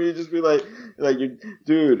brothers and me would just be like,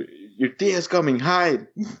 dude, your tia's coming, hide.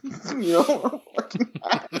 Fucking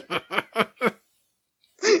hide.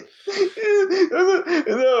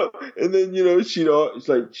 and then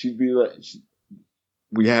she'd be like,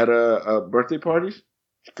 we had a birthday party.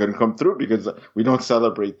 She couldn't come through because we don't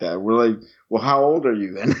celebrate that. We're like, well, how old are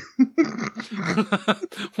you then?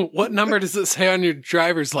 What number does it say on your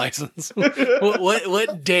driver's license?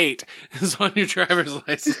 What date is on your driver's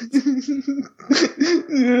license? This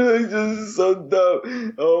is so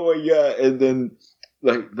dumb. Oh my God. And then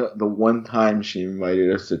like the one time she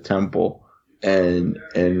invited us to temple, and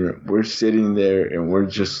we're sitting there and we're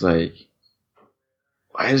just like,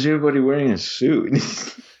 why is everybody wearing a suit?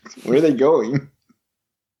 Where are they going?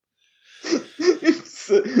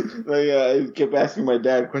 I kept asking my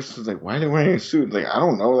dad questions like, why are they wearing a suit? Like, I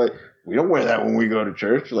don't know. Like, we don't wear that when we go to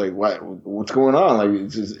church. Like, what's going on? Like,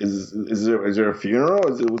 is there a funeral?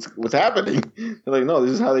 What's happening? They're like, no,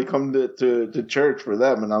 this is how they come to church for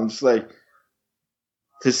them. And I'm just like,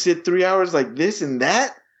 to sit 3 hours like this and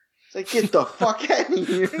that. It's like, get the fuck out of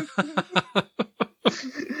here.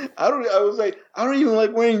 I don't even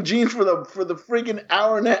like wearing jeans for the freaking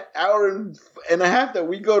hour and a half that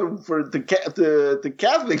we go to for the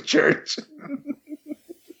Catholic Church.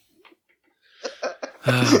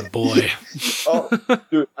 Oh boy. Oh,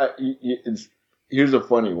 dude, here's a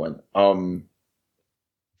funny one.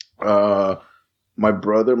 My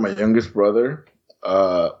youngest brother,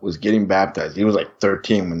 was getting baptized. He was like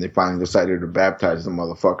 13 when they finally decided to baptize the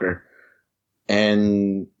motherfucker.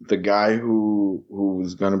 And the guy who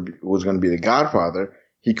was gonna be the godfather,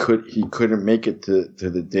 he couldn't make it to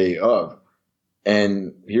the day of.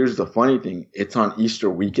 And here's the funny thing: it's on Easter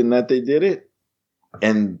weekend that they did it,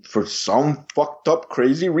 and for some fucked up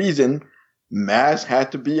crazy reason, Mass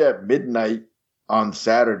had to be at midnight on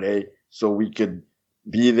Saturday so we could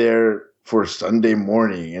be there for Sunday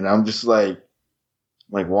morning. And I'm just like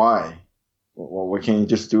why? Well, why can't you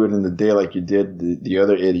just do it in the day like you did the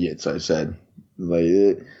other idiots? I said. So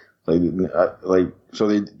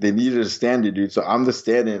they needed a stand-in, dude. So I'm the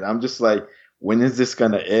stand-in. I'm just like, when is this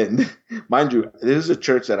gonna end? Mind you, this is a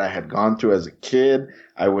church that I had gone to as a kid.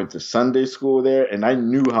 I went to Sunday school there, and I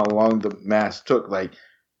knew how long the Mass took, like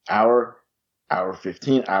hour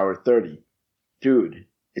 15, hour 30. Dude,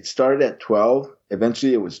 it started at 12.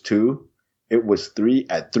 Eventually it was 2. It was 3.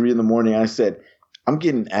 At 3 in the morning, I said, I'm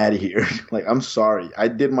getting out of here. Like, I'm sorry. I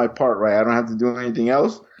did my part, right? I don't have to do anything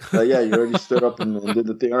else. Like, yeah, you already stood up and did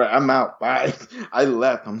the thing. All right, I'm out. Bye. I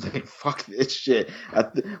left. I'm like, fuck this shit.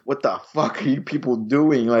 What the fuck are you people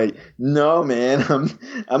doing? Like, no, man.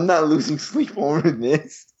 I'm not losing sleep over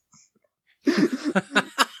this. I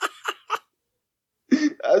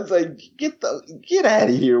was like, get out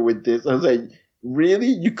of here with this. I was like, really?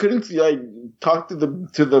 You couldn't talk to the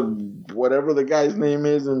whatever the guy's name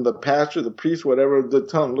is and the pastor, the priest, whatever, to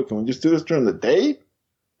tell him, look, can we just do this during the day?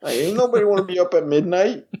 Like, ain't nobody want to be up at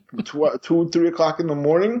midnight, 2, 3 o'clock in the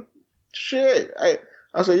morning. Shit. I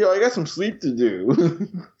was like, yo, I got some sleep to do.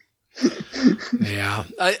 Yeah.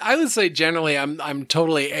 I would say generally I'm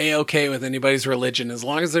totally A-okay with anybody's religion as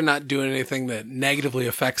long as they're not doing anything that negatively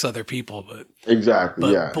affects other people. But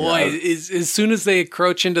exactly. Yeah. Boy, as soon as they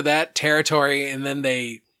encroach into that territory and then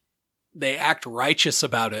they act righteous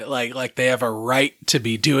about it, like they have a right to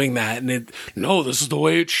be doing that, and no, this is the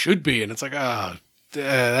way it should be, and it's like,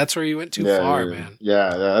 that's where you went too far, man.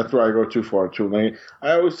 Yeah, that's where I go too far too. Like,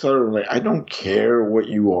 I always tell them, like, I don't care what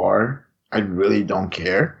you are. I really don't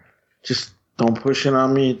care. Just don't push it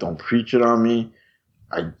on me. Don't preach it on me.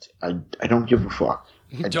 I don't give a fuck.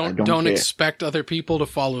 Don't expect other people to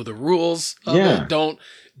follow the rules of it.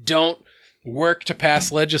 Don't work to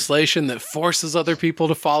pass legislation that forces other people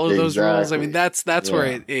to follow those rules. I mean, that's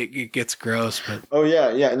where it gets gross. But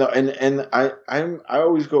no, and I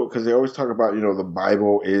always go, because they always talk about, the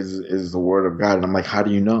Bible is the word of God, and I'm like, how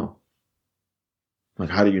do you know? Like,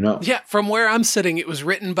 how do you know? Yeah, from where I'm sitting, it was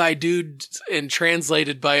written by dudes and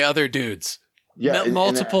translated by other dudes. Yeah,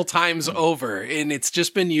 multiple times over, and it's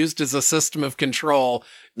just been used as a system of control.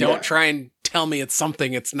 Don't try and tell me it's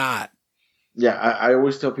something it's not. Yeah, I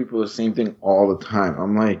always tell people the same thing all the time.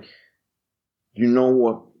 I'm like, you know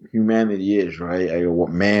what humanity is, right? What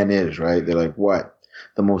man is, right? They're like, what?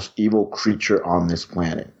 The most evil creature on this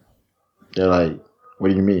planet. They're like, what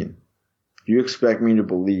do you mean? You expect me to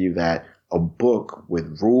believe that a book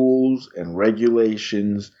with rules and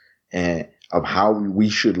regulations and of how we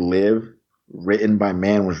should live, written by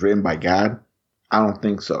man, was written by God? I don't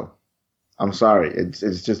think so. I'm sorry. It's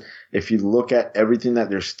just, if you look at everything that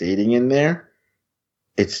they're stating in there,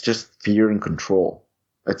 it's just fear and control.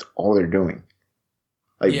 That's all they're doing.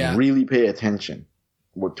 Really pay attention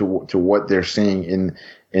to what they're saying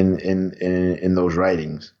in those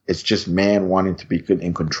writings. It's just man wanting to be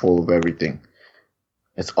in control of everything.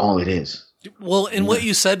 That's all it is. Well, and what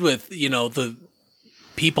you said with, the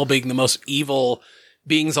people being the most evil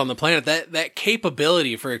beings on the planet, that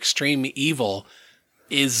capability for extreme evil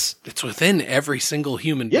it's within every single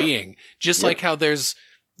human being. Just like how there's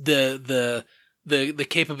the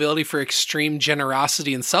capability for extreme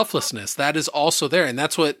generosity and selflessness. That is also there. And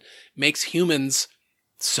that's what makes humans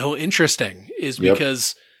so interesting, is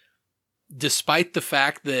because despite the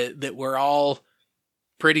fact that we're all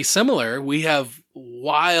pretty similar, we have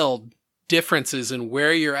wild differences in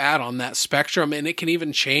where you're at on that spectrum, and it can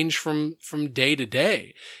even change from day to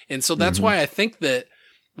day. And so that's why I think that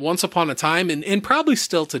once upon a time, and probably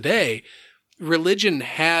still today, religion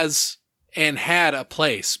has and had a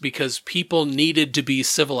place because people needed to be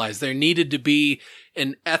civilized. There needed to be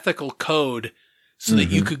an ethical code so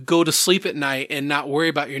that you could go to sleep at night and not worry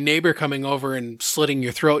about your neighbor coming over and slitting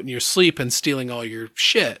your throat in your sleep and stealing all your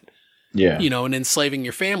shit. Yeah. And enslaving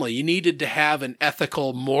your family. You needed to have an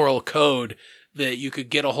ethical, moral code that you could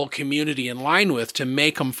get a whole community in line with to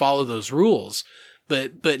make them follow those rules.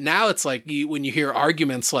 But now it's like when you hear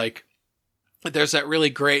arguments like, there's that really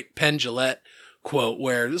great Penn Jillette quote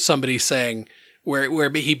where somebody's saying, where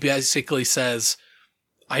he basically says,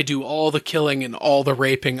 I do all the killing and all the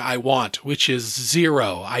raping I want, which is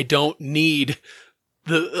zero. I don't need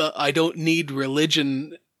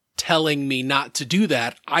religion telling me not to do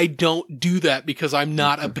that. I don't do that because I'm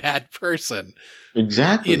not a bad person.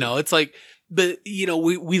 Exactly. It's like, but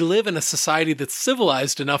we live in a society that's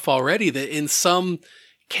civilized enough already that in some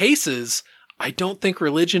cases, I don't think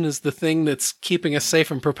religion is the thing that's keeping us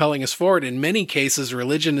safe and propelling us forward. In many cases,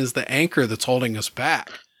 religion is the anchor that's holding us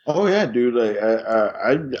back. Oh yeah, dude. Like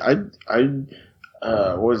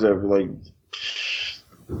was it like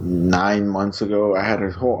 9 months ago? I had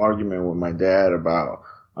a whole argument with my dad about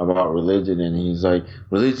religion, and he's like,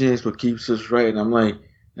 religion is what keeps us right. And I'm like,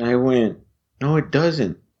 and I went, no, it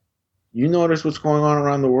doesn't. You notice what's going on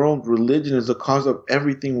around the world? Religion is the cause of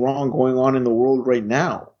everything wrong going on in the world right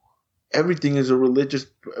now. Everything is a religious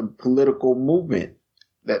political movement.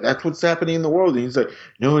 That's what's happening in the world. And he's like,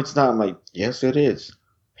 no, it's not. I'm like, yes, it is.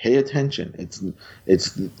 Pay attention. It's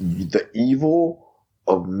the evil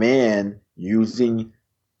of man using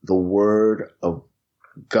the word of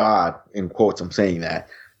God, in quotes, I'm saying that,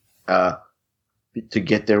 to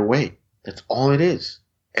get their way. That's all it is.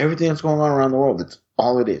 Everything that's going on around the world, that's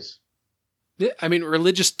all it is. I mean,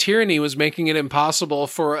 religious tyranny was making it impossible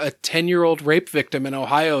for a 10-year-old rape victim in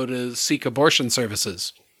Ohio to seek abortion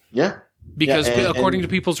services. Yeah. Because according to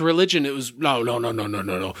people's religion, it was, no,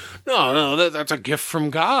 that's a gift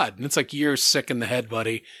from God. And it's like, you're sick in the head,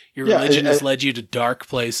 buddy. Your religion has led you to dark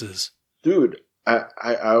places. Dude, I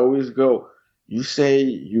always go, you say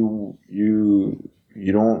you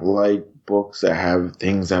don't like books that have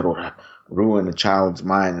things that will ruin a child's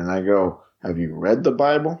mind. And I go, have you read the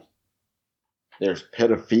Bible? There's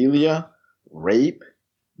pedophilia, rape,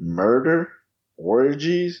 murder,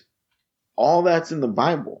 orgies. All that's in the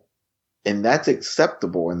Bible. And that's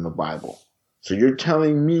acceptable in the Bible. So you're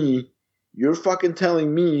fucking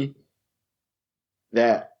telling me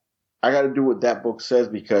that I got to do what that book says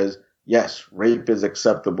because, yes, rape is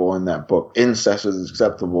acceptable in that book. Incest is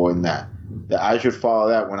acceptable in that. That I should follow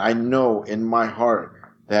that when I know in my heart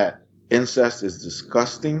that incest is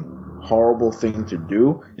disgusting, horrible thing to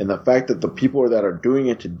do, and the fact that the people that are doing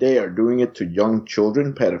it today are doing it to young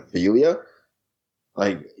children, pedophilia,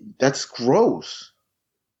 like, that's gross.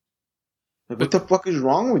 Like, what the fuck is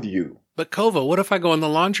wrong with you? But Kova, what if I go in the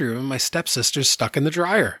laundry room and my stepsister's stuck in the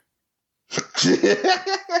dryer?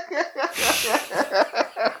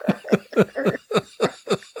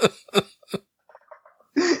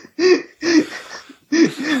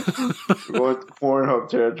 Going to Pornhub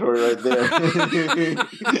territory right there.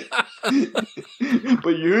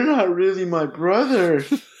 But you're not really my brother.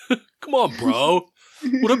 Come on, bro.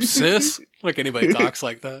 What up, sis? Like anybody talks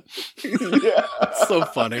like that. Yeah. It's so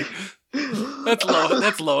funny.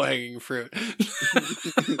 That's low hanging fruit.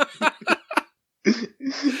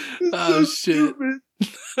 Oh shit.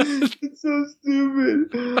 It's so stupid.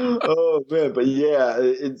 Oh man, but yeah,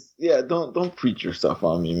 don't preach your stuff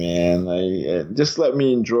on me, man. Like, just let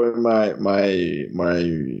me enjoy my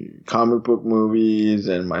comic book movies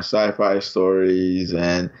and my sci-fi stories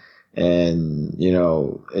and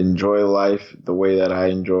enjoy life the way that I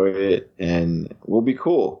enjoy it, and we'll be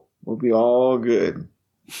cool. We'll be all good.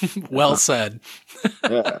 Well said.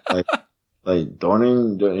 Yeah, like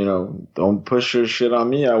don't push your shit on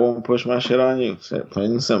me. I won't push my shit on you.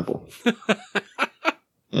 Plain and simple.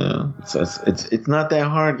 Yeah, so it's not that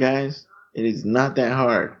hard, guys. It is not that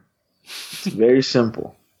hard. It's very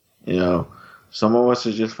simple. Some of us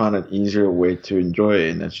have just found an easier way to enjoy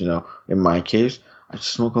it, and that's in my case, I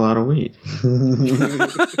just smoke a lot of weed.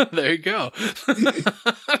 There you go.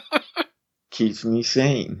 Keeps me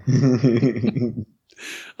sane.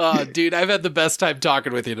 Oh, dude, I've had the best time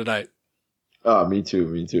talking with you tonight. Oh, me too.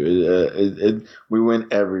 We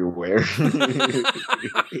went everywhere.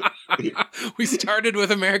 We started with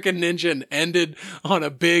American Ninja and ended on a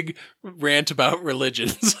big rant about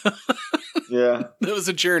religions. Yeah, it was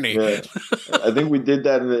a journey. Yeah. I think we did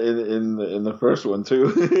that in the first one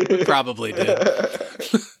too. We probably did.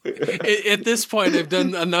 At this point, I've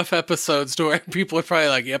done enough episodes to where people are probably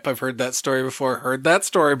like, "Yep, I've heard that story before. Heard that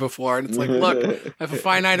story before." And it's like, look, I have a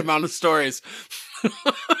finite amount of stories.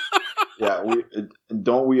 Yeah,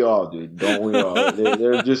 don't we all, dude? Don't we all?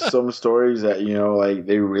 There are just some stories that like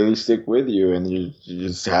they really stick with you, and you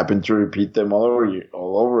just happen to repeat them all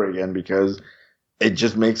over again because it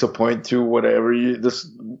just makes a point to whatever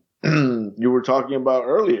you were talking about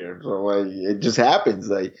earlier. So like, it just happens.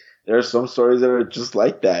 Like, there are some stories that are just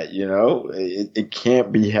like that, you know? It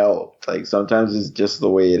can't be helped. Like, sometimes it's just the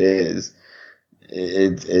way it is.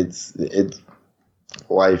 It's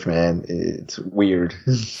life, man. It's weird.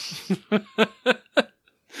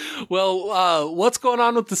 Well, what's going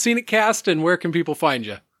on with the Scenic Cast, and where can people find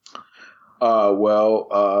you?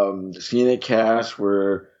 The Scenic Cast,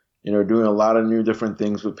 we're doing a lot of new different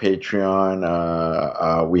things with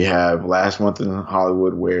Patreon. We have Last Month in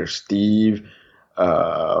Hollywood, where Steve,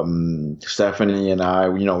 Stephanie, and I,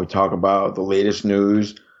 we talk about the latest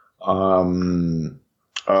news for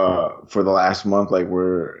the last month. Like,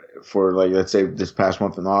 let's say this past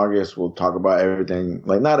month in August, we'll talk about everything.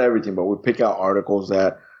 Like, not everything, but we'll pick out articles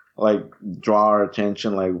that like draw our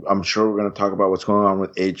attention. Like, I'm sure we're going to talk about what's going on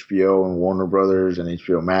with HBO and Warner Brothers and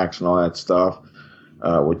HBO Max and all that stuff.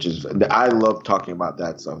 Which is, I love talking about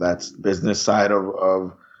that stuff. That's business side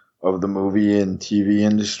of the movie and TV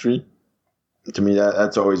industry. To me,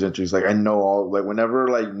 that's always interesting. Like, I know whenever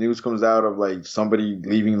like news comes out of like somebody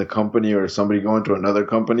leaving the company or somebody going to another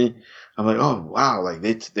company, I'm like, oh wow, like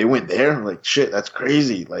they went there. I'm like, shit, that's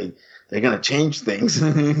crazy. Like, they're gonna change things,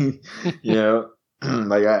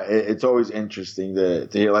 Like, it's always interesting to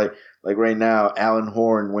hear like right now, Alan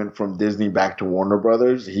Horn went from Disney back to Warner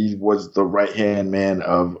Brothers. He was the right-hand man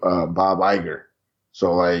of Bob Iger.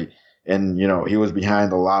 So like, and he was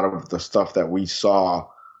behind a lot of the stuff that we saw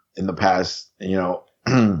in the past,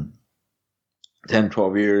 10,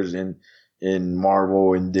 12 years in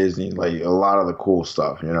Marvel and Disney, like a lot of the cool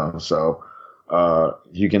stuff, So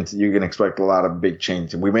you can expect a lot of big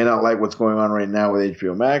change. We may not like what's going on right now with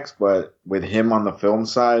HBO Max, but with him on the film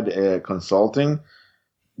side, consulting,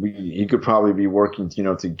 he could probably be working,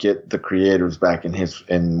 to get the creators back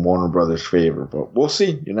in Warner Brothers' favor. But we'll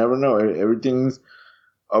see. You never know. Everything's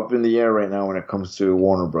up in the air right now when it comes to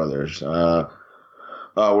Warner Brothers.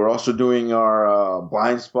 We're also doing our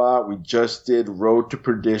blind spot. We just did Road to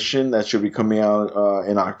Perdition. That should be coming out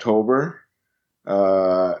in October.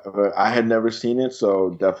 But I had never seen it, so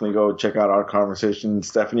definitely go check out our conversation.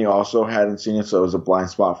 Stephanie also hadn't seen it, so it was a blind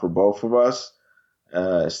spot for both of us.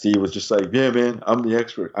 Steve was just like, yeah, man, I'm the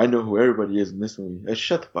expert. I know who everybody is in this movie. Hey,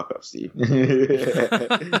 shut the fuck up, Steve.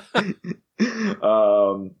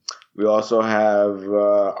 We also have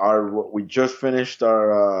we just finished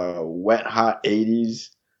our Wet Hot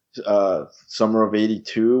 80s summer of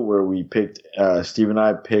 82, where we picked, Steve and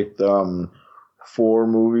I picked 4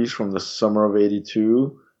 movies from the summer of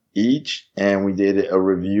 82 each, and we did a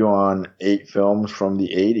review on 8 films from the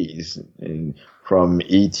 80s, and from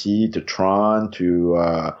E.T. to Tron to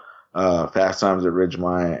Fast Times at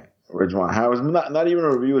Ridgemont High. It was not even a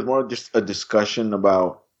review, it was more just a discussion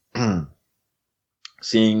about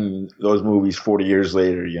seeing those movies 40 years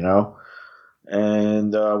later,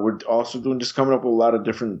 And we're also coming up with a lot of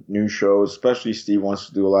different new shows, especially Steve wants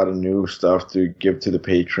to do a lot of new stuff to give to the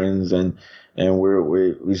patrons, and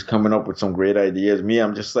he's coming up with some great ideas. Me,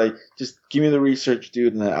 I'm just like, just give me the research,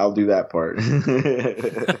 dude, and I'll do that part.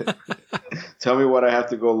 Tell me what I have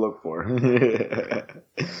to go look for.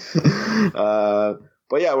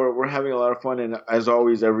 But yeah, we're having a lot of fun, and as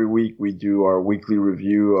always, every week we do our weekly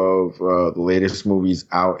review of the latest movies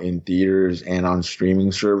out in theaters and on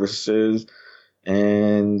streaming services,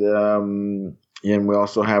 and we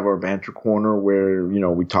also have our banter corner where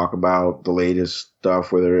we talk about the latest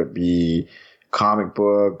stuff, whether it be comic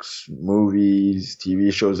books, movies,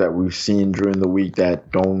 TV shows that we've seen during the week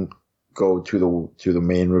that don't go to the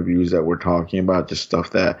main reviews that we're talking about, just stuff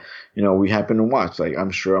that we happen to watch. Like,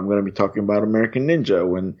 I'm sure I'm going to be talking about American Ninja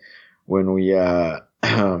when we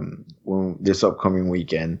when this upcoming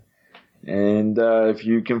weekend. And if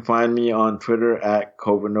you can find me on Twitter at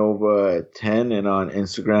Covanova10 and on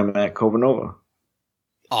Instagram at Covanova.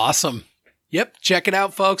 Awesome. Yep, check it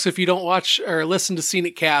out, folks. If you don't watch or listen to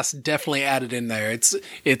Scenic Cast, definitely add it in there.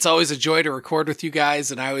 It's always a joy to record with you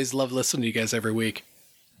guys, and I always love listening to you guys every week.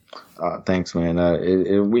 Thanks, man.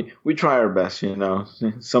 We try our best,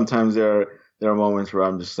 Sometimes there are moments where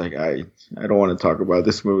I'm just like, I don't want to talk about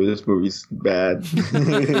this movie. This movie's bad.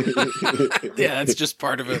 Yeah, that's just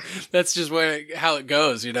part of it. That's just how it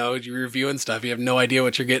goes, You're reviewing stuff. You have no idea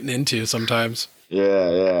what you're getting into sometimes.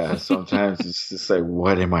 Yeah. Sometimes it's just like,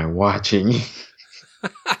 what am I watching?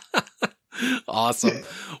 Awesome.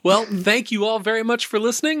 Well, thank you all very much for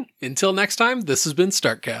listening. Until next time, this has been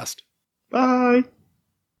Starkcast. Bye.